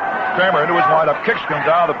 Kramer into his windup, kicks him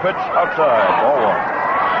down the pitch outside. Ball one.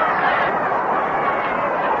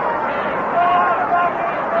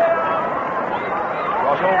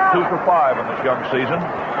 Russell 2 for 5 in this young season.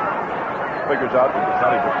 Figures out the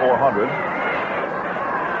percentage of .400.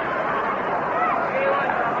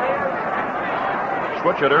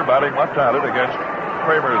 Switch hitter batting left-handed against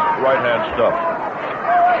Kramer's right-hand stuff.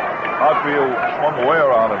 Outfield swung way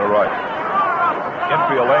around to the right.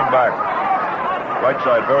 Infield laying back. Right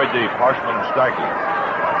side very deep. Harshman and Stanky.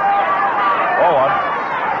 0-1.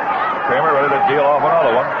 Kramer ready to deal off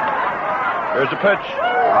another one. Here's the pitch.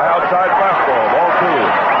 High outside fastball. Ball 2.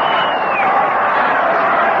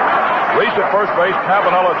 Reese at first base,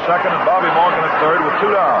 Campanella at second, and Bobby Morgan at third with 2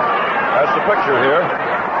 down. That's the picture here.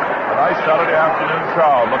 A nice Saturday afternoon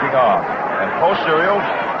crowd looking on. And Post Cereals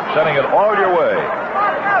sending it all your way.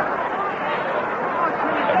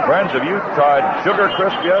 And friends, have you tried Sugar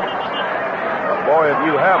Crisp yet? Boy, if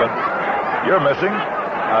you haven't, you're missing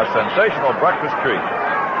a sensational breakfast treat.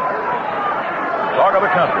 Talk of the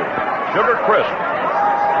country. Sugar Crisp.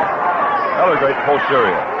 Another great Post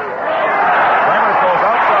cereal. Kramer throws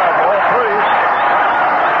outside, ball 3.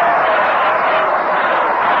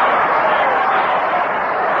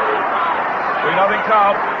 3-0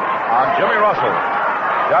 count on Jimmy Russell.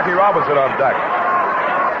 Jackie Robinson on deck.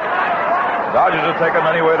 The Dodgers will take him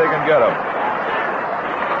any way they can get him.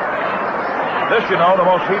 This, you know, the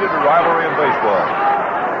most heated rivalry in baseball.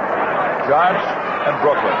 Giants and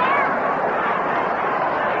Brooklyn.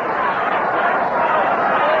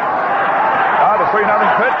 Now the 3-0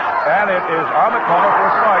 pitch, and it is on the corner for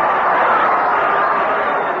a strike.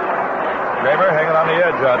 Kramer hanging on the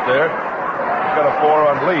edge out there. He's got a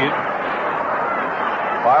 4-run lead.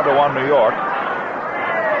 5-1 New York.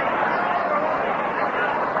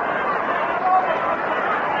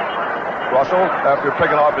 Russell, after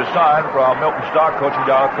picking off his sign from Milton Stock, coaching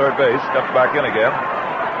down at third base, steps back in again.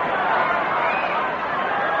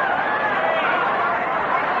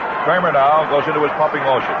 Kramer now goes into his pumping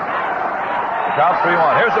motion. Count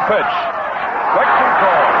 3-1. Here's the pitch. Quick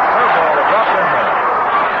 2-call. Curveball that dropped in there.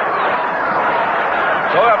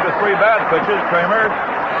 So after 3 bad pitches, Kramer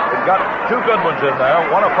has got 2 good ones in there.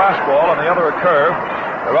 One a fastball and the other a curve.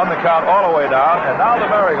 They run the count all the way down, and now the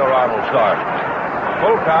merry-go-round will start.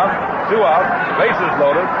 Full count, 2 out, bases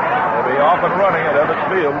loaded. They'll be off and running at Ebbets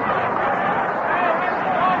Field.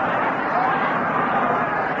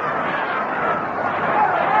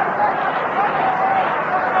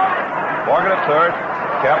 Morgan at third,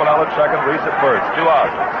 Campanella at second, Reese at first. 2 out.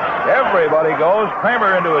 Everybody goes.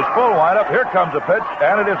 Kramer into his full windup. Here comes the pitch,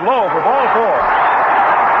 and it is low for ball 4.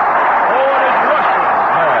 Oh, it is rushing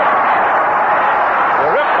mad. They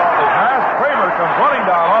ripped off his mask. Kramer comes running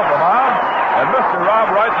down off the mound. And Mr.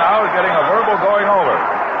 Rob right now is getting a verbal going over.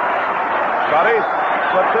 Scotty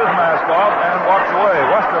flips his mask off and walks away.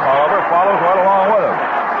 Western, however, follows right along with him.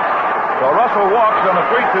 So Russell walks on the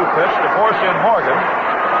 3-2 pitch to force in Morgan.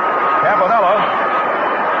 Campanella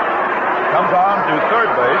comes on to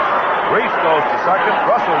third base. Reese goes to second,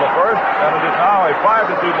 Russell to first, and it is now a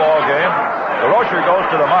 5-2 ball game. The Rocher goes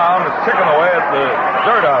to the mound. It's kicking away at the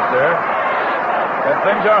dirt out there. And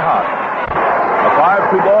things are hot. A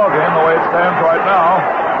 5-2 ball game the way it stands right now.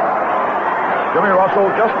 Jimmy Russell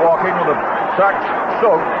just walking with a sacked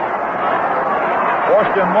soak.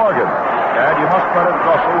 Forced in Morgan. And you must credit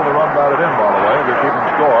Russell with a run batted in, by the way, if you're keeping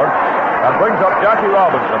score. And brings up Jackie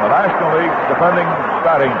Robinson, the National League defending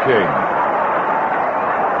batting king.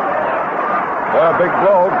 Boy, a big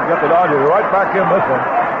blow to get the Dodgers right back in this one.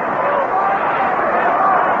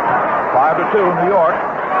 5-2 New York.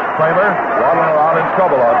 Kramer waddling around in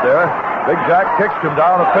trouble out there. Big Jack kicks him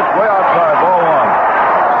down, a pitch way outside, ball 1.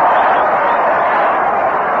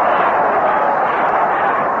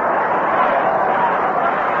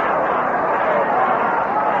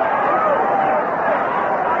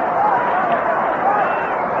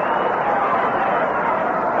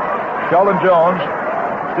 Sheldon Jones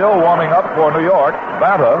still warming up for New York.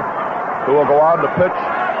 Banta, who will go on to pitch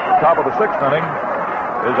the top of the 6th inning,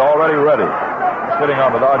 is already ready. Sitting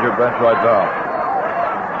on the Dodger bench right now.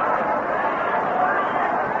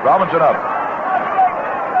 Robinson up.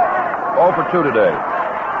 0 for 2 today.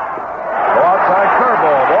 Go outside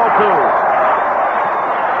curveball, ball 2.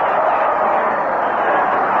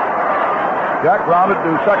 Jack grounded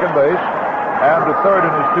to second base and to third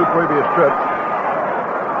in his 2 previous trips.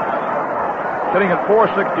 Sitting at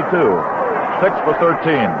 462. 6 for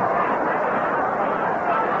 13.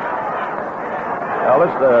 Now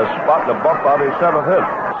let's spot the bump out of his 7th hit.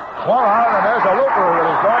 Swung on, and there's a looper that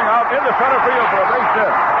is going out into center field for a base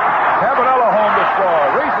hit. Campanella home to score.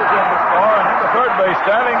 Reese is in to score, and into third base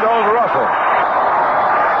standing goes Russell.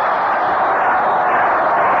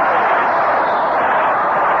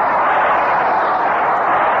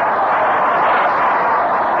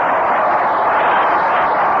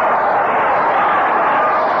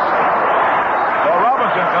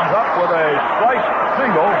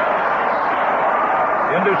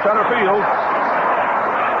 Into center field.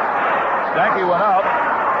 Stanky went out.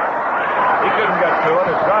 He couldn't get to it.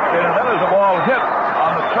 It dropped in, and then as the ball hit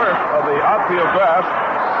on the turf of the outfield grass,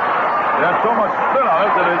 it had so much spin on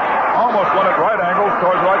it that it almost went at right angles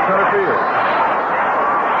towards right center field.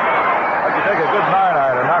 Like you take a good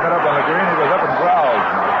 9-iron and knock it up on the green, he goes up and growls.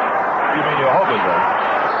 You mean you hope it does.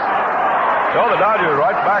 So the Dodgers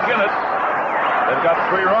right back in it. They've got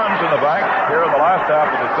 3 runs in the bank here in the last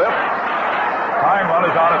half of the 5th. Tying run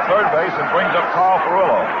is on at third base and brings up Carl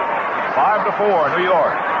Furillo. 5-4, New York.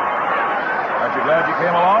 Aren't you glad you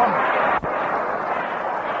came along?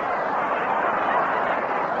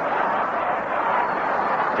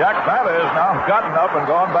 Jack Bata has now gotten up and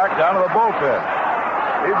gone back down to the bullpen.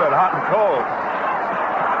 He's been hot and cold.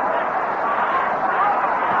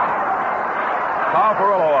 Carl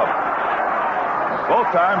Furillo up. Both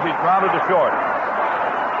times he's grounded to short.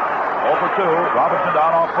 0 for 2. Robinson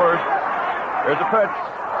down off first. Here's a pitch.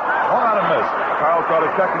 One out and miss. Carl tried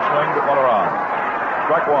a second swing, but went around.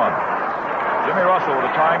 Strike 1. Jimmy Russell with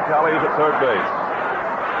a tying tally is at third base.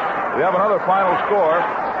 We have another final score.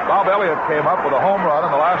 Bob Elliott came up with a home run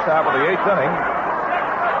in the last half of the 8th inning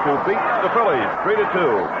to beat the Phillies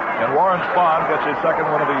 3-2. And Warren Spahn gets his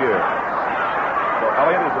second win of the year. So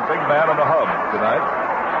Elliott is the big man on the hub tonight.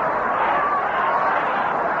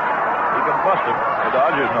 He can bust him. The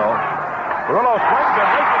Dodgers know. Furillo swings and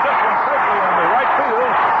reaches this one safely into right field.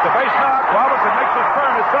 The base knock. Robinson makes his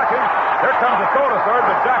turn at second. Here comes a throw to third,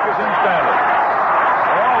 but Jack is in standing.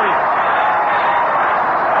 They're all equal.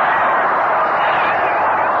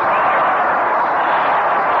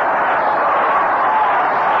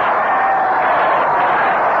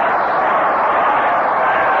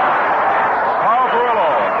 Carl Furillo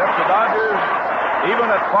gets the Dodgers even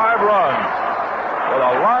at 5 runs with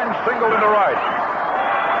a line single into right.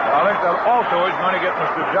 I think that also is going to get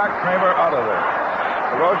Mr. Jack Kramer out of there.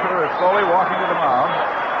 The Rocher is slowly walking to the mound.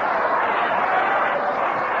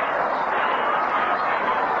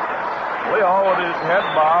 Leo, with his head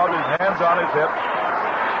bowed, his hands on his hips,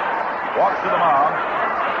 walks to the mound.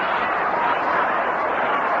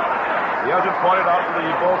 He hasn't pointed out to the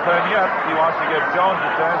bullpen yet. He wants to give Jones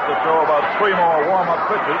a chance to throw about 3 more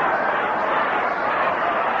warm-up pitches.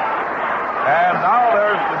 And now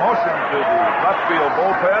there's the motion to the left field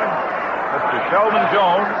bullpen. Mr. Sheldon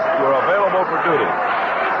Jones, you are available for duty.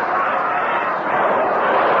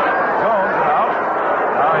 Jones announced.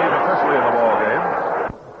 Now he's officially in the ball game.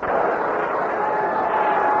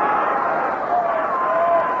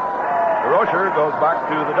 Rocher goes back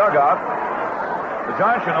to the dugout. The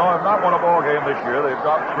Giants, you know, have not won a ball game this year. They've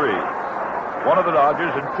dropped 3. 1 to the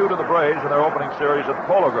Dodgers and 2 to the Braves in their opening series at the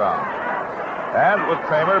Polo Grounds. And with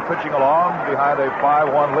Kramer pitching along behind a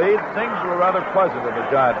 5-1 lead, things were rather pleasant in the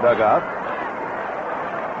Giant dugout.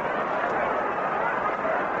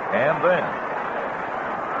 And then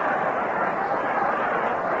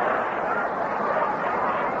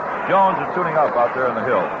Jones is tuning up out there in the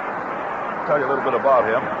hill. I'll tell you a little bit about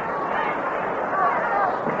him.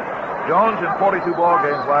 Jones in 42 ball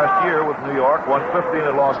games last year with New York won 15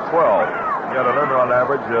 and lost 12. He had an earned run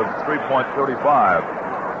average of 3.35.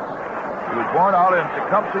 He was born out in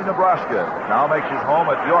Tecumseh, Nebraska. Now makes his home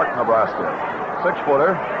at York, Nebraska.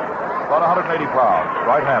 6-footer, about 180 pounds,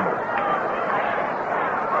 right-hander.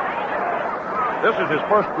 This is his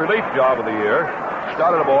first relief job of the year.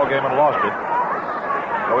 Started a ball game and lost it.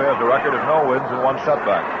 So he has a record of no wins and 1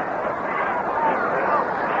 setback.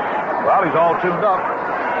 Well, he's all tuned up.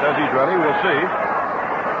 Says he's ready. We'll see.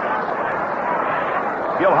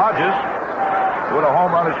 Gil Hodges, who had a home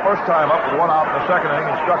run his first time up with 1 out in the second inning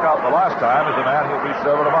and struck out the last time, is the man he'll be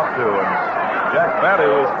serving him up to. And Jack Bata,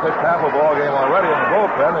 who has pitched half a ball game already in the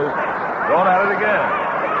bullpen, is going at it again.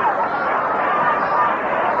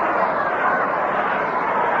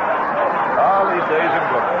 All these days in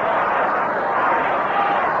Brooklyn.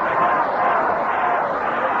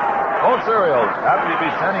 Both Serials happy to be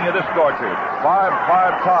sending you this scorcher. 5-5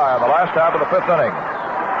 tie in the last half of the 5th inning.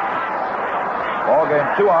 Ball game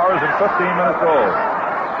 2 hours and 15 minutes old.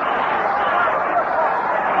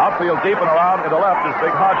 Outfield deep and around to the left as Big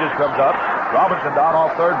Hodges comes up. Robinson down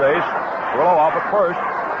off third base. Furillo off at first.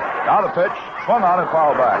 Now the pitch. Swung on and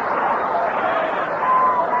fouled back.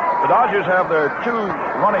 The Dodgers have their 2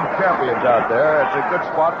 running champions out there. It's a good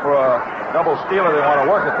spot for a double stealer. They want to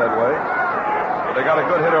work it that way. But they got a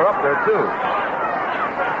good hitter up there, too.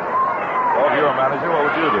 Well, if you're a manager, what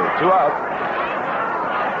would you do? 2 out.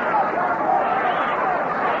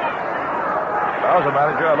 If I was a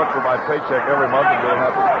manager, I'd look for my paycheck every month and be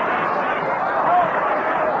happy.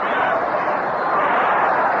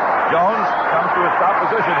 Jones comes to a stop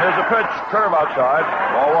position. Here's a pitch. Curve outside.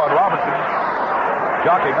 Ball 1. Robinson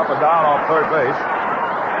jockeying up and down off third base.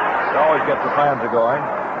 It always gets the fans going.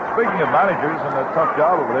 Speaking of managers and the tough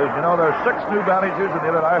job of it is, you know, there's 6 new managers in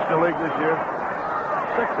the International League this year.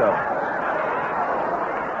 6 of them.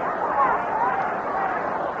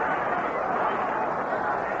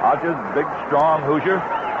 Hodges, big, strong Hoosier.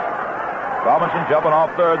 Robinson jumping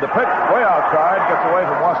off third. The pitch way outside. Gets away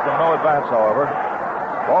from Weston. No advance, however.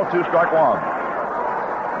 Ball 2, strike 1.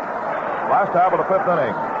 Last half of the 5th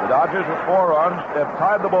inning. The Dodgers with 4 runs have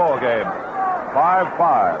tied the ball game.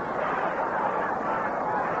 5-5.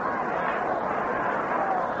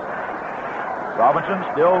 Robinson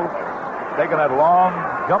still taking that long,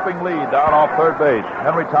 jumping lead down off third base.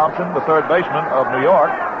 Henry Thompson, the third baseman of New York,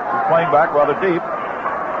 is playing back rather deep.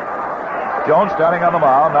 Jones standing on the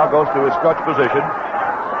mound, now goes to his crutch position.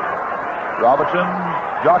 Robinson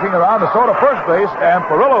jockeying around to throw to first base, and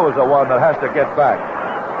Perillo is the one that has to get back.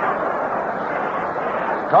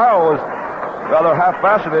 Kyle was rather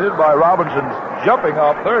half-fascinated by Robinson's jumping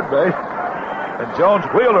off third base, and Jones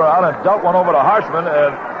wheeled around and dealt one over to Harshman,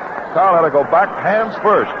 and Kyle had to go back hands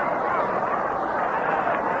first.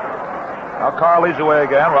 Now Kyle leads away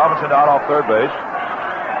again. Robinson down off third base.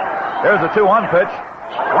 Here's the 2-1 pitch.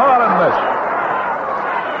 Swung out and missed.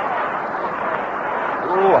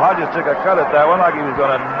 Ooh, Hodges took a cut at that one like he was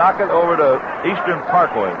going to knock it over to Eastern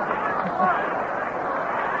Parkway.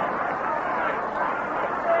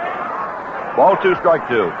 Ball 2, strike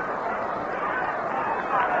 2.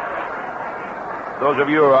 Those of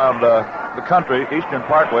you around the country, Eastern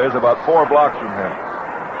Parkway is about 4 blocks from here.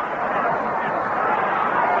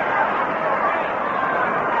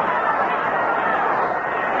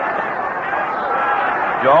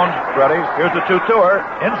 Jones, ready. Here's the 2-2er.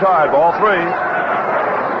 Inside, ball 3.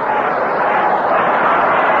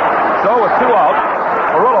 So with 2 out,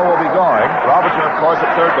 Perillo will be going. Robinson, of course,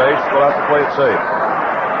 at third base will have to play it safe.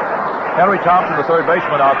 Henry Thompson, the third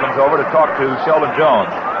baseman, now comes over to talk to Sheldon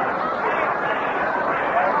Jones.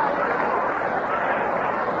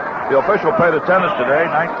 The official paid attendance today,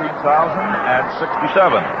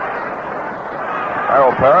 19,067.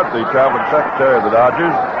 Harold Parrott, the traveling secretary of the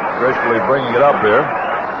Dodgers, gracefully bringing it up here.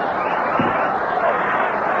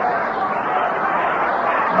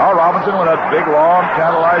 Now Robinson with that big, long,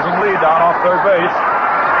 tantalizing lead down off third base.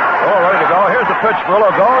 Oh, ready to go. Here's the pitch. Perillo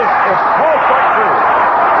goes. It's called strike 2.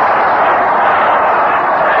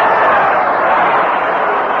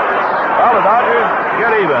 Well, the Dodgers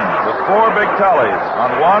get even with 4 big tallies on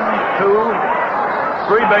 1,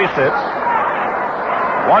 2, 3 base hits.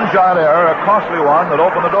 1 giant error, a costly one that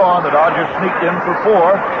opened the door, and the Dodgers sneaked in for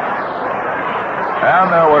 4. And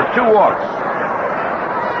there were 2 walks.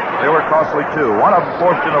 They were costly, too. One of them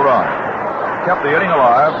forced in a run. Kept the inning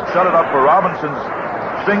alive, set it up for Robinson's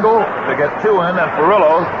single to get 2 in, and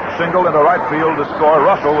Perillo singled into right field to score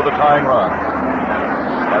Russell with a tying run.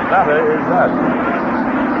 And that is that.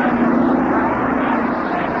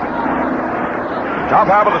 Top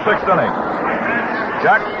half of the 6th inning.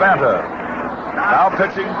 Jack Banta now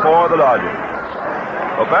pitching for the Dodgers.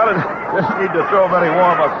 Well, Banta didn't need to throw many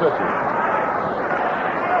warm-up pitches.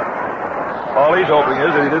 All he's hoping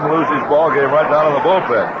is that he didn't lose his ball game right down in the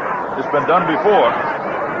bullpen. It's been done before.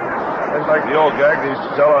 It's like the old gag they used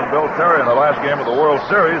to tell on Bill Terry in the last game of the World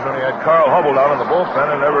Series when he had Carl Hubbell down in the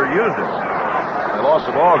bullpen and never used it. They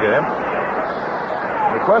lost the ball game.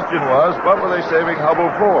 The question was, what were they saving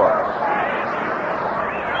Hubbell for?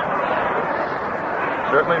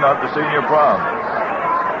 Certainly not the senior prom.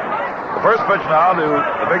 The first pitch now to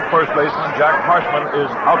the big first baseman, Jack Harshman,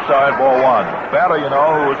 is outside, ball 1. Banta, you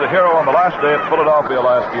know, who was the hero on the last day at Philadelphia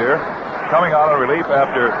last year, coming out in relief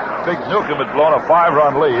after Big Newcomb had blown a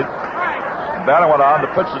 5-run lead. And Banta went on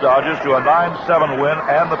to pitch the Dodgers to a 9-7 win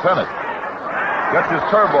and the pennant. Gets his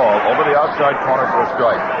curveball over the outside corner for a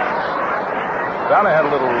strike. Banta had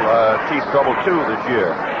a little teeth trouble, too, this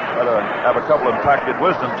year. Had to have a couple impacted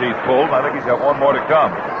wisdom teeth pulled, and I think he's got 1 more to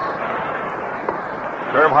come.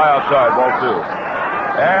 Curve high outside, ball 2.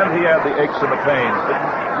 And he had the aches and the pains.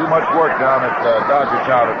 Didn't do much work down at Dodger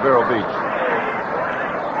Town at Vero Beach.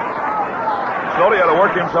 Slowly had to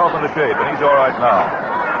work himself into shape, and he's all right now.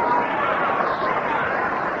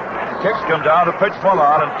 Kicks come down to pitch full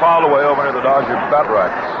on and fouled away over near the Dodger bat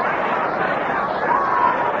rack.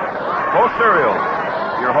 Post serial.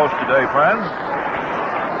 your host today, friends.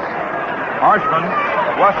 Harshman,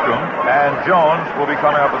 Westrom, and Jones will be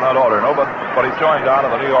coming up in that order. No, but he's showing down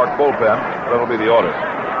in the New York bullpen. That'll be the order.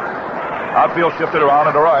 Outfield shifted around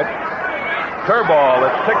and to right. Curveball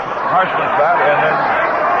that ticks Harshman's bat and then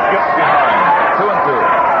skips behind.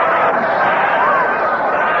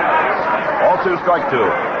 2-2. All two, strike two.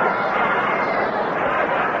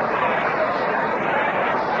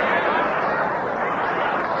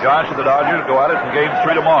 Giants and the Dodgers go at it in Game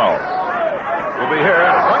 3 tomorrow. We'll be here.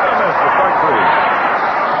 Swing and a miss for strike three.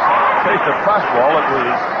 Chased a fastball that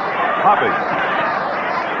was hopping.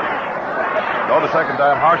 No, the second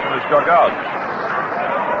time Harshman is struck out.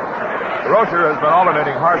 Rocher has been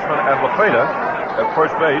alternating Harshman and LaFeta at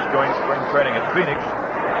first base during spring training at Phoenix,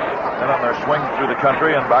 and on their swing through the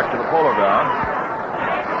country and back to the Polo Grounds.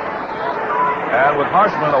 And with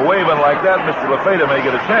Harshman a waving like that, Mr. LaFeta may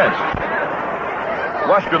get a chance.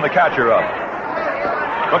 Western, the catcher, up.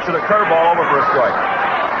 Looks at a curveball over for a strike.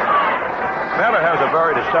 Manta has a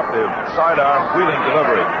very deceptive sidearm wheeling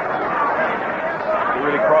delivery. He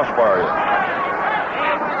really crossbar you.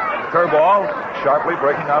 Curveball, sharply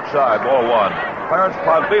breaking outside. Ball one. Clarence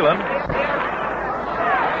Podvilan,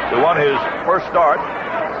 who won his first start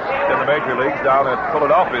in the major leagues down at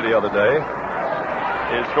Philadelphia the other day,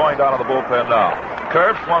 is going down in the bullpen now.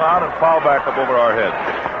 Curve swung out and fouled back up over our heads.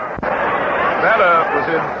 Manta was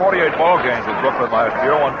in 48 ball games with Brooklyn last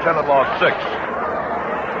year, won 10 and lost 6.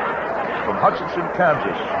 From Hutchinson,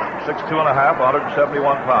 Kansas, 6'2 and a half, 171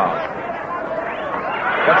 pounds.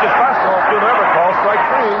 Gets his fastball through there, but call strike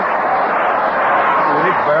three.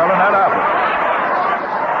 Really barreling that apple.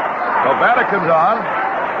 So Manta comes on,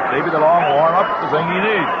 maybe the long warm-up, the thing he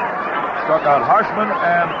needs. Struck out Harshman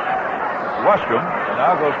and Westrom, and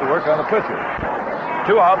now goes to work on the pitcher.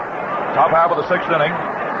 2 out, top half of the 6th inning.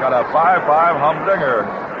 Got a 5-5 humdinger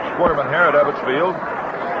squirming here at Ebbets Field.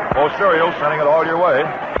 Bo Serial sending it all your way.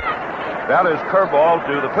 That is curveball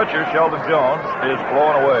to the pitcher, Sheldon Jones, is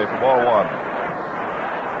blowing away for ball one.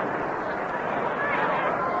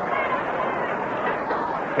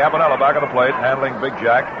 Campanella back on the plate, handling Big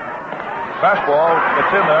Jack. Fastball, it's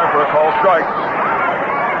in there for a called strike.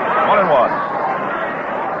 1-1.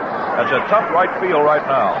 That's a tough right field right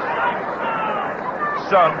now.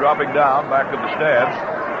 Sun dropping down back to the stands.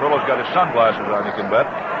 Furlow's got his sunglasses on, you can bet.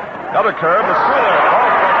 Another curve, it's through there.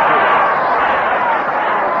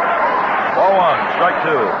 Ball one, strike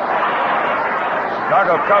two.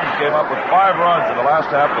 Chicago Cubs came up with 5 runs in the last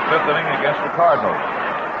half of the 5th inning against the Cardinals.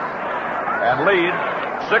 And lead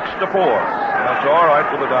 6-4. And that's all right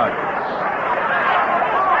for the Dodgers.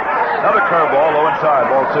 Another curveball, low inside,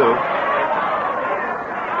 ball two.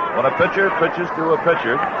 When a pitcher pitches to a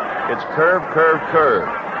pitcher, it's curve, curve, curve.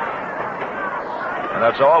 And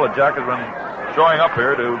that's all that Jack has been showing up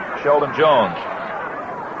here to Sheldon Jones.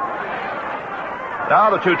 Now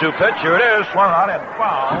the 2-2 pitch. Here it is. Swung on and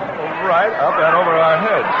foul right up and over our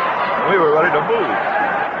heads. We were ready to move.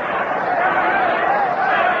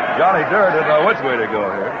 Johnny Durr didn't know which way to go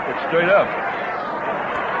here. It's straight up.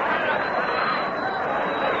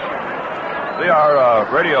 See, our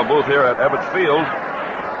radio booth here at Ebbets Field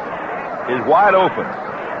is wide open.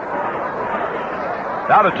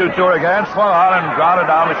 Now the 2-2 again, swung on and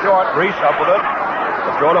grounded down the short. Reese up with it.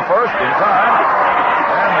 The throw to first in time.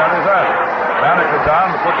 And that is that. Manta comes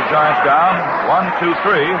down to put the Giants down. 1, 2,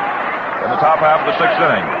 3 in the top half of the 6th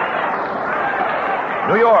inning.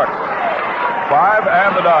 New York, 5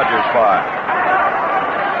 and the Dodgers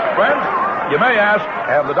 5. Friends, you may ask,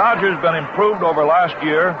 have the Dodgers been improved over last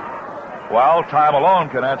year? Well, time alone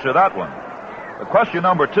can answer that one. The question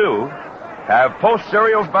number 2, have post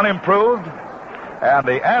serials been improved? And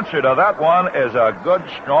the answer to that one is a good,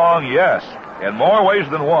 strong yes, in more ways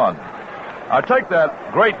than one. Now take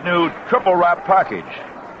that great new triple wrap package.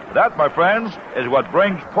 That, my friends, is what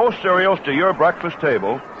brings post cereals to your breakfast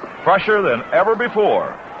table, fresher than ever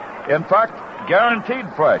before. In fact,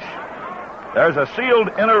 guaranteed fresh. There's a sealed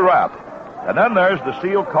inner wrap, and then there's the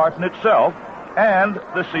sealed carton itself, and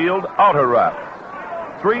the sealed outer wrap.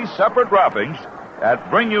 3 separate wrappings that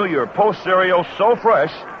bring you your post cereals so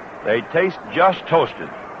fresh they taste just toasted.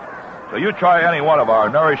 So you try any one of our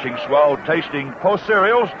nourishing, swell-tasting Post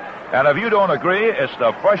cereals, and if you don't agree it's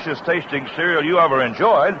the freshest tasting cereal you ever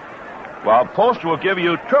enjoyed, well, Post will give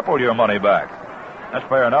you triple your money back. That's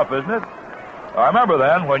fair enough, isn't it? Now, remember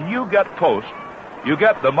then, when you get Post, you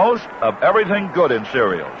get the most of everything good in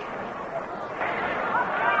cereals.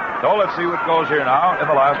 So let's see what goes here now in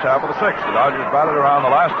the last half of the 6th. The Dodgers batted around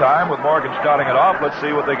the last time with Morgan starting it off. Let's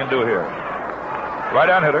see what they can do here.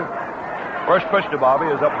 Right-hand hitter. First pitch to Bobby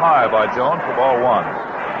is up high by Jones for ball one.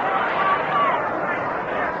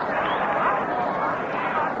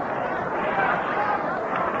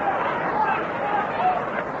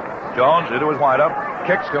 Jones into his windup.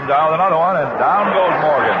 Kicks, come down with another one, and down goes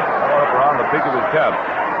Morgan. Going up around the peak of his cap.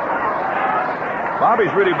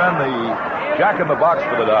 Bobby's really been the jack in the box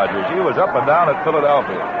for the Dodgers. He was up and down at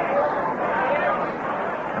Philadelphia.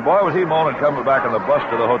 And boy, was he moaning coming back on the bus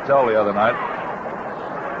to the hotel the other night.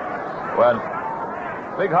 When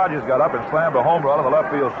Big Hodges got up and slammed a home run on the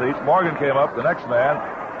left field seats, Morgan came up, the next man,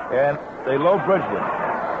 and they low bridged him.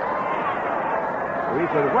 So he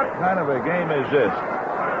said, what kind of a game is this?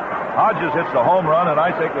 Hodges hits the home run, and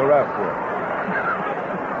I take the ref for it.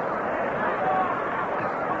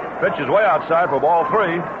 Pitch is way outside for ball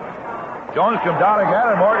 3. Jones comes down again,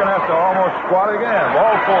 and Morgan has to almost squat again.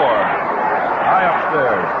 Ball 4. High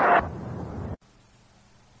upstairs.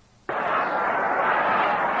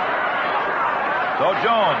 So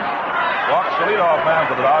Jones walks the leadoff man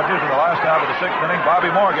for the Dodgers in the last half of the 6th inning.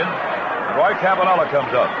 Bobby Morgan. And Roy Campanella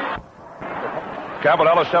comes up.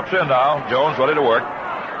 Campanella steps in now. Jones ready to work.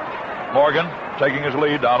 Morgan taking his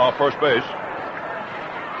lead down off first base.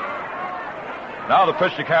 Now the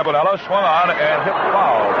pitch to Campanella, swung on and hit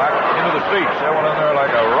foul back into the seats. They went in there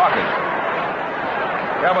like a rocket.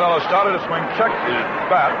 Campanella started to swing, checked his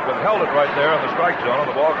bat, but held it right there in the strike zone.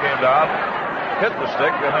 And the ball came down, hit the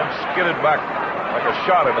stick, and then skidded back like a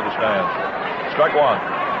shot into the stands. Strike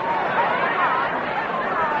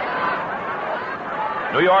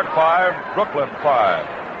 1. New York 5, Brooklyn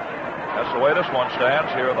 5. That's the way this one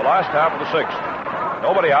stands here in the last half of the 6th.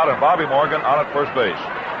 Nobody out, and Bobby Morgan on at first base.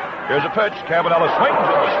 Here's a pitch. Campanella swings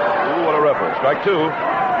it. Ooh, what a ripper. Strike 2.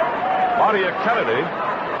 Monty Kennedy,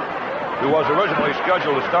 who was originally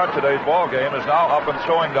scheduled to start today's ball game, is now up and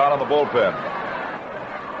throwing down on the bullpen.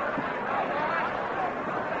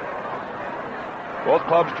 Both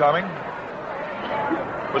clubs coming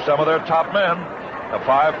with some of their top men. A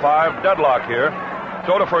 5-5 deadlock here.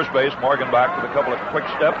 Throw to first base. Morgan back with a couple of quick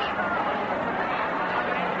steps.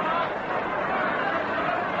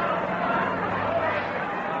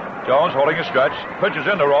 Jones holding a stretch. Pitches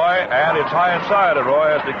into Roy, and it's high inside, and Roy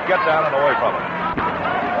has to get down and away from it.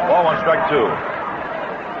 Ball 1, strike 2.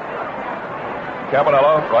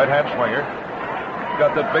 Campanella, right-hand swinger.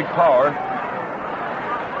 Got that big power.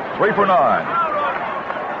 3 for 9.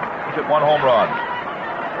 He's hit 1 home run.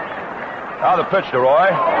 Now the pitch to Roy.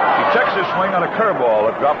 He checks his swing on a curveball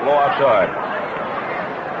that dropped low outside.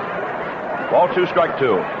 Ball 2, strike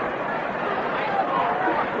 2.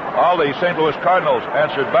 Well, the St. Louis Cardinals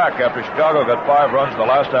answered back after Chicago got 5 runs in the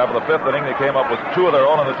last half of the 5th inning. They came up with 2 of their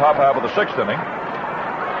own in the top half of the 6th inning.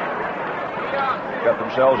 Got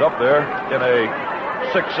themselves up there in a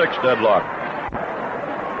 6-6 deadlock.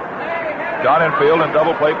 John infield in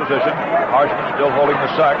double play position. Harshman still holding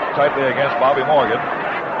the sack tightly against Bobby Morgan.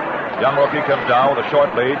 Young rookie comes down with a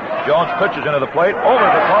short lead. Jones pitches into the plate. Over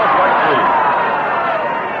the call, strike 3.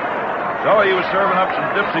 So he was serving up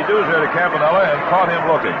some dipsy-doos there to Campanella and caught him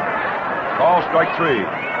looking. Call, strike 3.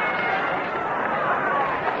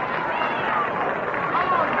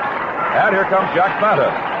 And here comes Jack Banta.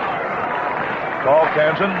 Tall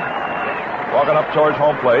Kansan walking up towards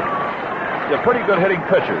home plate. He's a pretty good hitting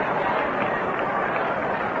pitcher.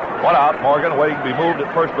 1 out, Morgan waiting to be moved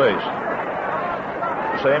at first base.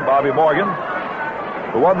 The same Bobby Morgan,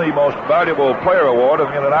 who won the most valuable player award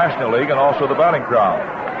in the National League and also the batting crown.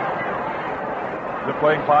 Been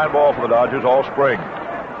playing fine ball for the Dodgers all spring.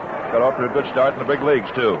 Got off to a good start in the big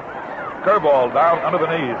leagues, too. Curveball down under the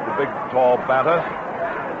knees, the big, tall Banta.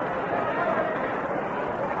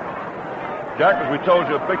 Jack, as we told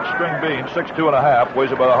you, a big string bean, 6'2 and a half,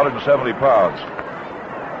 weighs about 170 pounds.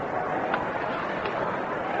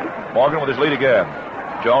 Morgan with his lead again.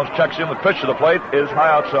 Jones checks in. The pitch to the plate is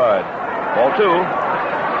high outside. Ball 2.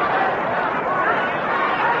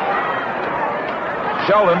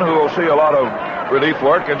 Sheldon, who will see a lot of relief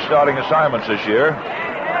work and starting assignments this year,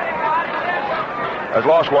 has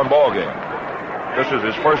lost 1 ball game. This is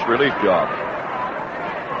his first relief job.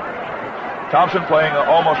 Thompson playing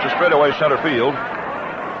almost a straightaway center field.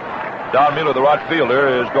 Don Mueller, the right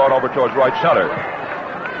fielder, is going over towards right center.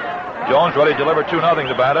 Jones ready to deliver 2-0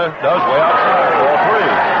 to Banta. Does way outside. Ball 3.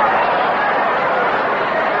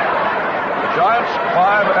 The Giants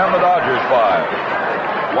 5 and the Dodgers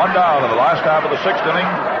 5. 1 down in the last half of the 6th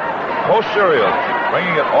inning. Post cereal,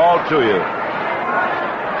 bringing it all to you.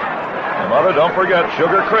 And Mother, don't forget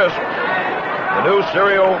Sugar Crisp, the new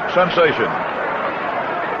cereal sensation.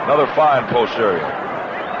 Another fine post cereal.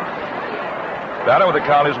 Banta with the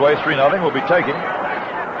count his way 3-0 will be taking.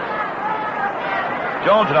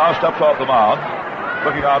 Jones now steps off the mound,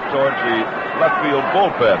 looking out towards the left field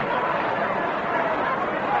bullpen.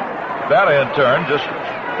 Banta in turn just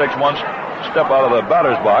takes 1 step out of the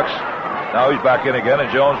batter's box. Now he's back in again, and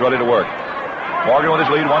Jones ready to work. Morgan with his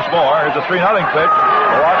lead once more. Here's a 3-0 pitch.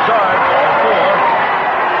 Go outside. Ball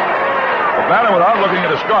 4. Banner, without looking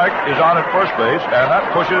at a strike, is on at first base, and that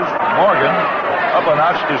pushes Morgan up a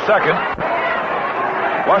notch to second.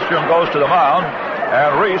 Westrom goes to the mound,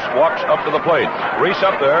 and Reese walks up to the plate. Reese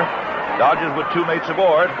up there, Dodgers with 2 mates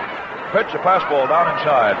aboard. Pitch, a pass ball down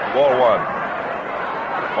inside. Ball 1.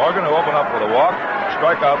 Morgan, who opened up with a walk,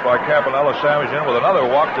 strikeout by Campanella, sandwiched in with another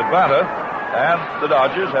walk to Banta, and the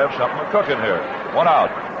Dodgers have something cooking here. 1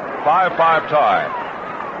 out. 5-5 tie.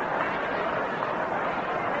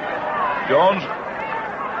 Jones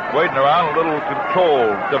waiting around, a little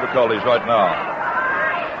control difficulties right now.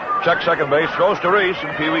 Check second base, throws to Reese,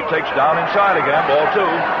 and Pee Wee takes down inside again. Ball 2.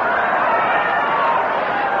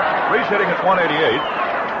 Reese hitting at 188.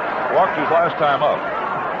 Walked his last time up.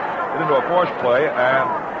 Hit into a force play and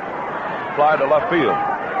fly to left field.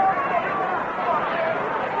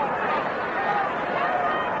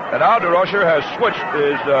 And now DeRocher has switched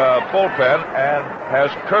his bullpen and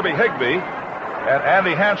has Kirby Higbee and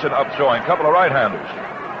Andy Hansen up throwing, a couple of right-handers.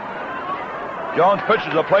 Jones pitches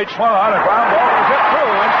the plate, swung on, a ground ball is hit through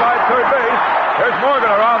inside third base. There's Morgan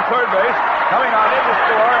around third base, coming on in to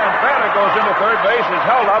score, and Banner goes into third base, is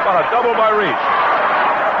held up on a double by Reese.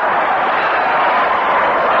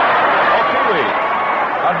 O'Keefe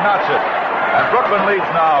unknots it, and Brooklyn leads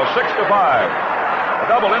now 6-5. A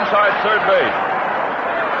double inside third base.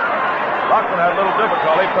 Lockman had a little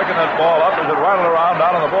difficulty picking that ball up as it rattled around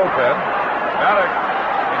down in the bullpen. Banner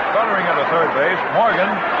thundering into third base. Morgan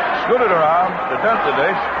scooted around to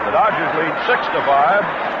density. The Dodgers lead 6-5,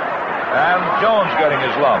 and Jones getting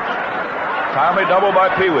his lumps. Timely double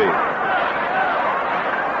by Pee Wee.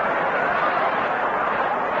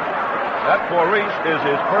 That for Reese is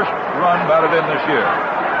his first run batted in this year.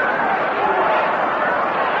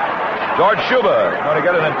 George Schuba going to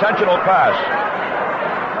get an intentional pass.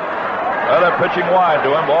 Well, they're pitching wide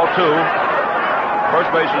to him. Ball 2. First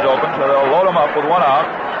base is open, so they'll load him up with 1 out.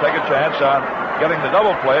 Take a chance on getting the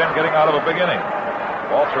double play and getting out of a big inning.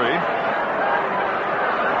 Ball 3.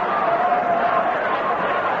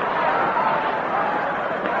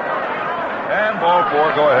 And ball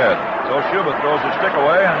 4, go ahead. So Schuba throws his stick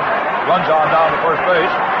away and runs on down to first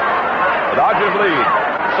base. The Dodgers lead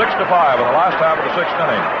 6-5 in the last half of the 6th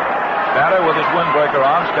inning. Banner with his windbreaker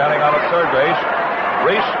on, standing on at third base.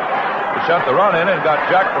 Reese sent the run in and got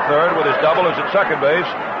Jack to third with his double is at second base.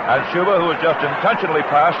 And Schuba, who has just intentionally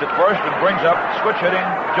passed at first and brings up switch-hitting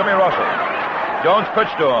Jimmy Russell. Jones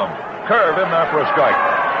pitched to him. Curve in there for a strike.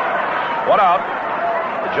 1 out.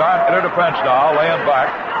 The Giant hitter to Prince now, laying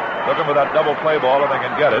back. Looking for that double play ball if they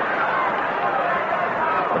can get it.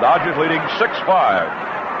 The Dodgers leading 6-5.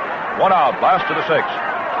 1 out, last to the 6th.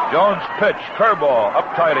 Jones pitch, curveball,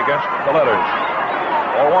 up tight against the letters.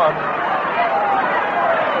 Ball 1.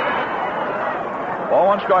 Ball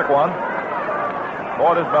 1, strike 1.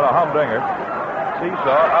 Boy, this has been a humdinger.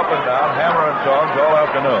 Seesaw, up and down, hammer and tongs all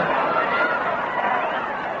afternoon.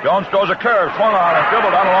 Jones throws a curve, swung on and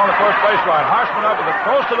dribbled down along the first baseline. Harshman up with it,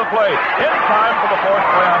 close to the plate. In time for the fourth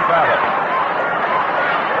play on Banta.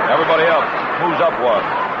 Everybody else moves up 1.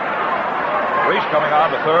 Reese coming on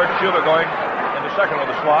to third. Schuba going into second with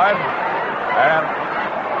a slide. And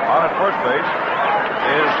on at first base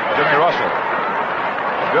is Jimmy Russell.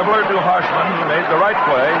 Dribbler to Harshman. He made the right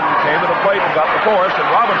play. He came to the plate and got the force. And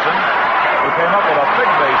Robinson, who came up with a big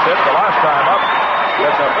base hit the last time up,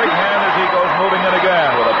 gets a big hand as he goes moving in again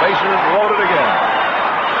with the bases loaded again.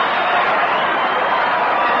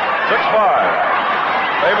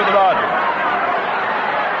 6-5. Favor the Dodgers.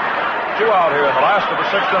 2 out here in the last of the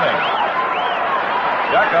 6th inning.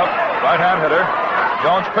 Jack up, right-hand hitter.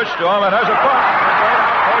 Jones pitched to him and has a bunt.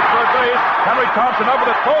 Towards third base. Henry Thompson up with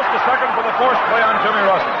it close to second for the forced play on Jimmy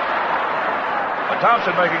Russell. But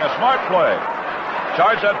Thompson making a smart play.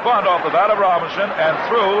 Charged that bunt off the bat of Robinson and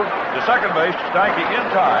threw to second base to Stanky in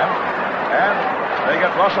time. And they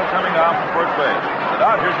get Russell coming down from first base. The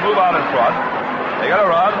Dodgers move out in front. They got a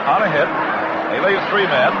run on a hit. They leave 3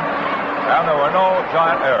 men. And there were no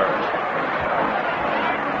Giant errors.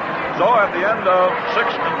 So at the end of 6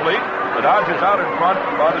 complete, the Dodgers out in front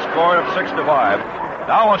by the score of 6-5.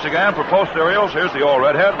 Now once again for Post Cereals, here's the old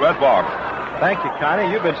redhead, Red Boggs. Thank you, Connie.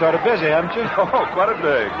 You've been sort of busy, haven't you? Oh, quite a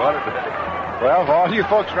day, quite a day. Well, for all you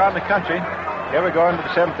folks around the country, here we go into the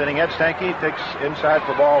 7th inning. Ed Stanky takes inside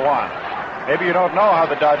for ball 1. Maybe you don't know how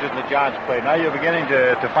the Dodgers and the Giants play. Now you're beginning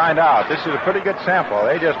to find out. This is a pretty good sample.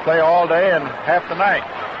 They just play all day and half the night.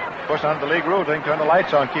 Of course, under the league rules, they can turn the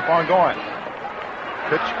lights on, keep on going.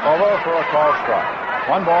 Pitch over for a called strike.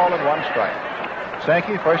 1 ball and 1 strike.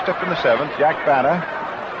 Stanky first up in the 7th. Jack Banta,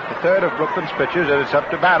 the third of Brooklyn's pitchers, and it's up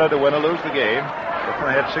to Banta to win or lose the game.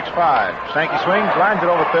 Brooklyn ahead 6-5. Sankey swings, lines it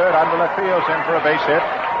over third, out to left field, in for a base hit.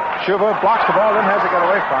 Schuber blocks the ball, then has it get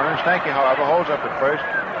away from him. Sankey, however, holds up at first,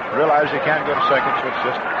 realizes he can't go to second, so it's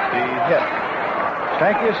just the hit.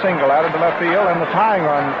 Sankey is single out into left field, and the tying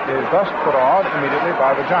run is thus put on immediately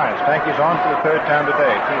by the Giants. Sankey's on for the third time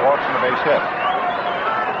today. 2 walks and a base hit.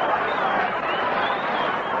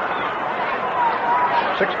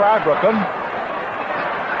 6-5 Brooklyn.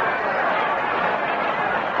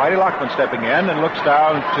 Whitey Lockman stepping in and looks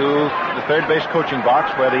down to the third base coaching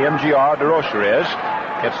box where the MGR DeRocher is.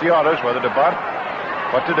 Gets the orders whether to bunt,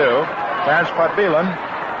 what to do. Clarence Podbelan,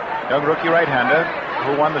 young rookie right-hander,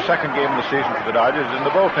 who won the second game of the season for the Dodgers, in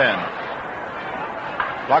the bullpen.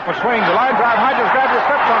 Lockman swings, a line drive. Hodges grabs his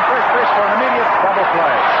steps on first base for an immediate double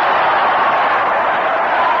play.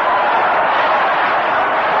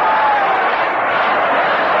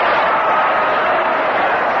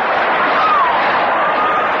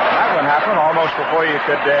 That one happened almost before you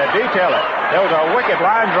could detail it. There was a wicked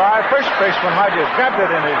line drive. First baseman Hodges grabbed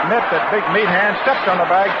it in his mitt, that big meat hand, stepped on the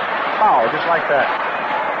bag, foul, just like that.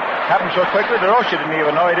 Happened so quickly, DeRocher didn't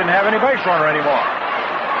even know he didn't have any base runner anymore.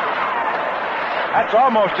 That's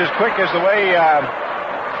almost as quick as the way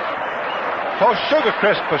Post Sugar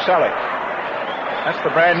Crisp was selling. That's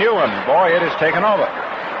the brand new one. Boy, it has taken over.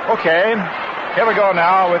 Okay, here we go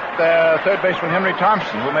now with third baseman Henry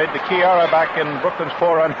Thompson, who made the key error back in Brooklyn's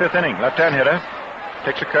 4-run fifth inning. Left-hand hitter.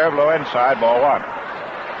 Takes a curve low inside, ball 1.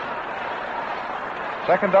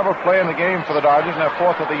 Second double play in the game for the Dodgers, and their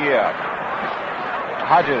 4th of the year.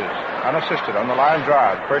 Hodges, unassisted on the line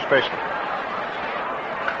drive, first baseman.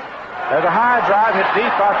 There's a high drive hit deep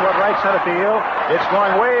out toward right center field. It's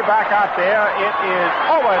going way back out there. It is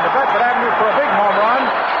over into Bedford Avenue for a big home run,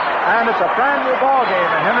 and it's a brand new ball game.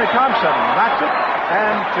 And Henry Thompson knocks it,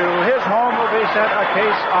 and to his home will be sent a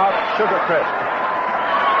case of Sugar Crisp.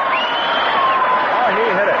 Oh, he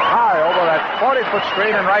hit it high over that 40-foot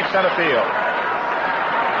screen in right center field.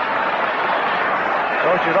 So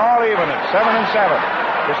it's all even at 7-7.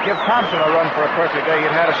 Just give Thompson a run for a perfect day.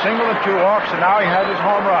 He'd had a single and 2 walks, and now he has his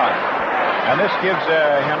home run. And this gives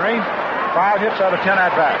Henry 5 hits out of 10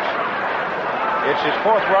 at-bats. It's his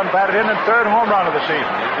 4th run batted in and 3rd home run of the season.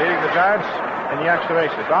 He's leading the Giants in the extra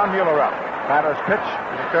bases. Don Mueller up. Batter's pitch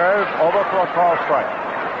is a curve over for a call strike.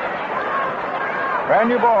 Brand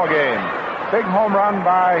new ball game. Big home run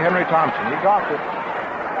by Henry Thompson. He got it.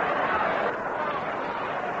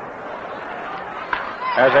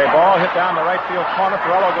 As a ball hit down the right field corner,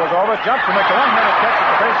 Ferrello goes over, jumps and makes a one-handed catch at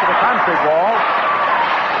the base of the concrete wall.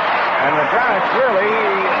 And the Giants really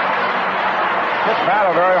hit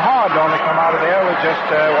batter very hard to only come out of there with just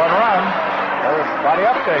 1 run. Everybody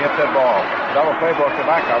up there hit that ball. Double play broke the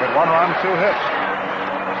back of it. 1 run, 2 hits.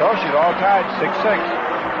 So she's all tied, 6-6.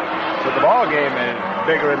 So the ball game is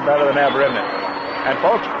bigger and better than ever, isn't it? And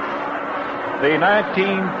folks, the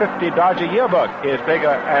 1950 Dodger Yearbook is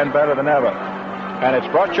bigger and better than ever. And it's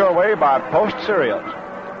brought your way by Post Cereals.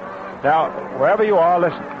 Now, wherever you are,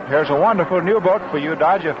 listen. Here's a wonderful new book for you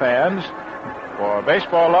Dodger fans, for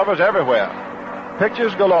baseball lovers everywhere.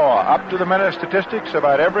 Pictures galore, up-to-the-minute statistics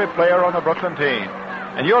about every player on the Brooklyn team.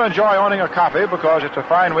 And you'll enjoy owning a copy because it's a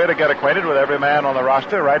fine way to get acquainted with every man on the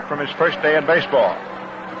roster right from his first day in baseball.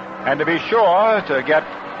 And to be sure to get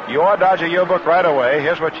your Dodger Yearbook right away,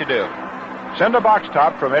 here's what you do. Send a box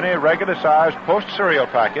top from any regular-sized Post Cereal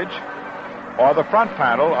package or the front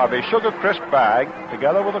panel of a Sugar Crisp bag,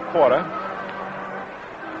 together with a quarter,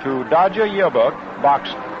 to Dodger Yearbook,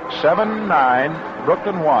 Box 79,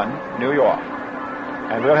 Brooklyn 1, New York.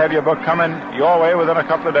 And we'll have your book coming your way within a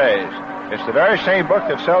couple of days. It's the very same book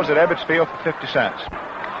that sells at Ebbets Field for 50 cents.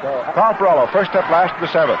 Carl Ferrello, first up last of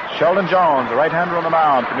the 7th. Sheldon Jones, the right-hander on the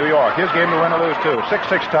mound for New York. His game to win or lose, too.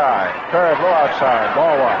 6-6 tie. Curve, low outside,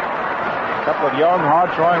 ball 1. A couple of young,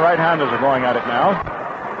 hard-throwing right-handers are going at it now.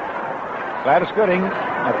 Gladys Gooding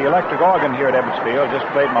at the electric organ here at Ebbets Field just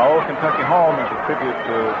played My Old Kentucky Home as a tribute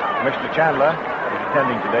to Commissioner Chandler, who's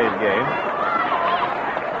attending today's game.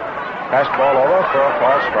 Pass ball over for a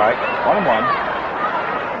false strike. 1-1.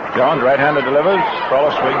 Jones, right-hander, delivers. Ferrello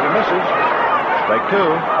swings and misses. Strike 2.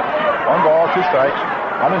 1 ball, 2 strikes.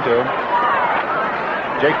 1-2.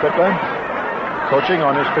 Jake Bitler, coaching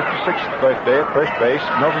on his 56th birthday at first base.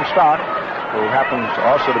 Milton Stark, who happens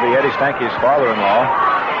also to be Eddie Stanky's father-in-law,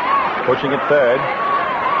 coaching at third.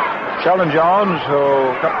 Sheldon Jones, who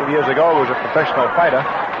a couple of years ago was a professional fighter,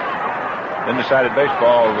 then decided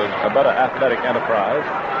baseball was a better athletic enterprise.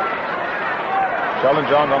 Sheldon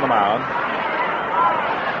Jones on the mound.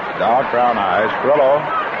 Dark brown eyes. Ferrello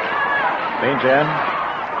leans in.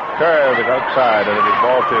 Curve is outside, and it is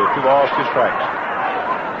ball 2. 2 balls, 2 strikes.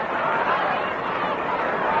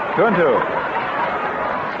 2-2.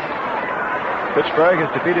 Pittsburgh has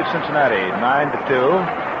defeated Cincinnati 9-2.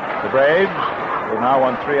 The Braves have now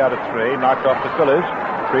won 3 out of 3, knocked off the Phillies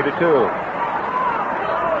 3-2.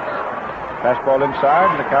 Fastball inside,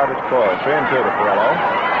 and the count is full. 3-2 to Pirello.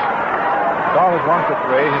 Dahl is 1 for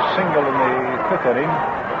 3. His single in the 5th inning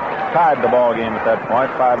tied the ball game at that point,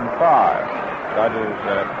 5-5. Dodgers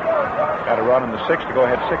got a run in the 6th to go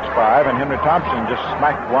ahead 6-5, and Henry Thompson just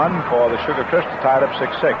smacked one for the Sugar Crisp to tie it up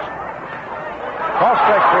 6-6. Call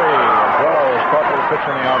strike 3. Pirello is caught with a pitch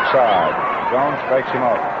on the outside. Jones strikes him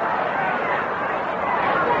out.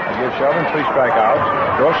 And gives Sheldon 3 strikeouts.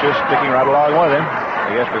 Grocia sticking right along with him.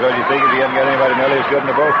 I guess because he figured he hadn't got anybody nearly as good in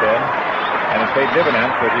the bullpen. And it paid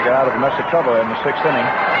dividends because he got out of a mess of trouble in the 6th inning.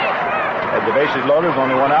 Had the bases loaded,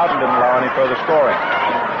 only 1 out, and didn't allow any further scoring.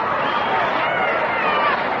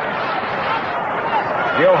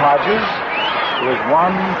 Gil Hodges was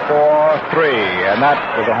 1 for 3, and that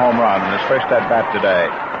was a home run in his first at-bat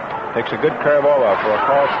today. Takes a good curve over for a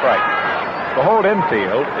called strike. The whole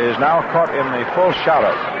infield is now caught in the full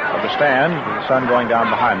shadow of the stands with the sun going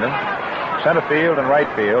down behind them. Center field and right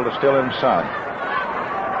field are still in the sun.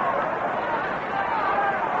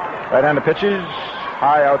 Right-hander pitches,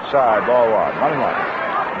 high outside, ball 1. 1-1.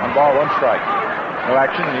 1 ball, 1 strike. No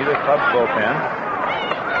action in either club's bullpen.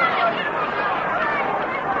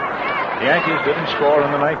 The Yankees didn't score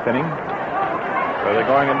in the 9th inning. So they're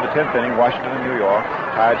going into the 10th inning, Washington and New York,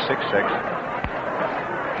 tied 6-6.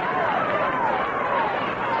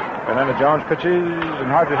 Fernando Jones pitches, and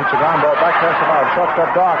Hodges hits a ground ball back past the mound.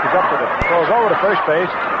 Shortstop Dock is up to it. Throws over to first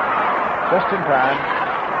base, just in time.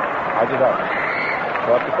 Hodges up.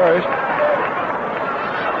 Short to first.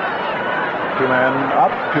 2 men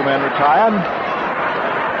up, 2 men retired.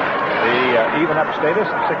 The even up status,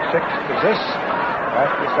 6-6 exists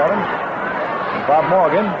after the 7th. And Bob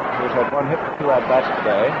Morgan, who's had 1 hit for 2 at-bats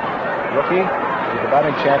today, rookie, he's the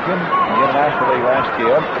batting champion in the International League last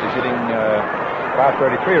year. He's hitting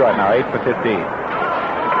 .533 right now, 8 for 15.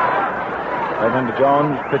 Right-hander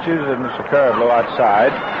Jones pitches, and it's a curve low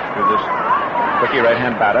outside to this rookie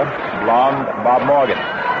right-hand batter, blonde Bob Morgan.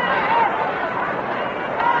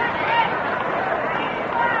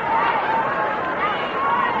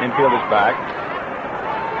 Infield is back.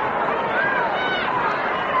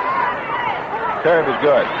 Curve is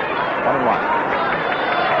good. 1-1.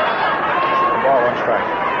 1 ball, 1 strike.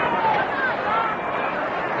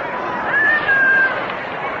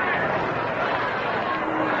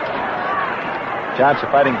 Giants are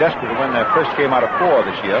fighting desperate to win their first game out of 4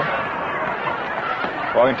 this year.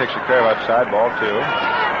 Morgan takes a curve outside, ball 2.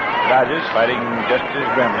 Dodgers fighting just as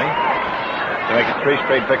grimly to make it 3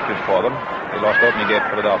 straight victories for them. They lost opening day at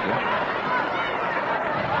Philadelphia.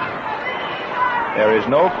 There is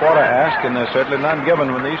no quarter asked, and there's certainly none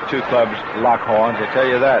given when these 2 clubs lock horns, I tell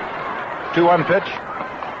you that. 2-1 pitch.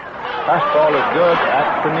 Fastball is good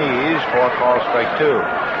at the knees for call strike 2.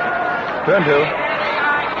 2-2.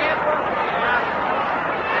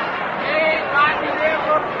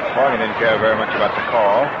 Morgan didn't care very much about the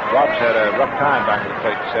call. Robb's had a rough time back at the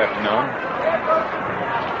plate this afternoon.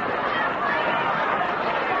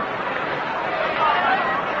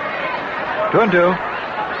 Two and two.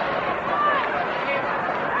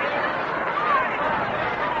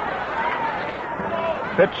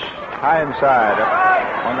 Pitch high inside, up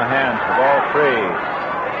on the hands for ball 3.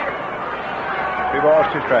 3 balls,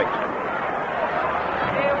 2 strikes.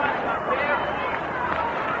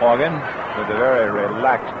 Morgan with a very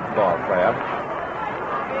relaxed ball player.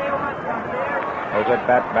 Holds that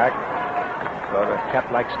bat back. So the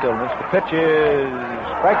cat-like stillness. The pitch is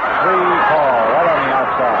strike 3 call right on the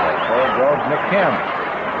outside. So Jones Nick Kim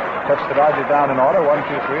cuts the Dodgers down in order, 1,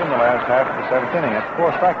 2, 3 in the last half of the 7th inning. That's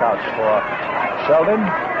 4 strikeouts for Sheldon,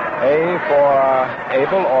 A for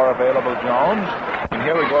Abel or available Jones. And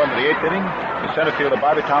here we go into the 8th inning. The center fielder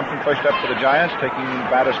Bobby Thompson pushed up for the Giants, taking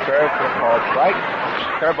batter's curve for a called strike.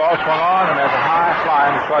 Curveball swung on, and there's a high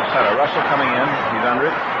fly in the short center. Russell coming in, he's under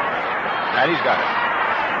it, and he's got it.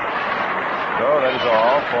 So that is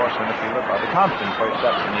all for center fielder Bobby Thompson, first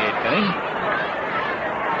up in the 8th inning.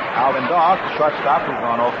 Alvin Dock, shortstop, has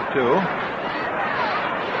gone 0 for 2.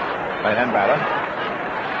 Right-hand batter.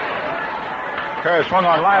 Curve swung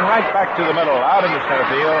on line right back to the middle, out in the center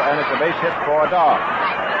field, and it's a base hit for Dock.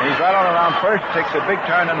 And he's right on around first, takes a big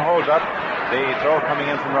turn and holds up. The throw coming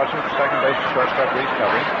in from Russell to second base, shortstop Reese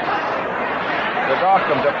covering. The Dock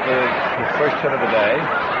comes up with his first hit of the day.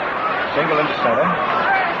 Single into center.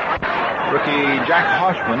 Rookie Jack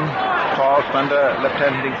Hoshman, tall, slender,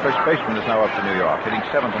 left-hand hitting first baseman, is now up to New York, hitting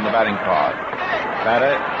 7th on the batting card.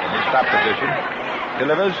 Batter in the stop position.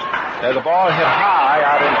 Delivers. There's a ball hit high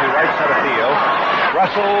out into right center field.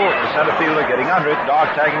 Russell, the center fielder, getting under it. Doc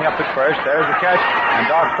tagging up at first. There's the catch. And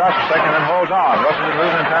Doc stops a second and holds on. Russell is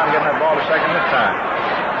losing time getting that ball to second this time.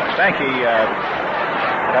 Stanky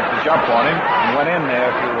got the jump on him and went in there,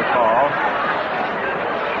 if you recall,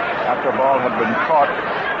 after a ball had been caught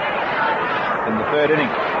in the third inning.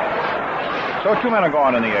 So 2 men are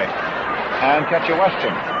gone in the eighth. And catcher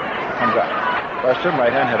Western comes up. Western,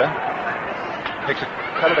 right-hand hitter. Takes a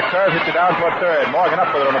cut of the curve, hits it down toward third. Morgan up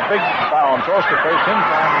with it on a big bound. Throws to first in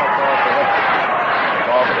time. No call for Western.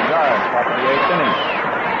 Call for the Giants. Top of the eighth inning.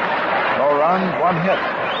 No runs, 1 hit.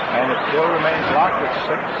 And it still remains locked at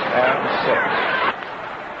 6-6.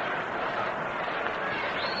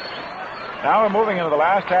 Now we're moving into the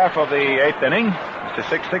last half of the eighth inning. It's a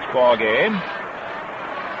 6-6 ball game.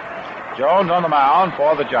 Jones on the mound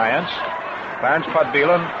for the Giants. Clarence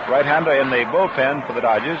Podbelan, right-hander in the bullpen for the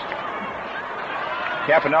Dodgers.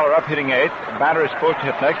 Campanella up hitting eighth. Batter is supposed to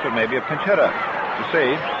hit next, but maybe a pinch hitter. To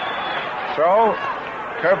see. Throw.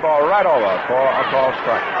 Curveball right over for a call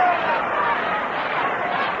strike.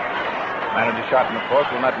 Manager Shotton, of course,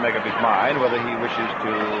 will not make up his mind whether he wishes to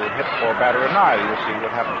hit for batter or not. We'll see what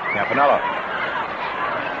happens to Campanella.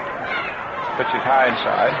 Pitch is high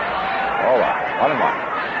inside. All right. 1-1.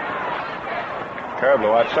 Curve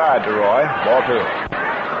low outside to Roy. Ball 2.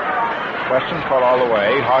 Weston caught all the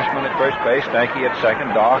way. Harshman at first base. Stanky at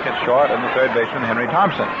second. Doc at short. And the third baseman, Henry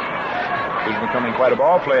Thompson, who's becoming quite a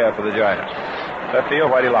ball player for the Giants. Left field,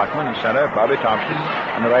 Whitey Lockman. In center, Bobby Thompson.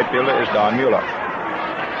 And the right fielder is Don Mueller.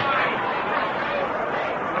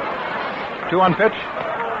 2-1 pitch.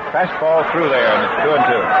 Fastball through there, and it's 2-2.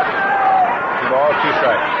 2 balls, 2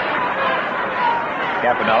 strikes.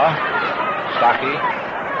 Campanella. Stocky.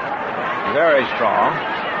 Very strong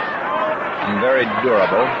and very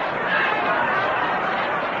durable.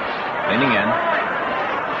 Leaning in.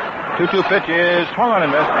 2-2 pitch is swung on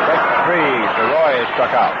and missed. Strike 3. So Roy is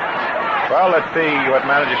struck out. Well, let's see what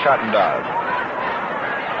manager Shotton does.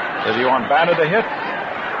 Does he want Batter to hit?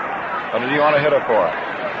 Or does he want a hitter for it?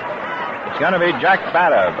 It's going to be Jack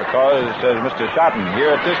Batter because, says Mr. Shotton,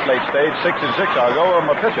 here at this late stage, 6-6, I'll go with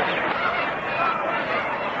my pitcher.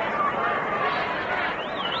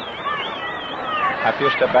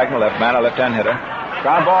 Hatfield step back in the left man, a left-hand hitter.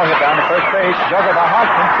 Ground ball hit down to first base. Juggled by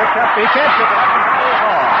Hoshman. Picked up. He can't pick it up.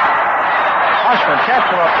 Hoshman can't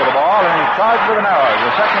come up with the ball, and he's charged with an error.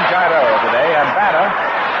 The second giant error today, and Batter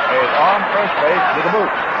is on first base with the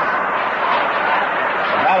boot.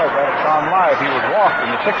 Batter got it on live. He was walked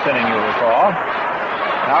in the 6th inning, you'll recall.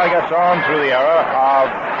 Now he gets on through the error of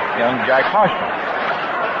young Jack Hoshman.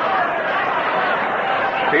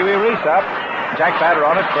 Pee Wee Reese up. Jack Batter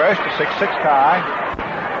on it first, a 6-6 tie.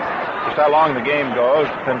 Just how long the game goes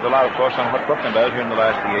depends a lot, of course, on what Brooklyn does here in the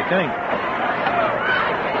last of the 8th inning.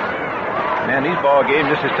 Man, these ball games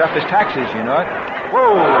just as tough as taxes, you know it.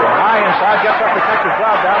 Whoa! High inside, gets up the catcher's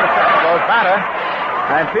glove, down the second goes Batter.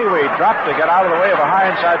 And Pee Wee dropped to get out of the way of a high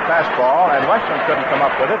inside fastball, and Weston couldn't come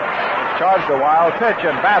up with it. Charged a wild pitch,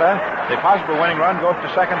 and Batter, the possible winning run, goes to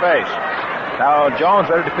second base. Now Jones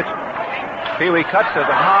ready to pitch. Pee Wee cuts as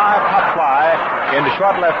a high pop fly into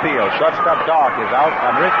short left field. Shortstop Doc is out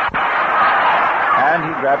under it. And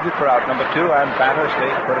he grabs it for out number 2, and Batter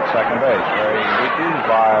stays put at second base, where he reaches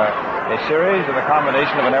by a series of a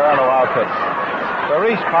combination of an error and a wild pitch. So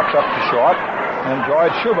Reese pops up to short, and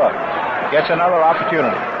George Schuber gets another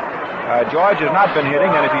opportunity. George has not been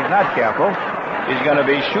hitting, and if he's not careful, he's going to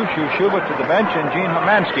be Schuber to the bench, and Gene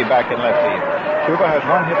Homansky back in left field. Schuber has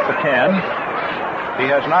 1 hit for 10. He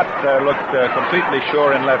has not looked completely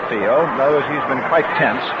sure in left field. In other words, he's been quite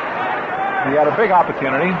tense. He had a big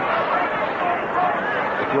opportunity,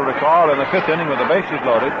 if you'll recall, in the 5th inning with the bases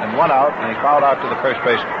loaded and 1 out, and he fouled out to the first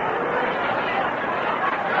baseman.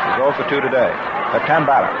 He's 0 for 2 today. Left-hand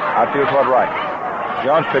batter, outfield toward right.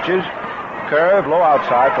 Jones pitches, curve, low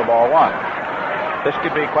outside for ball 1. This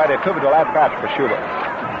could be quite a pivotal at-bat for Schuber.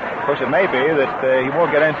 Of course, it may be that he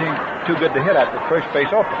won't get anything too good to hit at with first base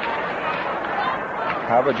open.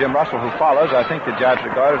 However, Jim Russell, who follows, I think the Giants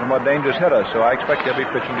regard as a more dangerous hitter, so I expect he'll be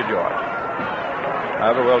pitching to George.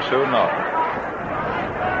 However, we'll soon know.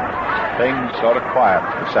 Things sort of quiet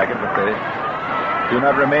for a second, but they do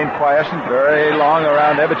not remain quiescent very long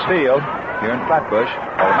around Ebbets Field here in Flatbush.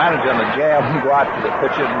 The manager and the jam go out to the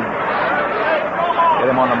pitcher and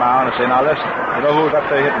get him on the mound and say, now listen, you know who's up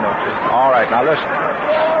there hitting, don't you? All right, now listen.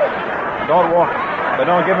 Don't walk, but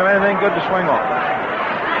don't give him anything good to swing on.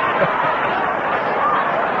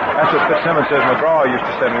 That's what Fitzsimmons says McGraw used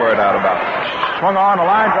to send word out about. Swung on, a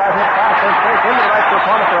line drive hit foul, first base, into the right field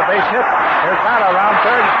corner for a base hit. There's Batter around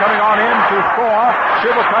third. He's coming on in to 4.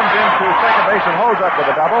 Schuber comes in to second base and holds up with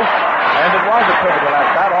a double. And it was a pivotal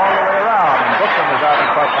at bat all the way around. And Brooklyn is out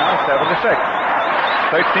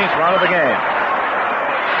 13th run of the game.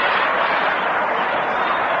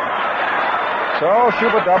 So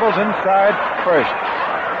Schubert doubles inside first.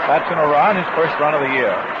 That's in a run, his first run of the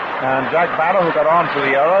year. And Jack Battle, who got on for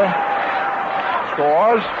the error,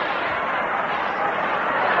 scores.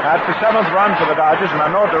 That's the 7th run for the Dodgers, and I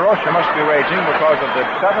know DeRocha must be raging because of the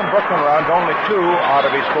 7 Brooklyn runs, only 2 are to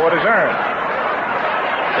be scored as earned.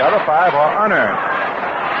 The other 5 are unearned.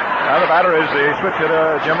 Now the batter is the switch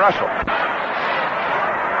hitter, Jim Russell.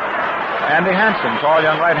 Andy Hansen, tall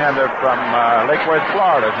young right-hander from Lake Worth,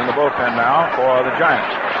 Florida, is in the bullpen now for the Giants.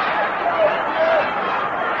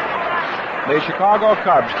 The Chicago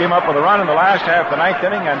Cubs came up with a run in the last half of the 9th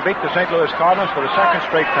inning and beat the St. Louis Cardinals for the second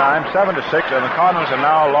straight time, 7-6, and the Cardinals have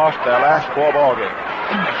now lost their last 4 ball games.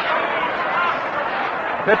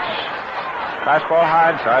 Pitch, fastball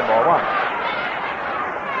high inside, ball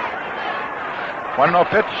 1. 1-0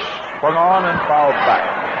 pitch, swung on and fouled back.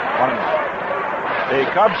 1-0. The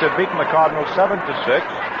Cubs have beaten the Cardinals 7-6.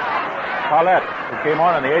 Paulette, who came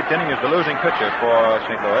on in the 8th inning, is the losing pitcher for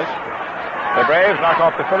St. Louis. The Braves knock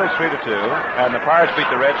off the Phillies 3-2, and the Pirates beat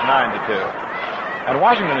the Reds 9-2. And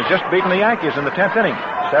Washington has just beaten the Yankees in the 10th inning,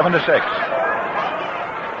 7-6.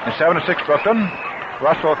 In 7-6 Brooklyn,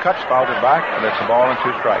 Russell cuts, fouls it back, and it's a ball and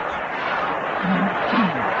 2 strikes.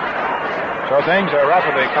 So things are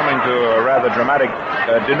rapidly coming to a rather dramatic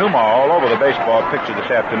denouement all over the baseball picture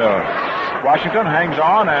this afternoon. Washington hangs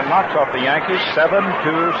on and knocks off the Yankees 7-6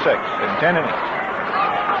 in 10 innings.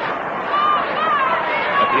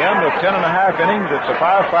 At the end of 10 and a half innings, it's a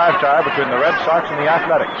 5-5 tie between the Red Sox and the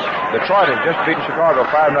Athletics. Detroit has just beaten Chicago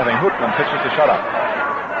 5-0. Hootman pitches the shutout.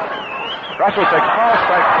 Russell takes ball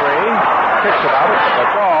strike 3, kicks about it,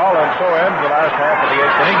 that's all, and so ends the last half of the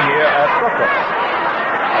 8th inning here at Brooklyn.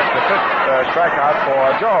 That's the 5th strikeout for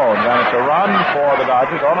Jones, and it's a run for the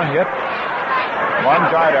Dodgers on a hit.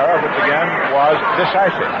 1 giant error, which again was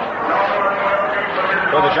decisive.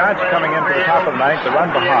 So the Giants are coming in for the top of the 9th, the run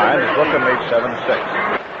behind as Brooklyn leads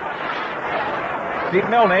 7-6. Pete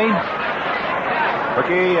Milne,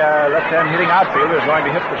 rookie left-hand hitting outfielder, is going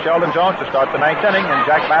to hit for Sheldon Jones to start the 9th inning, and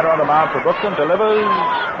Jack Batter on the mound for Brooklyn delivers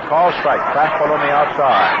a call strike, fastball on the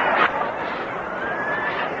outside.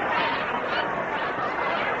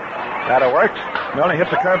 Batter works. Milne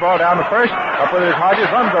hits a curveball down to first, up with his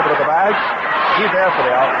Hodges, runs over to the bag. He's there for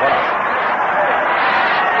the out. 1 out.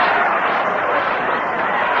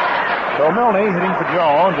 So Milne, hitting for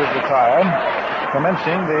Jones, is retired,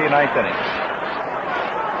 commencing the 9th inning.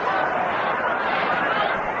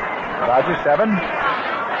 Dodgers 7,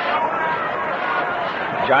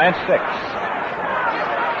 Giants 6.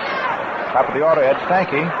 Top of the order, Ed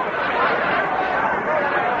Stanky.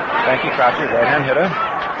 Stanky crouches, right-hand hitter.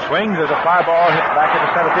 Swings as a fly ball hit back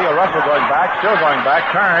into center field. Russell going back, still going back,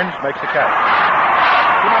 turns, makes the catch.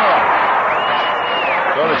 2 on the right.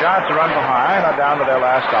 So the Giants are run behind, are down to their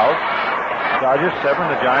last out. Dodgers 7,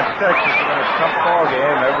 the Giants 6. This has been a tough ball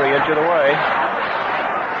game every inch of the way.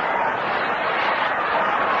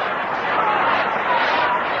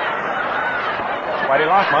 Whitey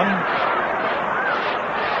Lockman,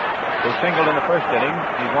 who singled in the first inning.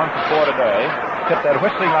 He's 1 for 4 today. Hit that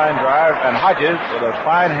whistling line drive, and Hodges, with those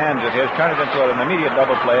fine hands of his, turned it into an immediate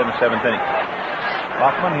double play in the 7th inning.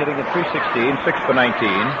 Lockman hitting at .316, 6 for 19.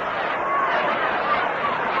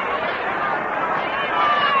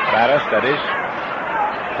 Batter steadies.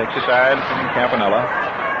 Takes a side from Campanella.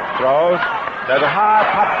 Throws. There's a high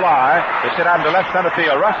pop fly. It's hit out into left center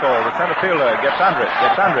field. Russell, the center fielder, gets under it.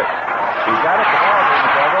 He's got it. The ball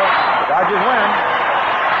is over. The Dodgers win.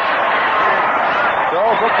 So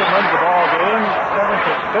Brooklyn wins the ball game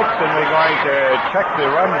 7-6, and we're going to check the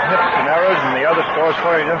runs, hits, and errors and the other scores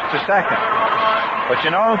for you in just a second. But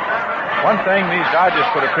you know, one thing these Dodgers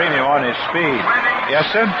put a premium on is speed. Yes,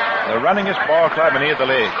 sir. The runningest ball club in either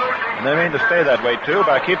league. And they mean to stay that way, too,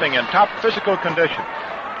 by keeping in top physical condition.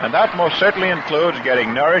 And that most certainly includes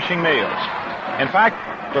getting nourishing meals. In fact,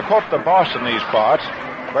 to quote the boss in these parts,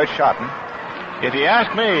 Bert Shotton, if you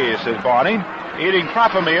ask me, says Barney, eating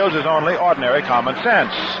proper meals is only ordinary common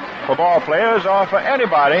sense for ball players or for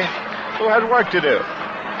anybody who has work to do.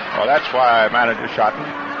 Well, that's why Manager Shotton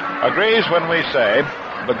agrees when we say,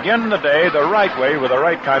 begin the day the right way with the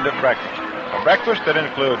right kind of breakfast. A breakfast that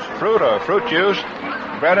includes fruit or fruit juice,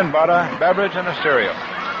 bread and butter, beverage, and a cereal.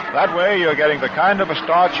 That way you're getting the kind of a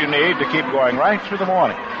start you need to keep going right through the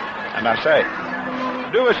morning. And I say,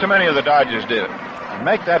 do as so many of the Dodgers do.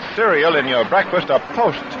 Make that cereal in your breakfast a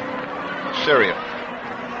post cereal.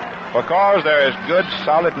 Because there is good,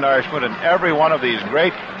 solid nourishment in every one of these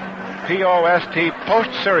great P-O-S-T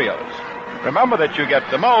Post cereals. Remember that you get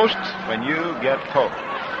the most when you get Post.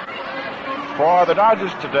 For the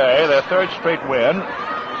Dodgers today, their third straight win,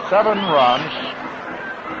 7 runs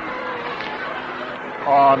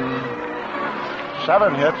on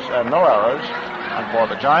 7 hits and no errors. And for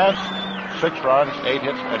the Giants, 6 runs, 8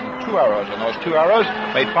 hits, and 2 errors. And those 2 errors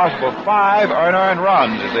made possible 5 unearned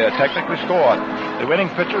runs as they are technically scored. The winning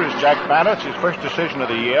pitcher is Jack Bannett's, his first decision of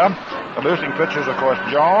the year. The losing pitcher is, of course,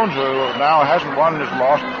 Jones, who now hasn't won and has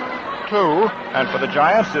lost 2. And for the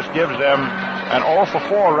Giants, this gives them an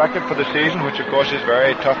 0-for-4 record for the season, which, of course, is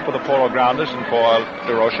very tough for the Polo Grounders and for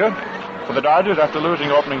DeRocha. For the Dodgers, after losing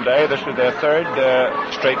opening day, this is their third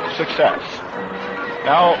straight success.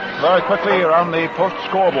 Now, very quickly around the post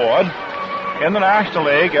scoreboard. In the National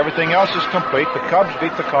League, everything else is complete. The Cubs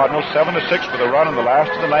beat the Cardinals 7-6 with a run in the last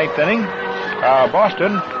of the 9th inning.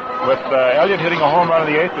 Boston, with Elliott hitting a home run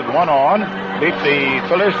in the 8th with 1 on, beat the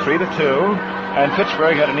Phillies 3-2, and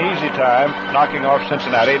Pittsburgh had an easy time knocking off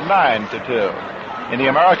Cincinnati 9-2. In the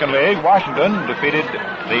American League, Washington defeated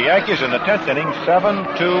the Yankees in the 10th inning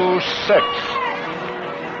 7-6.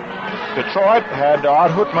 Detroit had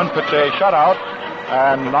Art Hootman pitch a shutout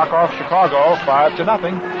and knock off Chicago 5-0.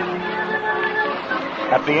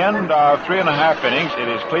 At the end of 3.5 innings, it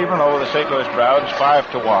is Cleveland over the St. Louis Browns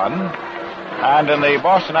 5-1. And in the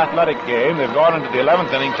Boston Athletic game, they've gone into the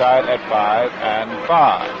 11th inning tied at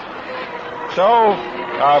 5-5. So,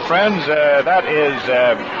 friends, that is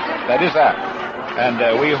that.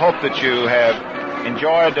 And we hope that you have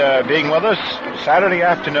enjoyed being with us Saturday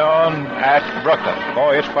afternoon at Brooklyn.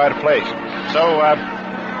 Boy, it's quite a place. So,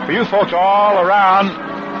 for you folks all around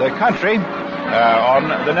the country, on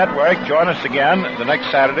the network, join us again the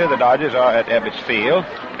next Saturday. The Dodgers are at Ebbets Field.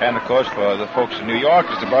 And, of course, for the folks in New York,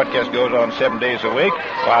 as the broadcast goes on 7 days a week,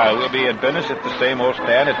 we'll be in business at the same old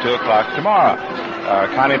stand at 2 o'clock tomorrow.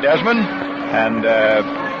 Connie Desmond and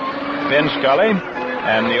Ben Scully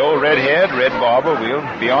and the old redhead, Red Barber, will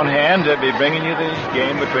be on hand to be bringing you the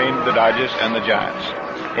game between the Dodgers and the Giants.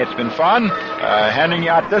 It's been fun handing you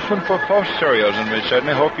out this one for Post Cereals, and we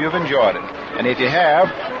certainly hope you've enjoyed it. And if you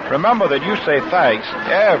have, remember that you say thanks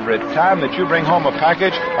every time that you bring home a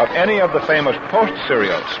package of any of the famous Post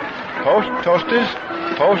cereals. Post Toasters,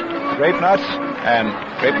 Post Grape Nuts and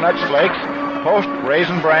Grape Nuts Flakes, Post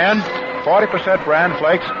Raisin Bran, 40% Bran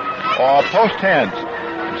Flakes, or Post Hens.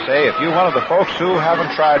 And say, if you're one of the folks who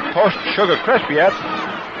haven't tried Post Sugar Crisp yet,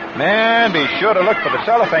 man, be sure to look for the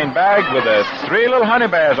cellophane bag with the 3 little honey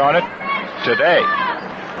bears on it today.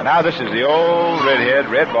 And now this is the old redhead,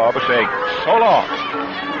 Red Barber saying so long.